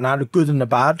around me right now, the good and the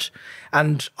bad.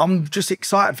 And I'm just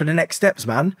excited for the next steps,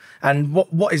 man. And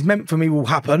what is meant for me will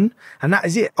happen. And that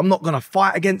is it. I'm not going to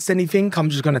fight against anything. I'm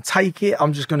just going to take it.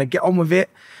 I'm just going to get on with it.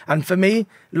 And for me,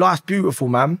 life's beautiful,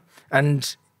 man.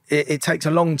 And it takes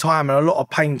a long time and a lot of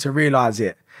pain to realise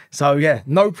it. So yeah,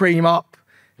 no prenup.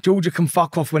 Georgia can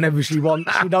fuck off whenever she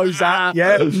wants. She knows that,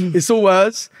 yeah? It's all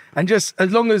hers. And just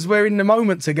as long as we're in the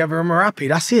moment together and we're happy,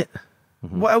 that's it.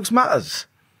 What else matters?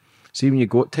 See, when you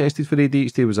got tested for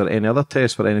ADHD, was there any other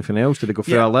test for anything else? Did they go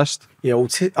through a list? Yeah, I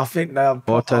think...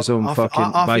 Autism,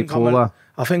 bipolar.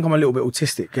 I think I'm a little bit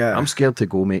autistic, yeah. I'm scared to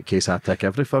go, mate, in case I tick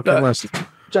every fucking list.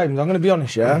 James, I'm going to be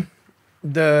honest, yeah?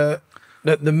 The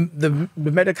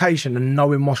medication and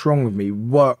knowing what's wrong with me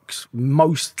works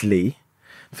mostly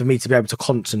for me to be able to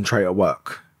concentrate at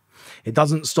work. It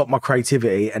doesn't stop my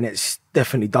creativity, and it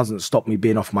definitely doesn't stop me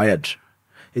being off my edge.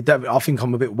 I think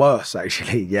I'm a bit worse,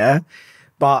 actually, yeah?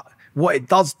 But what it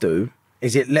does do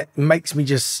is it makes me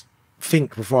just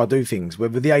think before I do things.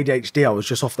 With the ADHD, I was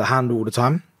just off the handle all the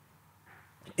time.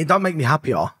 It don't make me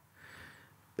happier.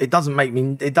 It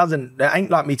ain't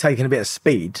like me taking a bit of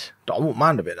speed. I won't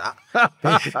mind a bit of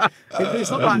that.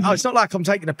 It's not like I'm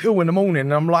taking a pill in the morning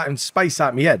and I'm lighting space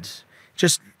out my head.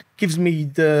 Just gives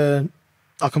me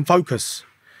I can focus.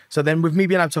 So then with me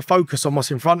being able to focus on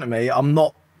what's in front of me, I'm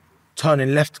not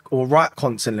turning left or right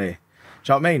constantly.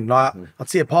 Do you know what I mean? Like, I'd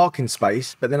see a parking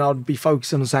space, but then I'd be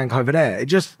focusing on something over there. It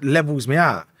just levels me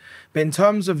out. But in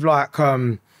terms of like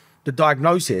the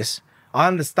diagnosis, I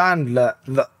understand that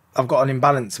I've got an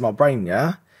imbalance in my brain,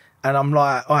 yeah? And I'm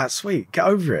like, all right, sweet, get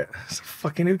over it.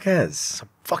 Fucking who cares? It's a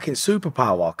fucking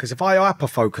superpower. Because if I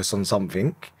hyper-focus on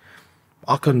something,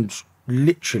 I can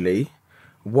literally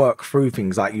work through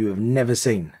things like you have never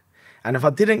seen. And if I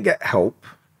didn't get help,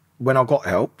 when I got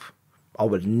help, I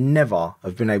would never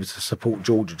have been able to support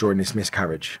Georgia during this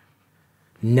miscarriage.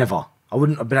 Never. I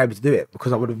wouldn't have been able to do it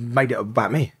because I would have made it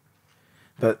about me.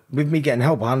 But with me getting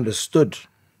help, I understood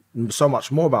so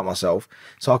much more about myself,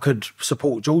 so I could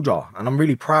support Georgia. And I'm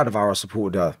really proud of how I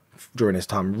supported her during this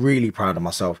time. Really proud of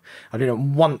myself. I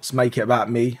didn't once make it about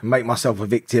me and make myself a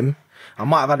victim. I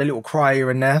might have had a little cry here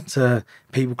and there to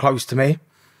people close to me,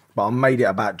 but I made it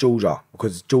about Georgia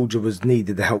because Georgia was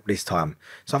needed the help this time.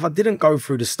 So if I didn't go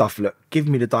through the stuff that give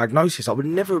me the diagnosis, I would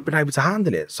never have been able to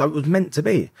handle it. So it was meant to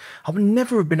be. I would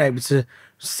never have been able to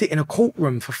sit in a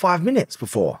courtroom for 5 minutes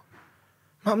before.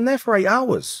 I'm there for 8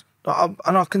 hours.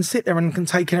 And I can sit there and can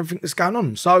take in everything that's going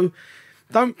on. So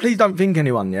please don't think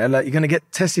anyone, yeah, like you're going to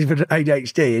get tested for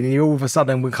ADHD and you all of a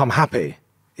sudden become happy.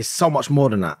 It's so much more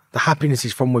than that. The happiness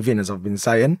is from within, as I've been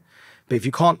saying. But if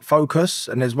you can't focus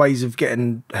and there's ways of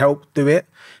getting help, do it.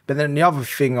 But then the other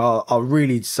thing I'll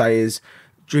really say is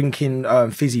drinking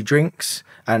fizzy drinks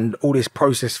and all this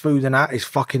processed food and that is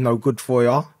fucking no good for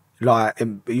you. Like,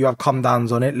 you have come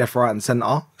downs on it, left, right and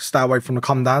centre. Stay away from the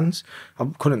come downs. I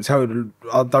couldn't tell you,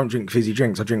 I don't drink fizzy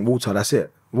drinks. I drink water, that's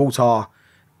it. Water,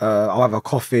 I'll have a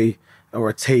coffee or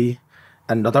a tea.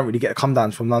 And I don't really get come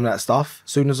downs from none of that stuff.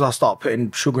 As soon as I start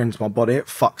putting sugar into my body, it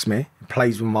fucks me. It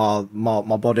plays with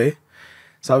my body.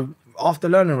 So after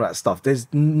learning all that stuff, there's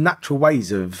natural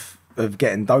ways of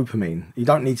getting dopamine. You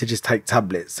don't need to just take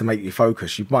tablets to make you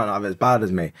focus. You might not have it as bad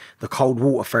as me. The cold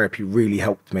water therapy really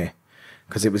helped me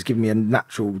because it was giving me a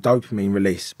natural dopamine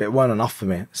release, but it weren't enough for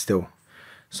me still.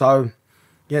 So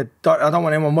yeah, I don't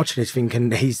want anyone watching this thinking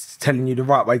he's telling you the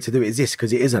right way to do it is this,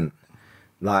 because it isn't.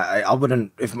 Like, I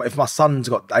wouldn't, if my son's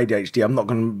got ADHD, I'm not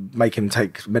going to make him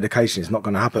take medication. It's not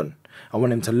going to happen. I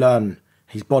want him to learn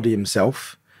his body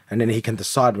himself, and then he can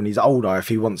decide when he's older if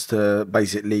he wants to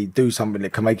basically do something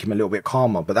that can make him a little bit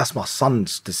calmer. But that's my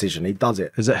son's decision. He does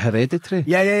it. Is it hereditary?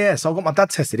 Yeah. So I've got my dad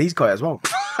tested. He's got it as well.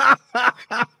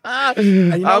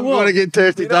 You know I'm going to get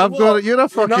tested. You're a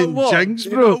fucking jinx,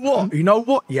 bro. You know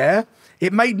what? Yeah.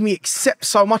 It made me accept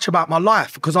so much about my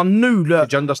life because I knew that...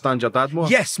 Did you understand your dad more?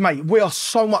 Yes, mate. We are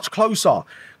so much closer.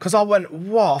 Because I went,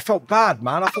 wow, I felt bad,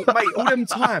 man. I thought, mate, all them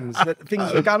times that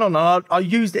things were going on, and I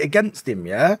used it against him,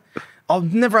 yeah?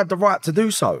 I've never had the right to do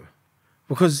so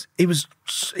because he was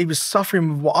suffering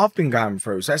with what I've been going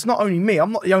through. So it's not only me.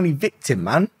 I'm not the only victim,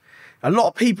 man. A lot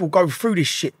of people go through this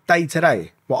shit day to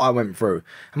day, what I went through.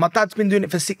 And my dad's been doing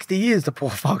it for 60 years, the poor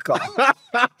fucker.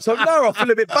 So now I feel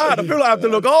a bit bad. I feel like I have to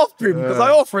look after him because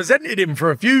I resented him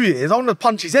for a few years. I want to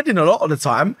punch his head in a lot of the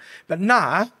time. But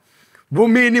now,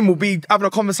 me and him will be having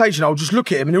a conversation. I'll just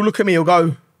look at him and he'll look at me, he'll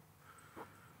go,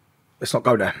 let's not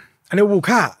go there. And he'll walk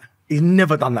out. He's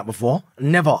never done that before.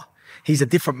 Never. He's a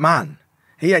different man.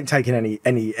 He ain't taking any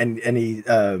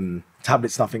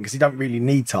tablets, nothing, because he don't really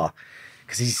need to.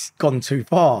 Because he's gone too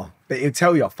far. But he'll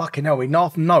tell you, fucking hell, he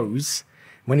half knows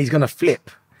when he's going to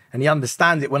flip. And he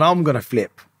understands it when I'm going to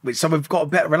flip. So we've got a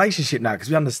better relationship now because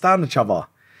we understand each other.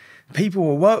 People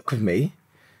will work with me.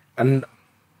 And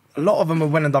a lot of them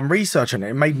have went and done research on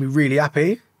it. It made me really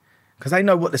happy. Because they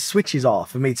know what the switches are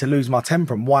for me to lose my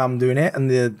temper and why I'm doing it and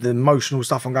the emotional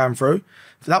stuff I'm going through.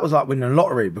 So that was like winning a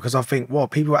lottery because I think, well,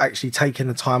 people are actually taking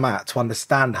the time out to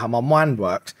understand how my mind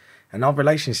works. And our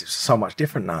relationships are so much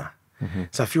different now. Mm-hmm.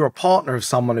 So if you're a partner of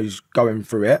someone who's going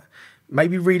through it,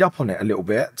 maybe read up on it a little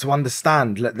bit to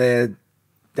understand that they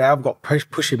have got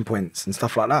pushing points and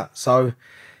stuff like that. So,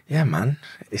 yeah, man,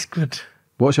 it's good.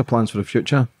 What's your plans for the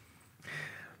future?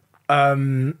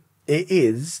 It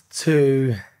is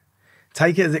to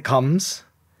take it as it comes,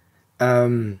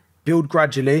 build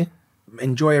gradually,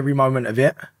 enjoy every moment of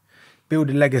it, build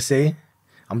a legacy.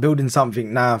 I'm building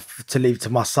something now to leave to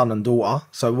my son and daughter.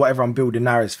 So whatever I'm building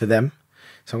now is for them.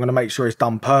 So I'm going to make sure it's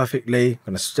done perfectly. I'm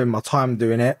going to spend my time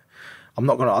doing it. I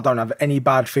don't have any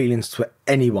bad feelings to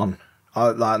anyone.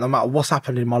 No matter what's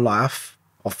happened in my life,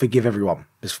 I forgive everyone.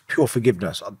 It's pure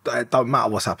forgiveness. It don't matter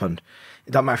what's happened.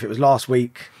 It don't matter if it was last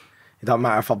week. It don't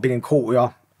matter if I've been in court with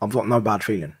you. I've got no bad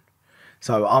feeling.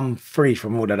 So I'm free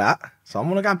from all of that. So I'm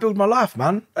going to go and build my life,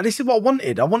 man. And this is what I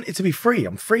wanted. I wanted to be free.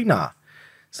 I'm free now.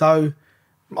 So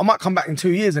I might come back in 2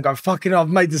 years and go, fucking, I've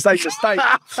made the same mistake.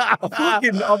 I've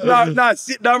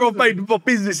made my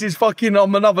business is fucking,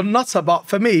 I'm another nutter. But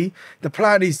for me, the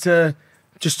plan is to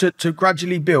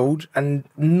gradually build and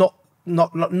not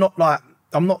like,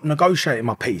 I'm not negotiating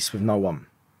my peace with no one.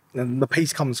 And the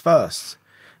peace comes first.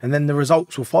 And then the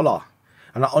results will follow.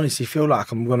 And I honestly feel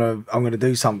like I'm gonna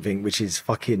do something which is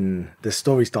fucking, the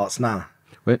story starts now.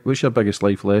 What's your biggest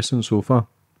life lesson so far?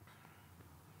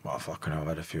 Well, fucking hell, I've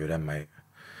had a few of them, mate.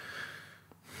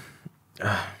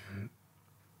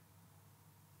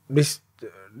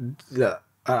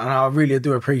 And I really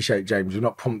do appreciate, James, you've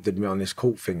not prompted me on this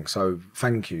court thing, so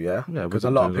thank you, yeah? Yeah, because we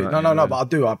a lot can of do people, that, no,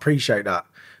 but I appreciate that,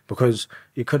 because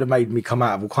you could have made me come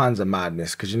out of all kinds of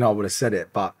madness, because you know I would have said it,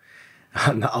 but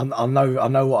I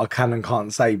know what I can and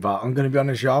can't say, but I'm going to be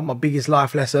honest with you, my biggest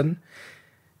life lesson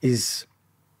is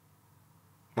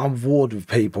I'm warred with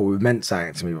people who meant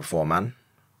something to me before, man,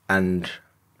 and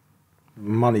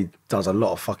money does a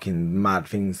lot of fucking mad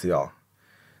things to you.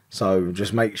 So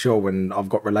just make sure when I've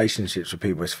got relationships with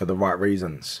people, it's for the right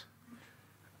reasons.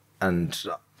 And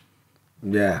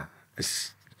yeah,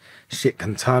 shit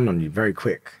can turn on you very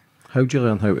quick. How do you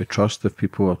learn how to trust if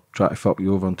people are trying to fuck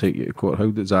you over and take you to court? How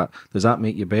does that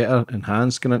make you better,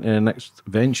 enhance going into the next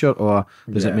venture, or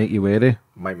does it make you wary?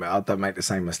 Mate, I don't make the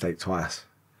same mistake twice.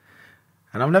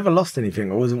 And I've never lost anything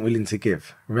I wasn't willing to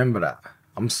give. Remember that.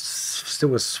 I'm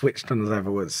still as switched on as I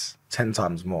ever was, 10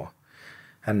 times more.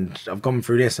 And I've gone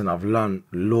through this and I've learned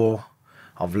law.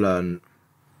 I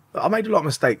made a lot of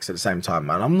mistakes at the same time,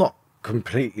 man. I'm not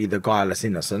completely the guileless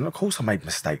innocent. Of course I made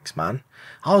mistakes, man.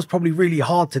 I was probably really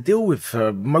hard to deal with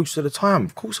for most of the time.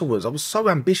 Of course I was. I was so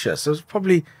ambitious. I was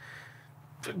probably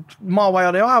my way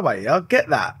or the highway. I get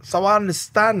that. So I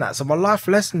understand that. So my life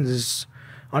lessons is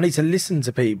I need to listen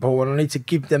to people and I need to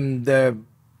give them the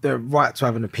right to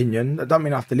have an opinion. I don't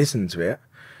mean I have to listen to it,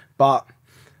 but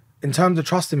in terms of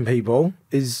trusting people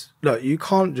is, look, you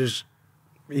can't just,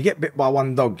 you get bit by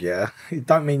one dog, yeah? It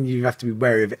don't mean you have to be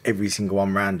wary of every single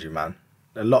one around you, man.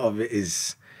 A lot of it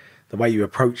is the way you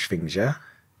approach things, yeah?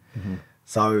 Mm-hmm.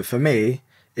 So for me,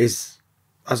 is,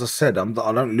 as I said, I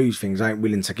don't lose things I ain't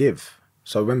willing to give.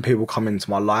 So when people come into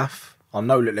my life, I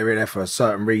know that they're there for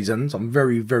certain reasons. I'm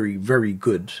very, very, very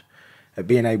good at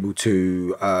being able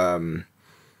to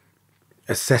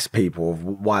assess people of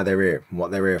why they're here and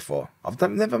what they're here for. I've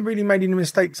never really made any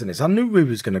mistakes in this. I knew we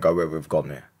was going to go where we've gone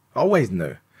here. I always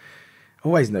knew,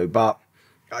 but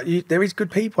there is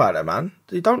good people out there, man.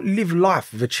 You don't live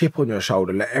life with a chip on your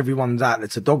shoulder, let everyone's out there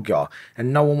to dog you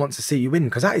and no one wants to see you win,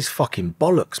 because that is fucking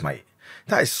bollocks, mate.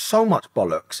 That is so much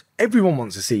bollocks. Everyone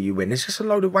wants to see you win. It's just a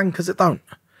load of wankers that don't.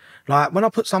 Like, when I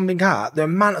put something out, the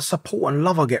amount of support and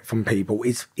love I get from people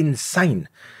is insane.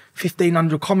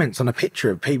 1,500 comments on a picture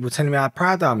of people telling me how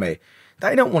proud they are of me.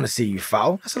 They don't want to see you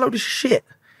fail. That's a load of shit.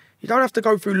 You don't have to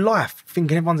go through life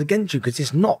thinking everyone's against you, because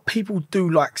it's not. People do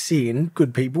like seeing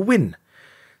good people win.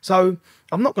 So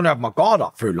I'm not going to have my guard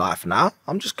up through life now.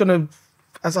 I'm just going to,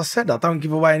 as I said, I don't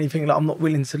give away anything that I'm not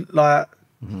willing to, like,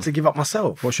 to give up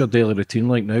myself. What's your daily routine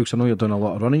like now? Because I know you're doing a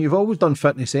lot of running. You've always done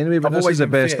fitness anyway, but this is the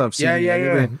best I've seen.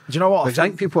 Yeah. Do you know what? I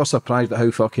think people are surprised at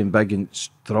how fucking big and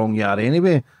strong you are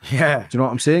anyway. Yeah. Do you know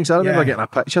what I'm saying? So I remember getting a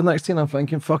picture next to you and I'm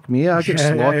thinking, fuck me, I get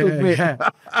slaughtered, mate. Yeah.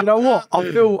 Do you know what?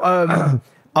 I feel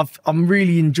I'm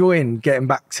really enjoying getting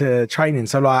back to training.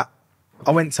 So, like, I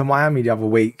went to Miami the other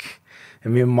week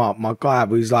and me and my guy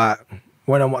was like,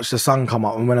 when I watched the sun come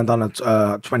up and when I done a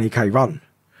 20k run.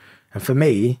 And for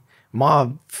me,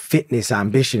 my fitness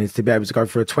ambition is to be able to go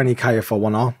for a 20k if I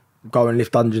want to, go and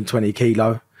lift 120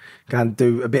 kilo, go and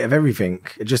do a bit of everything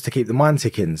just to keep the mind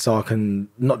ticking so I can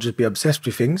not just be obsessed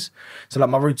with things. So like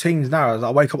my routines now is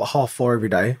I wake up at 4:30 every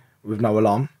day with no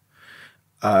alarm.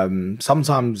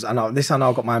 Sometimes, I know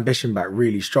I've got my ambition back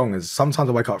really strong, is sometimes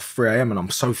I wake up at 3 AM and I'm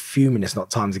so fuming it's not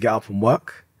time to get up and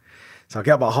work. So I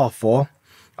get up at 4:30.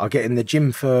 I'll get in the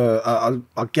gym for,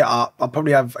 I'll get up,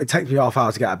 it takes me half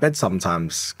hour to get out of bed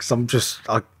sometimes, because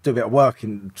I do a bit of work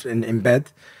in bed.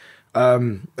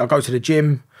 I'll go to the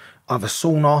gym, I have a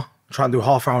sauna, try and do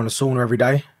half hour in a sauna every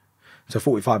day, so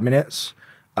 45 minutes.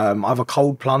 I have a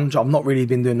cold plunge. I've not really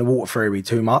been doing the water theory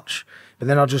too much, but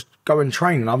then I'll just go and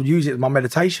train and I'll use it as my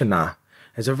meditation now.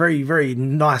 It's a very, very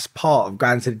nice part of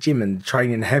going to the gym and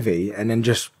training heavy and then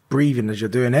just breathing as you're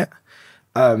doing it.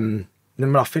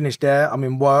 Then when I finish there, I'm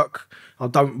in work. I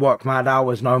don't work mad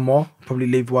hours no more. Probably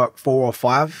leave work 4 or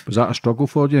 5. Was that a struggle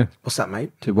for you? What's that,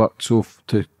 mate? To work to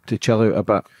chill out a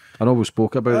bit? I know we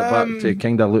spoke about it, but to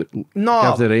kind of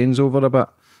give the reins over a bit.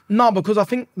 No, because I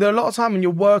think there are a lot of time when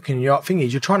you're working, you're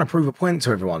trying to prove a point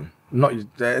to everyone.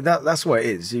 That's what it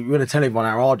is. You want to tell everyone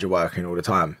how hard you're working all the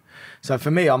time. So for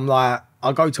me, I'm like,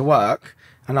 I go to work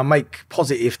and I make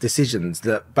positive decisions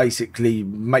that basically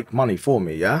make money for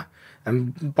me, yeah?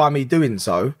 And by me doing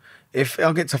so, if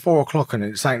I get to 4 o'clock and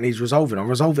it's something needs resolving, I'll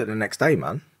resolve it the next day,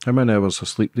 man. How many hours of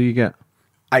sleep do you get?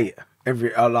 8.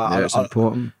 It's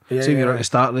important. See, you're at the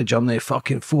start of the gym, the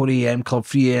fucking 4 AM club,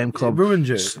 3 AM club. It ruins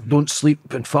you. Don't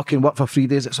sleep and fucking work for 3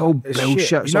 days. It's all bullshit.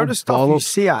 Shit. You know the stuff you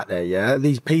see out there, yeah?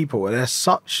 These people, they're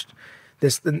such...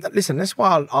 Listen, that's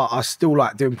why I still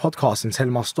like doing podcasts and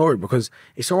telling my story, because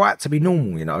it's all right to be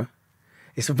normal, you know?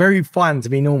 It's very fine to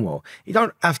be normal. You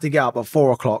don't have to get up at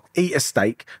 4 o'clock, eat a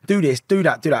steak, do this, do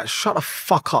that, do that. Shut the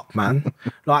fuck up, man.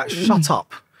 Like, shut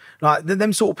up. Like,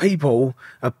 them sort of people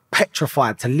are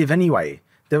petrified to live anyway.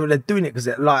 They're doing it because,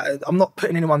 like, I'm not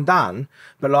putting anyone down,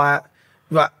 but like,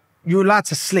 you're allowed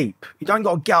to sleep. You don't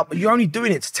got to get up. You're only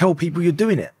doing it to tell people you're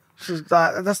doing it.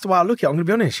 Like, that's the way I look at it. I'm going to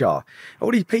be honest, y'all.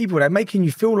 All these people, they're making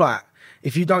you feel like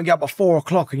if you don't get up at 4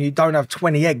 o'clock and you don't have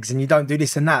 20 eggs and you don't do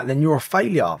this and that, then you're a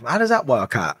failure. How does that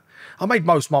work out? I made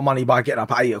most of my money by getting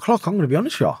up at 8 o'clock. I'm going to be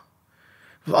honest, y'all.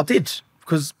 I did.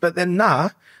 But then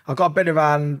now, I got to bed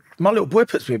around, my little boy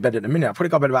puts me in bed at the minute. I probably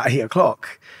got to bed about 8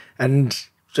 o'clock and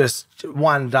just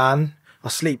wind down. I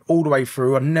sleep all the way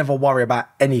through. I never worry about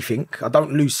anything. I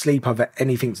don't lose sleep over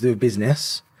anything to do with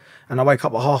business. And I wake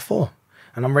up at 4:30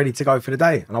 and I'm ready to go for the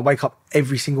day. And I wake up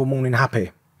every single morning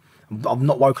happy. I've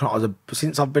not woken up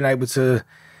since I've been able to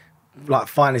like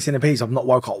find this inner peace. I've not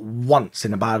woke up once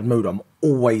in a bad mood. I'm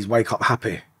always wake up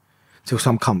happy till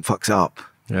some cunt fucks it up.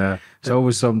 Yeah, it's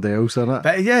always somebody else, isn't it?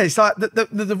 But yeah, it's like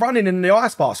the running and the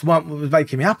ice baths was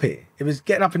making me happy. It was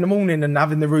getting up in the morning and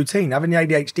having the routine. Having the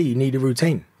ADHD, you need a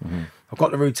routine. I've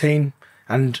got the routine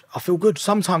and I feel good.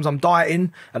 Sometimes I'm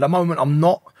dieting. At the moment, I'm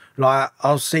not. Like,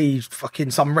 I'll see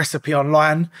fucking some recipe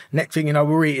online. Next thing you know,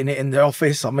 we're eating it in the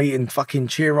office. I'm eating fucking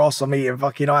churros. I'm eating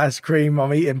fucking ice cream.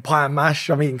 I'm eating pie and mash.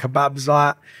 I'm eating kebabs.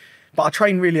 Like, but I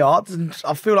train really hard and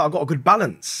I feel like I've got a good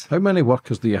balance. How many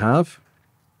workers do you have?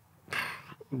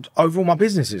 Overall, my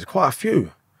businesses, quite a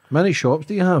few. Many shops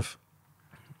do you have?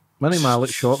 Many Mallet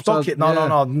shops?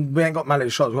 No, we ain't got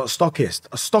Mallet shops. We've got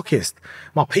a stockist.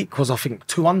 My peak was, I think,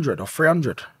 200 or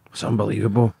 300. It's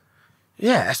unbelievable.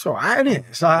 Yeah, that's all right, isn't it?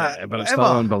 It's like, yeah, but it's still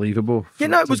unbelievable. You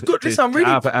know, it was good. Listen, I'm really,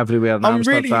 have it everywhere. I'm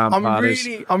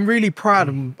really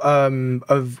proud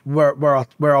of where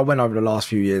I went over the last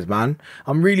few years, man.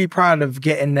 I'm really proud of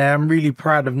getting there. I'm really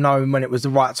proud of knowing when it was the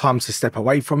right time to step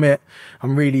away from it.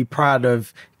 I'm really proud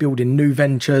of building new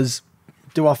ventures.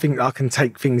 Do I think I can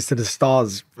take things to the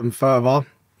stars and further?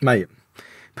 Mate,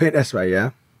 put it this way,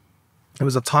 yeah? There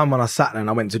was a time when I sat there and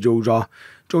I went to Georgia.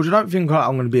 Georgia, I don't think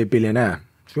I'm going to be a billionaire.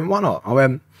 She went, why not? I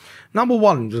went, number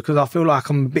one, just because I feel like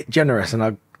I'm a bit generous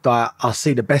and I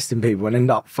see the best in people and end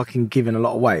up fucking giving a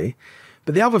lot away.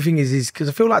 But the other thing is because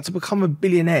I feel like to become a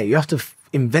billionaire, you have to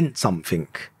invent something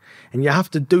and you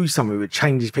have to do something that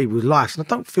changes people's lives. And I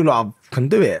don't feel like I can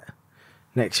do it.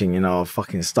 Next thing you know, I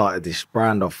fucking started this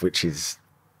brand off, which is,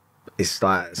 it's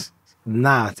like,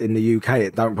 now in the UK,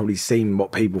 it don't probably seem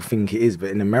what people think it is. But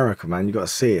in America, man, you got to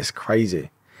see it. It's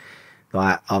crazy.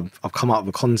 Like, I've come up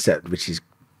with a concept which is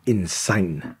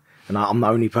insane, and I'm the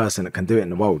only person that can do it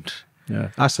in the world. Yeah,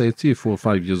 I said to you 4 or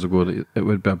 5 years ago that it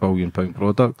would be £1 billion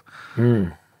product.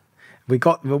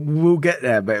 We'll get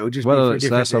there, but it'll just whether be it's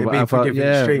this or whatever,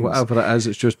 whatever it is,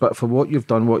 it's just. But for what you've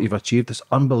done, what you've achieved, it's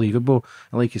unbelievable.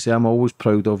 And like you say, I'm always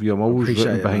proud of you. I'm always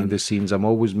rooting behind the scenes. I'm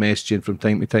always messaging from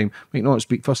time to time. Might not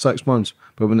speak for 6 months,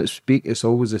 but when it speak, it's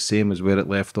always the same as where it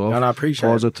left off. And I appreciate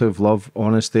positive, love,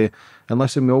 honesty. And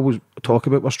listen, we always talk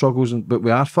about our struggles, but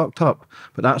we are fucked up.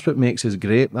 But that's what makes us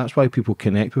great. That's why people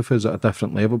connect with us at a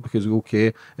different level, because, okay,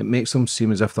 it makes them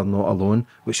seem as if they're not alone,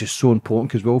 which is so important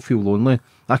because we all feel lonely.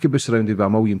 I could be surrounded by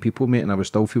 1 million people, mate, and I would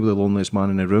still feel the loneliest man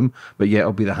in the room, but yet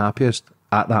I'll be the happiest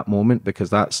at that moment because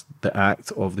that's the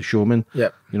act of the showman.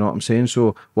 Yep. You know what I'm saying?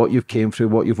 So what you've came through,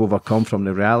 what you've overcome from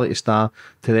the reality star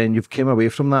to then you've came away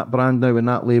from that brand now and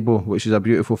that label, which is a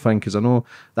beautiful thing because I know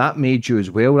that made you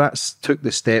as well. That's took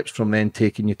the steps from then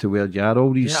taking you to where you are.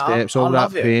 All these steps, all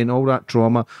that pain, all that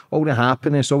trauma, all the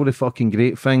happiness, all the fucking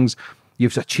great things.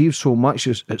 You've achieved so much.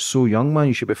 It's so young, man.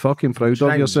 You should be fucking proud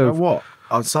of yourself. You know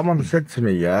what? Someone said to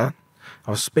me, I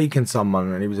was speaking to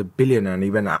someone and he was a billionaire and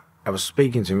he went, I was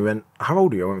speaking to him, he went, how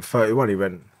old are you? I went, 31. He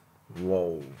went,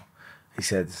 whoa. He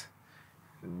said,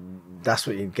 that's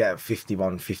what you get at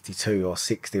 51, 52 or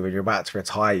 60. When you're about to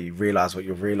retire, you realise what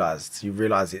you've realised. You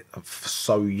realise it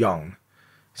so young.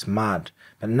 It's mad.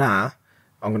 But now,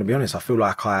 I'm going to be honest, I feel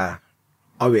like I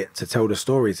owe it to tell the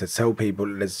story, to tell people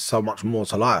that there's so much more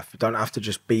to life. You don't have to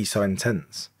just be so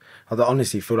intense. I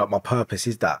honestly feel like my purpose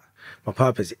is that. My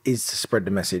purpose is to spread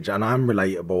the message, and I'm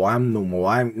relatable, I'm normal,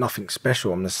 I'm nothing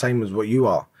special. I'm the same as what you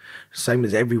are, the same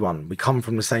as everyone. We come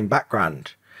from the same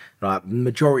background. Like, the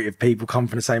majority of people come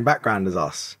from the same background as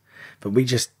us, but we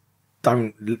just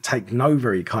don't take no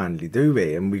very kindly, do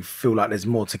we? And we feel like there's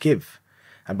more to give.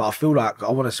 But I feel like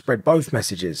I want to spread both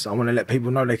messages. I want to let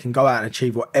people know they can go out and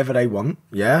achieve whatever they want,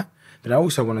 yeah? But I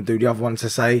also want to do the other one to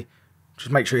say,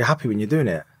 just make sure you're happy when you're doing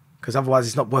it, because otherwise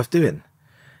it's not worth doing.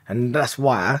 And that's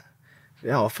why,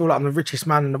 I feel like I'm the richest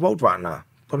man in the world right now. I'm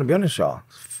going to be honest, y'all.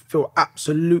 I feel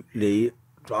absolutely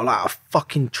like a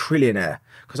fucking trillionaire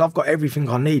because I've got everything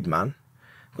I need, man.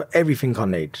 I've got everything I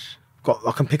need.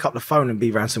 I can pick up the phone and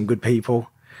be around some good people.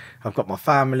 I've got my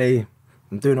family.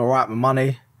 I'm doing all right with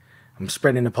money. I'm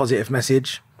spreading a positive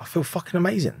message. I feel fucking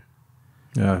amazing.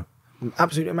 Yeah.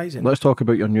 Absolutely amazing. Let's talk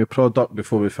about your new product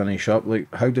before we finish up.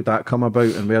 Like, how did that come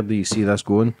about and where do you see this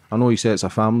going? I know you say it's a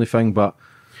family thing, but...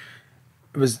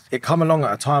 It come along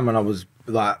at a time when I was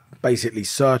like basically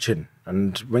searching.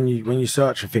 And when you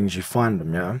search for things, you find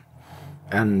them, yeah?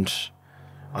 And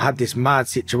I had this mad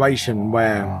situation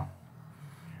where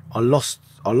I lost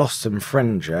some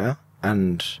friends, yeah?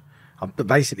 And I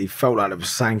basically felt like it was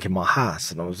sank in my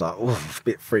house, and I was like, oh, a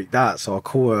bit freaked out. So I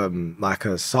called like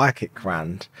a psychic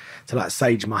round to like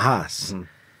sage my house. And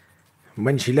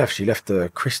when she left a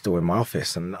crystal in my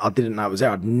office, and I didn't know it was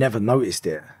there. I'd never noticed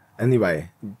it. Anyway,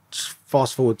 just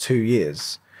fast forward 2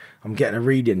 years, I'm getting a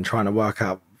reading, trying to work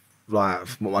out like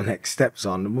what my next steps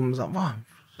are. And the woman was like, "Wow,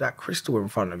 that crystal in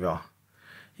front of you.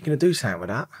 You gonna do something with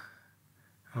that?"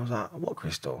 And I was like, "What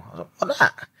crystal?" I was like, "What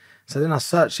that?" So then I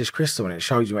searched this crystal and it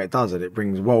shows you what it does. And it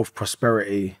brings wealth,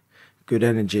 prosperity, good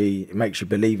energy. It makes you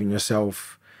believe in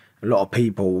yourself. A lot of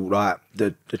people, like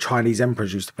the Chinese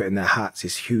emperors used to put in their hats.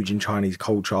 It's huge in Chinese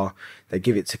culture. They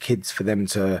give it to kids for them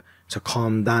to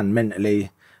calm down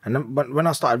mentally. And then when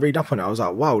I started reading up on it, I was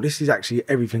like, wow, this is actually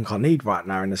everything I need right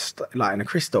now in a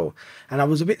crystal. And I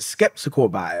was a bit skeptical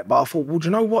about it. But I thought, well, do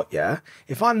you know what, yeah?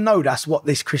 If I know that's what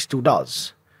this crystal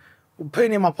does, well, put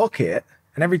it in my pocket,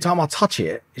 and every time I touch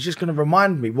it, it's just going to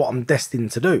remind me what I'm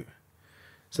destined to do.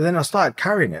 So then I started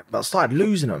carrying it, but I started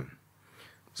losing them.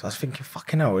 So I was thinking,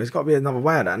 fucking hell, there's got to be another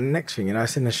way of that. And the next thing, you know,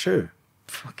 it's in the shoe.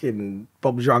 Fucking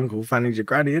Bob's your uncle, Fanny's your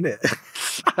granny, innit?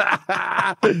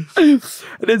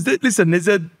 There's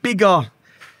a bigger,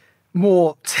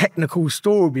 more technical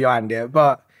story behind it,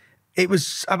 but it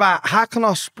was about how can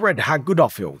I spread how good I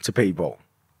feel to people.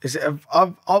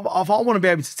 I want to be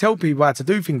able to tell people how to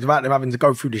do things without them having to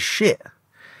go through this shit.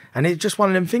 And it's just one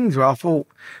of them things where I thought,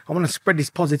 I want to spread this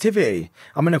positivity.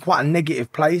 I'm in quite a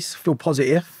negative place, feel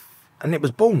positive, and it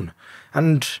was born.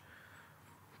 And,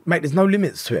 mate, there's no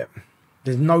limits to it.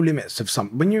 There's no limits of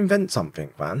something. When you invent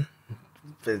something, man,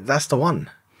 that's the one.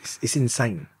 It's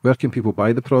insane. Where can people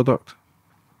buy the product?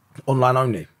 Online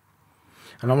only.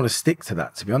 And I want to stick to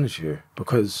that, to be honest with you,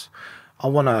 because I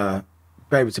want to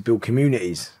be able to build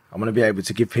communities. I want to be able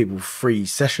to give people free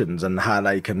sessions and how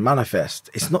they can manifest.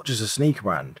 It's not just a sneaker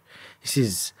brand. This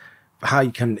is how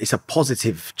you can, it's a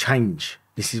positive change.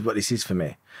 This is what this is for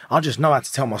me. I just know how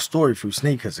to tell my story through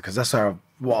sneakers because that's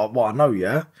what I know,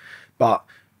 yeah? But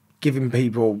giving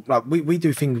people, like we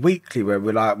do things weekly where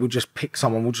we'll just pick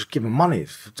someone, we'll just give them money.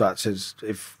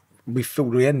 If we feel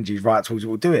the energy's right towards it,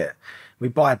 we'll do it. We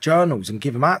buy journals and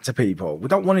give them out to people. We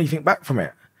don't want anything back from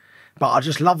it. But I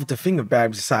just love the thing of being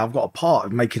able to say I've got a part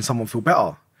of making someone feel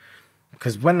better.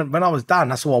 Because when I was down,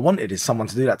 that's all I wanted is someone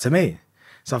to do that to me.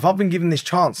 So if I've been given this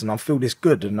chance and I feel this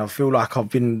good and I feel like I've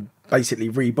been basically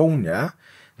reborn, yeah,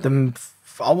 then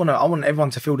I want everyone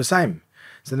to feel the same.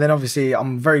 So then obviously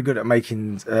I'm very good at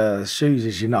making shoes,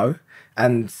 as you know,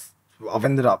 and I've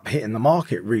ended up hitting the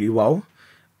market really well.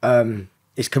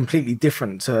 It's completely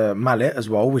different to Mallet as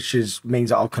well, which means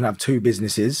that I can have two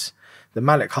businesses. The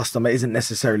Mallet customer isn't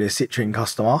necessarily a Citrine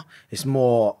customer. It's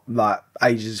more like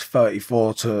ages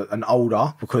 34 to and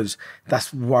older, because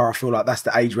that's where I feel like that's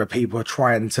the age where people are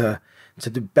trying to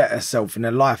do better self in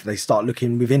their life. They start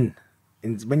looking within.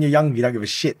 When you're young, you don't give a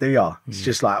shit, do you? It's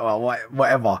just like, well,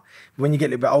 whatever. When you get a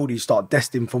little bit older, you start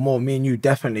destined for more. Me and you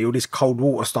definitely, all this cold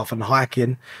water stuff and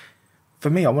hiking. For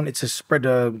me, I wanted to spread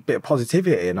a bit of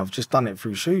positivity, and I've just done it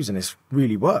through shoes, and it's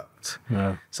really worked.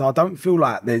 Yeah. So I don't feel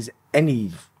like there's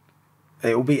any...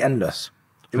 It will be endless.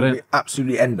 It will be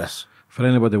absolutely endless. For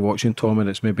anybody watching, Tommy,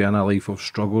 that's maybe in a life of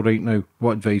struggle right now,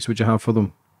 what advice would you have for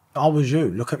them? I was you.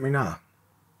 Look at me now.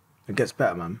 It gets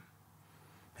better, man.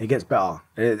 It gets better.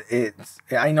 It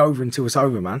ain't over until it's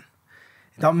over, man.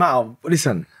 It don't matter.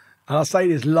 Listen, and I say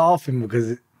this laughing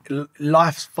because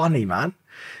life's funny, man.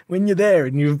 When you're there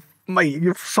and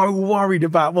you're so worried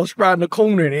about what's round the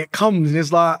corner and it comes and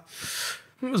it's like,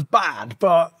 it was bad,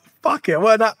 but fuck it, it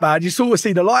weren't that bad. You sort of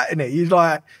see the light in it. You're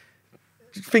like,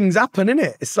 things happen,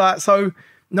 innit? It's like, so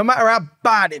no matter how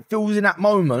bad it feels in that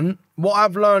moment, what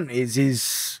I've learned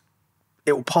is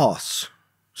it'll pass.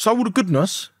 So will the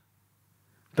goodness.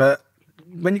 But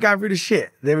when you're going through the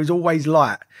shit, there is always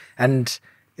light. And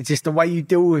it's just the way you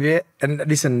deal with it. And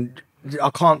listen, I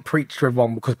can't preach to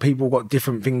everyone because people got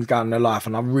different things going in their life.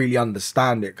 And I really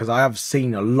understand it because I have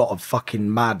seen a lot of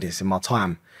fucking madness in my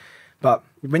time. But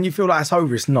when you feel like it's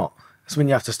over, it's not. That's when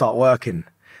you have to start working.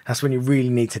 That's when you really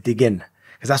need to dig in.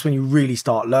 Because that's when you really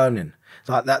start learning. It's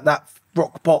like that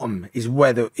rock bottom is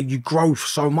where you grow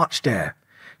so much there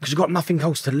because you've got nothing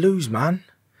else to lose, man.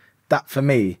 That for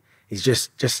me is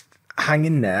just hang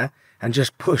in there and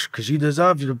just push because you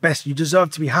deserve the best. You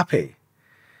deserve to be happy.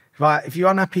 Right? If you're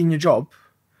unhappy in your job,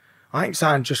 I ain't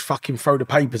saying just fucking throw the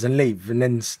papers and leave and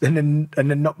then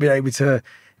not be able to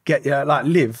get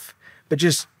live, but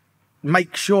just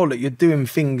make sure that you're doing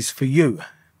things for you.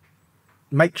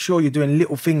 Make sure you're doing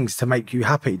little things to make you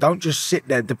happy. Don't just sit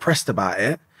there depressed about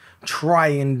it. Try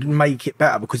and make it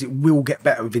better because it will get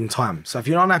better within time. So if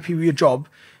you're unhappy with your job,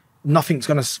 nothing's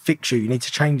going to fix you. You need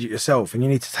to change it yourself and you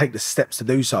need to take the steps to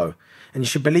do so. And you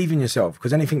should believe in yourself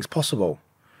because anything's possible.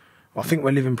 I think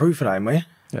we're living proof of that, ain't we?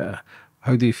 Yeah.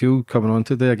 How do you feel coming on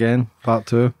today again, part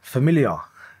 2? Familiar.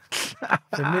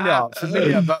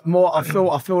 familiar, but more. I feel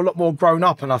a lot more grown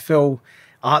up, and I feel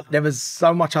there was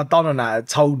so much I'd done on that. It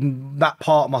told that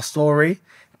part of my story.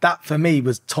 That for me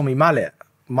was Tommy Mallet.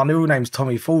 My new name's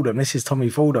Tommy Fordham. This is Tommy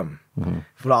Fordham. I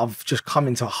feel like I've just come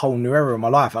into a whole new era in my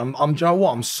life. Do you know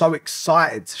what? I'm so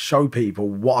excited to show people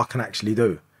what I can actually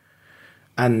do.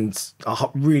 And I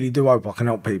really do hope I can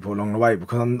help people along the way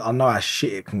because I know how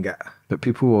shit it can get. But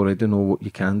people already know what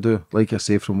you can do. Like I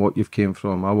say, from what you've came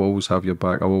from, I will always have your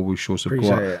back. I will always show support.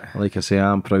 Appreciate it. Like I say,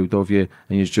 I'm proud of you.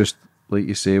 And it's just, like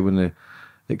you say, when it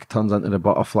turns into the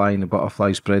butterfly and the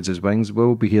butterfly spreads his wings,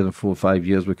 we'll be here in 4 or 5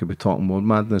 years. We could be talking more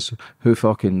madness. Who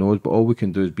fucking knows? But all we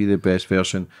can do is be the best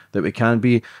version that we can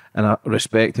be. And I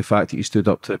respect the fact that you stood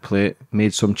up to the plate,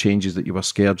 made some changes that you were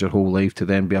scared your whole life to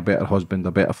then be a better husband,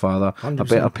 a better father, 100%. a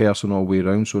better person all the way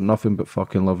around. So nothing but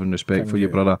fucking love and respect for you,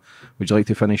 brother. Would you like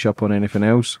to finish up on anything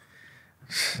else?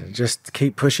 Just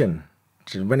keep pushing.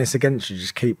 When it's against you,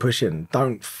 just keep pushing.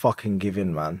 Don't fucking give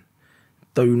in, man.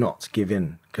 Do not give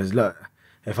in. Because look,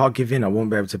 if I give in, I won't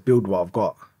be able to build what I've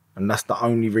got. And that's the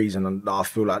only reason that I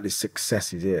feel like this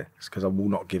success is here. It's because I will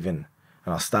not give in.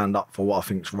 And I stand up for what I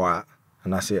think's right.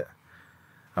 And that's it.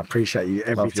 I appreciate you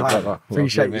every time.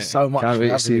 Appreciate you so much. Can't wait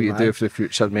to see what you do for the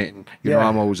future, mate. And you know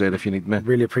I'm always there if you need me.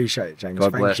 Really appreciate it, James.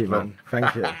 God Thank bless, you, bro. man.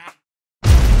 Thank you.